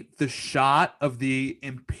be the shot of the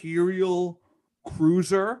Imperial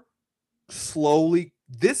cruiser slowly.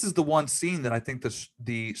 This is the one scene that I think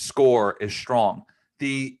the score is strong.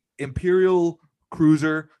 The Imperial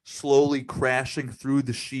cruiser slowly crashing through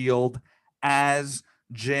the shield as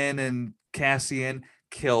Jyn and Cassian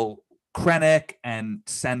kill Krennic and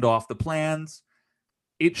send off the plans.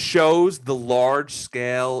 It shows the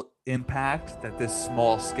large-scale impact that this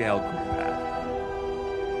small-scale group had.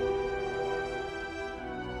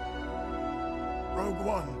 Rogue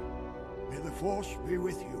One, may the Force be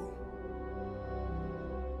with you.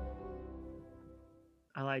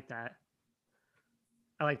 I like that.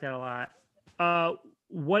 I like that a lot.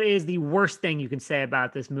 What is the worst thing you can say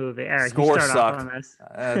about this movie? Eric, Score you start sucked. off on this.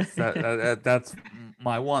 That's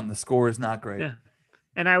my one. The score is not great. Yeah.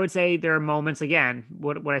 And I would say there are moments, again,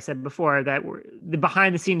 what I said before, that the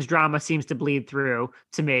behind-the-scenes drama seems to bleed through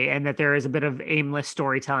to me, and that there is a bit of aimless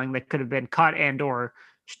storytelling that could have been cut and or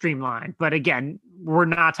streamlined. But again, we're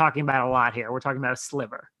not talking about a lot here. We're talking about a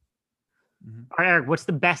sliver. Mm-hmm. All right, Eric, what's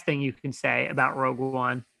the best thing you can say about Rogue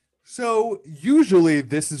One? So usually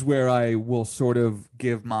this is where I will sort of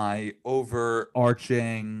give my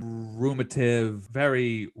overarching, ruminative,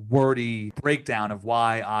 very wordy breakdown of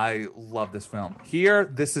why I love this film. Here,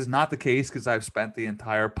 this is not the case because I've spent the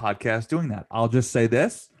entire podcast doing that. I'll just say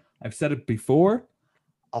this. I've said it before.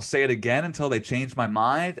 I'll say it again until they change my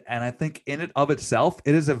mind. And I think in and of itself,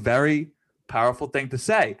 it is a very powerful thing to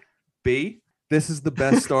say. B, this is the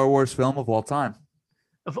best Star Wars film of all time.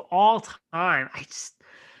 Of all time.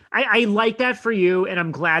 I like that for you, and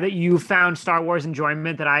I'm glad that you found Star Wars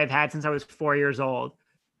enjoyment that I have had since I was 4 years old.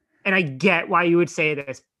 And I get why you would say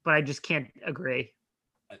this, but I just can't agree.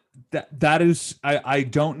 That is, I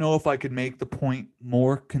don't know if I could make the point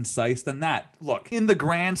more concise than that. Look, in the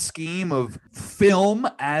grand scheme of film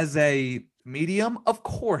as a medium, of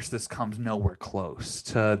course this comes nowhere close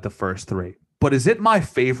to the first three. But is it my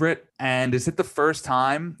favorite? And is it the first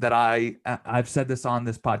time that I've said this on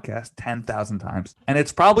this podcast 10,000 times? And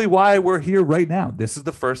it's probably why we're here right now. This is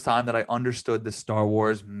the first time that I understood the Star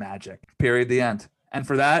Wars magic. Period. The end. And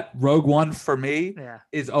for that, Rogue One for me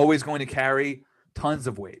is always going to carry tons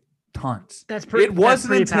of weight. Tons. It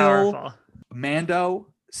wasn't until powerful.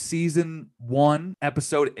 Mando season 1,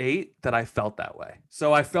 episode 8 that I felt that way.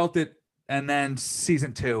 So I felt it. And then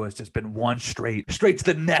season 2 has just been one straight to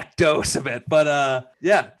the neck dose of it. But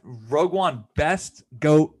yeah, Rogue One, best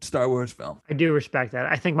GOAT Star Wars film. I do respect that.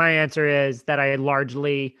 I think my answer is that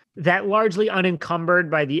largely unencumbered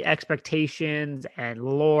by the expectations and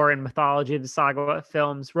lore and mythology of the saga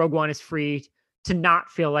films, Rogue One is free to not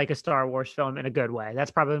feel like a Star Wars film in a good way.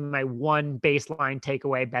 That's probably my one baseline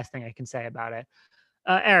takeaway, best thing I can say about it.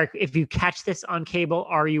 Eric, if you catch this on cable,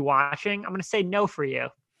 are you watching? I'm going to say no for you.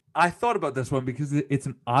 I thought about this one because it's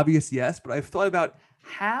an obvious yes, but I've thought about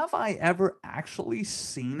have I ever actually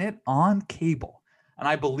seen it on cable? And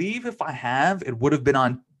I believe if I have, it would have been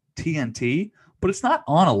on TNT, but it's not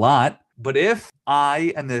on a lot. But if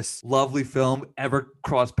I and this lovely film ever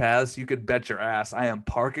cross paths, you could bet your ass I am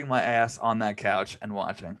parking my ass on that couch and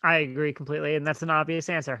watching. I agree completely. And that's an obvious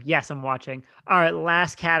answer. Yes, I'm watching. All right,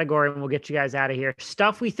 last category, and we'll get you guys out of here.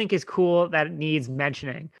 Stuff we think is cool that needs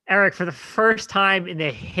mentioning. Eric, for the first time in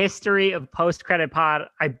the history of Post Credit Pod,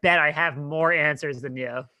 I bet I have more answers than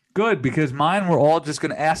you. Good, because mine were all just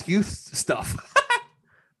going to ask you stuff.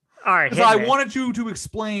 All right. Because I wanted you to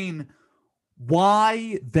explain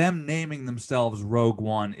why them naming themselves Rogue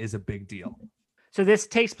One is a big deal. So this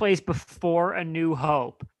takes place before A New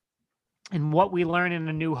Hope. And what we learn in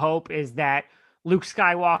A New Hope is that Luke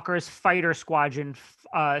Skywalker's fighter squadron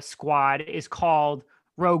squad is called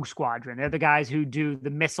Rogue Squadron. They're the guys who do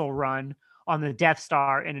the missile run on the Death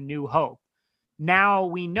Star in A New Hope. Now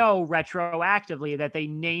we know retroactively that they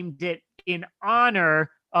named it in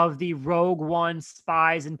honor of the Rogue One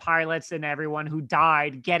spies and pilots and everyone who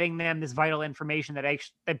died, getting them this vital information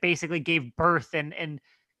that basically gave birth and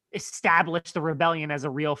established the rebellion as a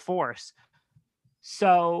real force.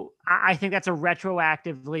 So I think that's a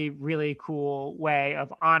retroactively really cool way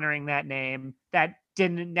of honoring that name that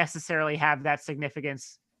didn't necessarily have that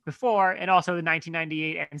significance before. And also the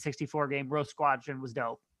 1998 N64 game Rogue Squadron was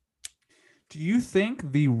dope. Do you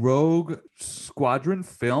think the Rogue Squadron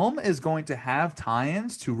film is going to have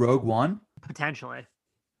tie-ins to Rogue One? Potentially.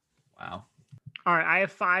 Wow. All right, I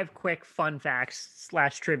have 5 quick fun facts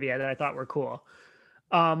 / trivia that I thought were cool.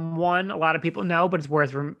 One, a lot of people know, but it's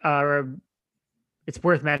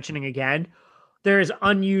worth mentioning again. There's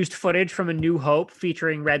unused footage from A New Hope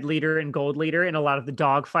featuring Red Leader and Gold Leader in a lot of the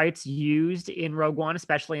dogfights used in Rogue One,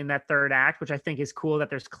 especially in that third act, which I think is cool that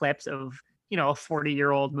there's clips of, a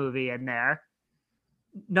 40-year-old movie in there.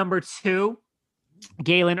 Number 2,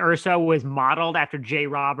 Galen Erso was modeled after J.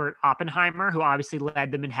 Robert Oppenheimer, who obviously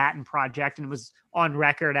led the Manhattan Project and was on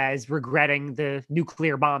record as regretting the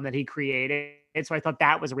nuclear bomb that he created. So I thought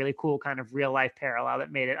that was a really cool kind of real-life parallel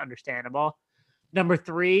that made it understandable. Number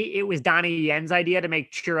 3, it was Donnie Yen's idea to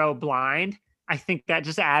make Churro blind. I think that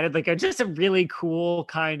just added just a really cool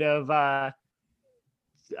kind of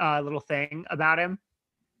little thing about him.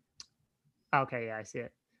 Okay, yeah, I see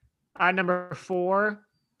it. Number 4,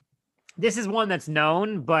 this is one that's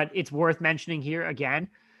known, but it's worth mentioning here again.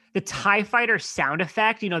 The TIE Fighter sound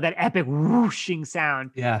effect, that epic whooshing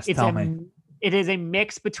sound. Yes, tell me. It is a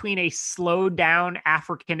mix between a slowed down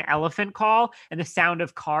African elephant call and the sound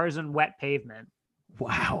of cars on wet pavement.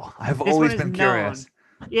 Wow, I've always been curious.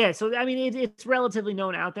 Yeah, so I mean, it's relatively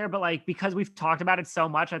known out there, but because we've talked about it so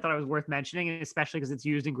much, I thought it was worth mentioning, especially because it's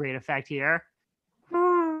used in great effect here.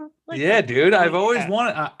 Dude, I've always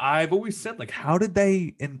wanted. I've always said, how did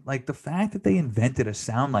they? And the fact that they invented a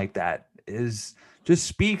sound like that just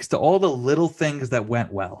speaks to all the little things that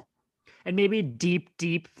went well. And maybe deep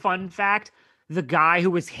fun fact: the guy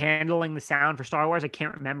who was handling the sound for Star Wars, I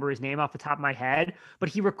can't remember his name off the top of my head, but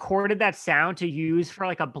he recorded that sound to use for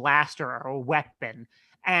a blaster or a weapon.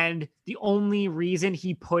 And the only reason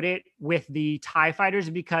he put it with the TIE fighters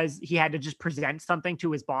is because he had to just present something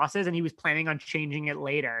to his bosses and he was planning on changing it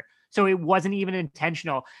later. So it wasn't even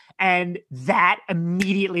intentional. And that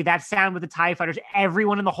sound with the TIE fighters,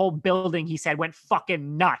 everyone in the whole building, he said, went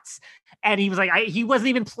fucking nuts. And he was he wasn't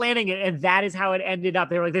even planning it. And that is how it ended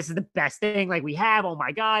up. They were like, this is the best thing we have. Oh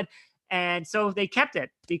my God. And so they kept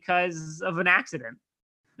it because of an accident.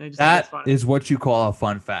 That is what you call a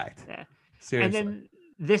fun fact. Yeah. Seriously. And then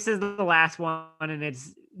this is the last one, and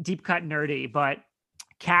it's deep cut nerdy, but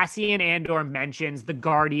Cassian Andor mentions the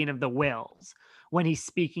Guardian of the Wills when he's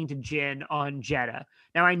speaking to Jyn on Jedha.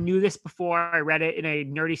 Now, I knew this before. I read it in a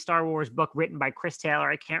nerdy Star Wars book written by Chris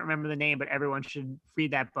Taylor. I can't remember the name, but everyone should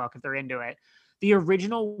read that book if they're into it. The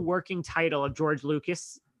original working title of George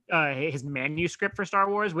Lucas, his manuscript for Star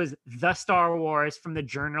Wars, was The Star Wars from the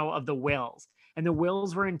Journal of the Wills. And the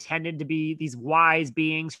Wills were intended to be these wise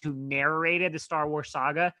beings who narrated the Star Wars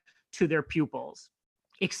saga to their pupils,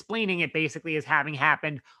 explaining it basically as having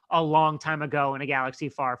happened a long time ago in a galaxy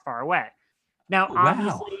far, far away. Now,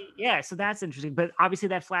 obviously, so that's interesting. But obviously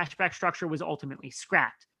that flashback structure was ultimately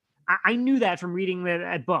scrapped. I knew that from reading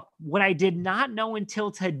that book. What I did not know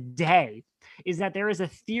until today is that there is a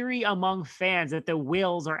theory among fans that the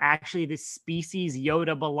Wills are actually the species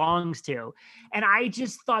Yoda belongs to. And I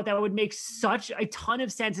just thought that would make such a ton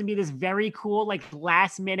of sense and be this very cool, like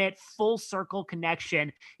last minute full circle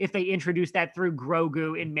connection if they introduced that through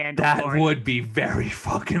Grogu in Mandalorian. That would be very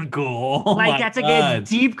fucking cool. Oh like my that's God. like a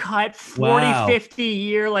deep cut 40, Wow. 50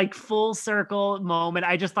 year, like full circle moment.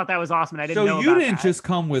 I just thought that was awesome. And I didn't know So you about didn't that. just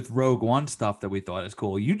come with Rogue One stuff that we thought is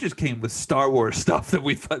cool. You just came with Star Wars stuff that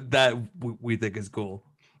we thought that we think is cool.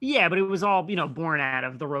 Yeah, but it was all, born out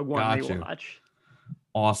of the Rogue One Got you. rewatch.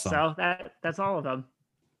 Awesome. So that's all of them.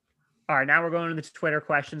 All right, now we're going to the Twitter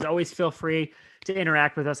questions. Always feel free to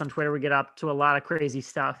interact with us on Twitter. We get up to a lot of crazy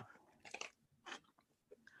stuff.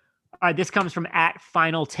 All right, this comes from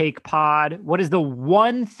 @FinalTakePod. What is the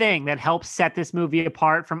one thing that helps set this movie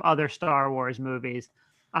apart from other Star Wars movies?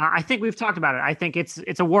 I think we've talked about it. I think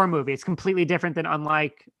it's a war movie. It's completely different than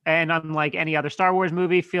unlike any other Star Wars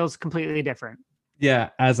movie. Feels completely different. Yeah,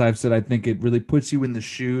 as I've said, I think it really puts you in the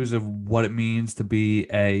shoes of what it means to be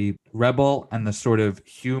a rebel and the sort of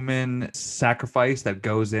human sacrifice that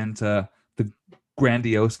goes into the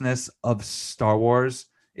grandioseness of Star Wars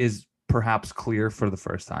is perhaps clear for the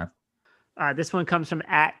first time. This one comes from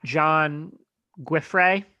 @John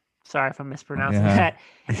Guiffre. Sorry if I'm mispronouncing Yeah. that.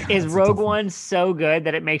 Yeah, Is it's a Rogue tough One so good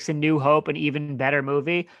that it makes A New Hope an even better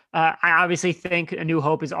movie? I obviously think A New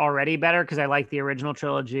Hope is already better because I like the original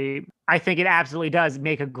trilogy. I think it absolutely does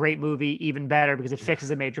make a great movie even better because it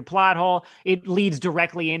fixes a major plot hole. It leads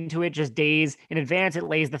directly into it just days in advance. It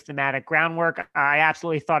lays the thematic groundwork. I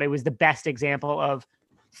absolutely thought it was the best example of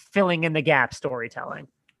filling in the gap storytelling.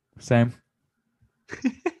 Same.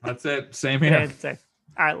 That's it. Same here.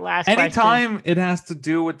 All right, last question. Anytime it has to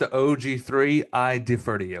do with the OG3, I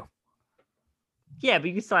defer to you. Yeah, but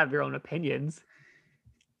you can still have your own opinions.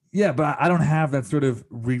 Yeah, but I don't have that sort of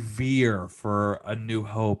revere for A New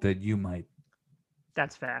Hope that you might.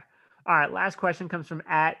 That's fair. All right, last question comes from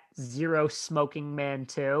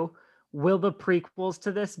 @ZeroSmokingMan2. Will the prequels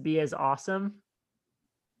to this be as awesome?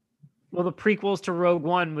 Well, the prequels to Rogue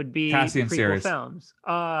One would be Cassian prequel series. films.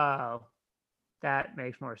 Oh, that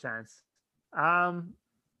makes more sense.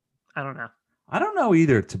 I don't know. I don't know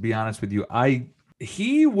either, to be honest with you.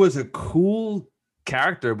 He was a cool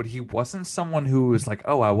character, but he wasn't someone who was like,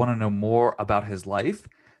 oh, I want to know more about his life.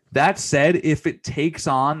 That said, if it takes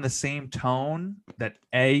on the same tone that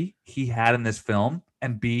A, he had in this film,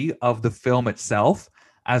 and B, of the film itself,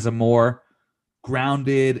 as a more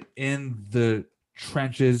grounded in the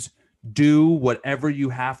trenches, do whatever you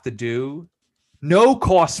have to do. No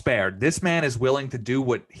cost spared. This man is willing to do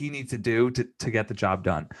what he needs to do to get the job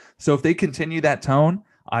done. So if they continue that tone,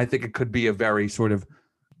 I think it could be a very sort of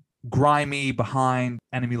grimy, behind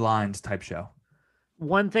enemy lines type show.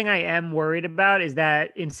 One thing I am worried about is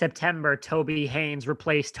that in September, Toby Haynes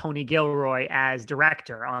replaced Tony Gilroy as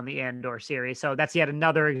director on the Andor series. So that's yet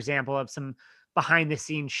another example of some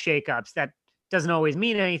behind-the-scenes shakeups. That doesn't always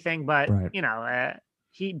mean anything, but Right.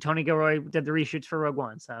 Tony Gilroy did the reshoots for Rogue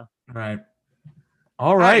One. So Right.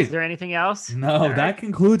 All right. Is there anything else? No, All right. that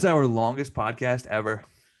concludes our longest podcast ever.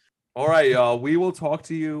 All right, y'all. We will talk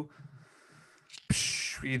to you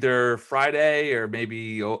either Friday or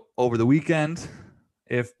maybe over the weekend.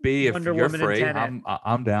 If Wonder you're Woman and free, Tenet.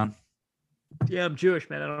 I'm down. Yeah, I'm Jewish,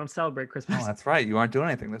 man. I don't celebrate Christmas. Oh, that's right. You aren't doing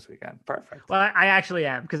anything this weekend. Perfect. Well, I actually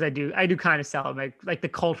am because I do kind of celebrate like the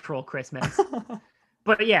cultural Christmas.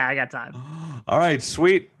 But yeah, I got time. All right,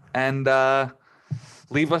 sweet. And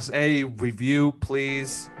leave us a review,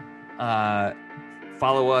 please.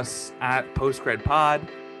 Follow us at PostCredPod.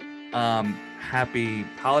 Happy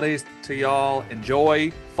holidays to y'all.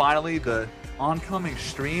 Enjoy finally the oncoming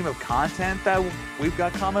stream of content that we've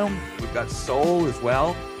got coming. We've got Soul as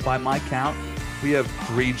well. By my count, we have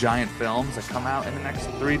 3 giant films that come out in the next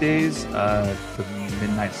 3 days. The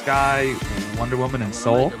Midnight Sky, Wonder Woman, and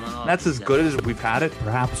Soul. And that's as good as we've had it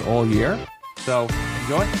perhaps all year. So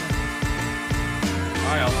enjoy. All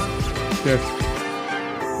right, y'all. Cheers.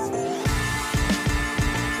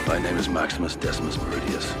 My name is Maximus Decimus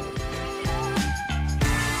Meridius.